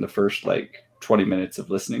laugh in the first 20 minutes of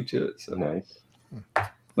listening to it. So Nice.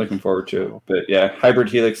 Looking forward to it. But yeah, Hybrid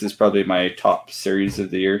Helix is probably my top series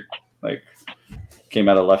of the year. Came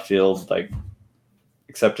out of left field,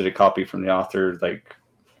 accepted a copy from the author,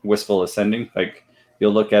 Wistful Ascending.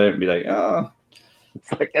 You'll look at it and be like, oh,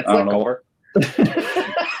 It's a cover.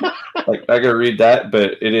 I gotta read that,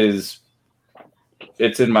 but it's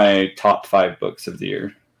in my top 5 books of the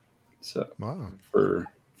year. So Wow. for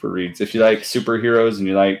reads, if you like superheroes and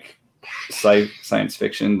you like science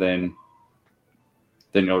fiction, then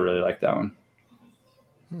you'll really like that one.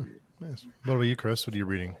 Nice. What about you, Chris? What are you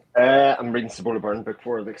reading? I'm reading Sabrina Byrne, book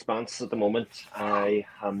 4 of The Expanse at the moment.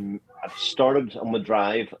 I've started on the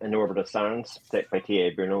drive in Orbit of Sirens by T.A.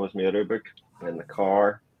 Bruno as my other book in the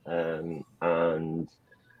car. And I'm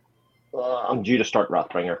due to start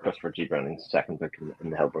Wrathbringer, Christopher G. Browning's second book in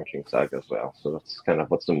the Hellbrunching saga as well. So that's kind of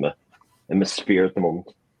what's in the sphere at the moment.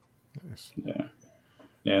 Nice. Yeah.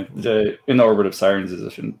 In the Orbit of Sirens is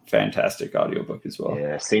a fantastic audiobook as well.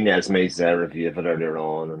 Yeah, seen Esme's review of it earlier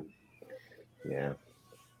on, and yeah,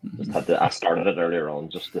 I started it earlier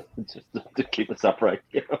on just to keep us upright.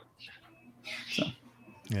 Yeah,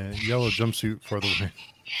 yellow jumpsuit for the win.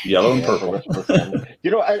 Yellow and purple. At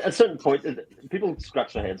a certain point, people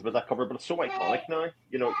scratch their heads about that cover, but it's so iconic now.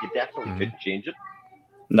 You definitely couldn't change it.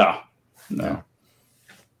 No. You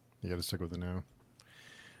got to stick with it now.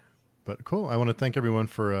 But cool. I want to thank everyone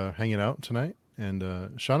for hanging out tonight. And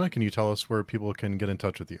Shauna, can you tell us where people can get in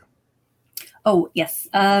touch with you? Oh, yes.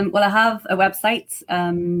 Well, I have a website,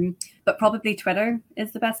 but probably Twitter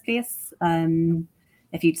is the best place.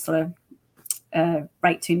 If you sort of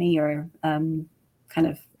write to me or kind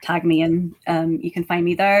of tag me in, you can find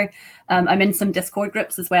me there. I'm in some Discord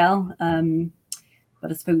groups as well,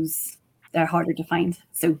 but I suppose they're harder to find.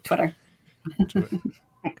 So Twitter.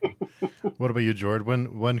 What about you, Jord?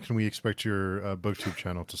 When can we expect your BookTube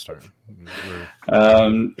channel to start?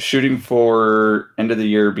 Shooting for end of the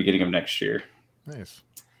year, beginning of next year. Nice.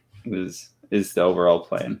 Is the overall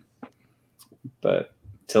plan. But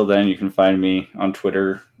till then, you can find me on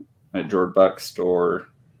Twitter at Jord Buxt or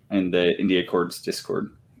in the Indie Accords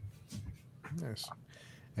Discord. Nice.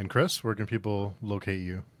 And Chris, where can people locate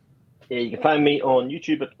you? Yeah, you can find me on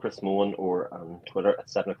YouTube at Chris Moen or on Twitter at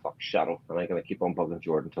 7 o'clock Shadow. And I'm going to keep on bugging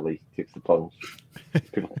Jordan until he takes the plunge.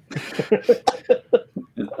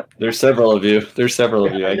 There's several of you.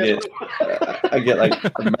 I get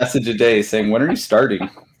a message a day saying, "When are you starting?"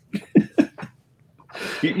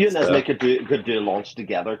 You and Esme could do a launch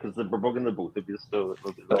together because we're bugging the both of you, so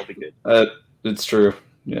that'll be good. It's true.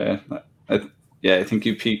 Yeah. I think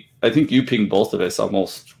you ping both of us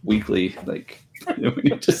almost weekly. We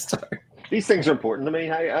need to start. These things are important to me.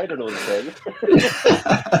 I don't know what to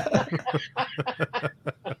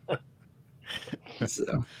say.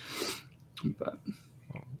 So, but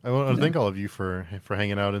I want to thank all of you for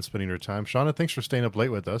hanging out and spending your time. Shauna, thanks for staying up late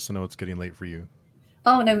with us. I know it's getting late for you.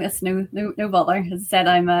 Oh no, it's no bother. As I said,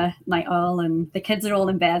 I'm a night owl, and the kids are all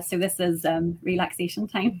in bed, so this is relaxation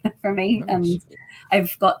time for me. Nice. And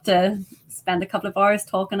I've got to spend a couple of hours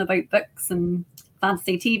talking about books and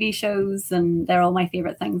fantasy TV shows, and they're all my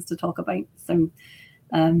favorite things to talk about. So,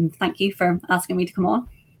 thank you for asking me to come on.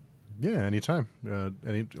 Yeah, anytime.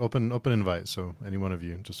 Any open invite. So any one of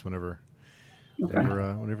you, just whenever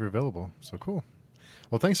you're available. So cool.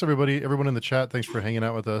 Well, thanks everybody, everyone in the chat. Thanks for hanging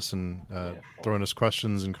out with us and throwing us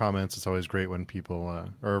questions and comments. It's always great when people are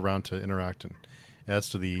around to interact and adds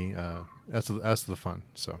to the fun.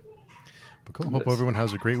 So, but cool. Hope everyone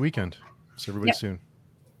has a great weekend. See everybody soon.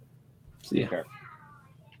 see ya. Sure.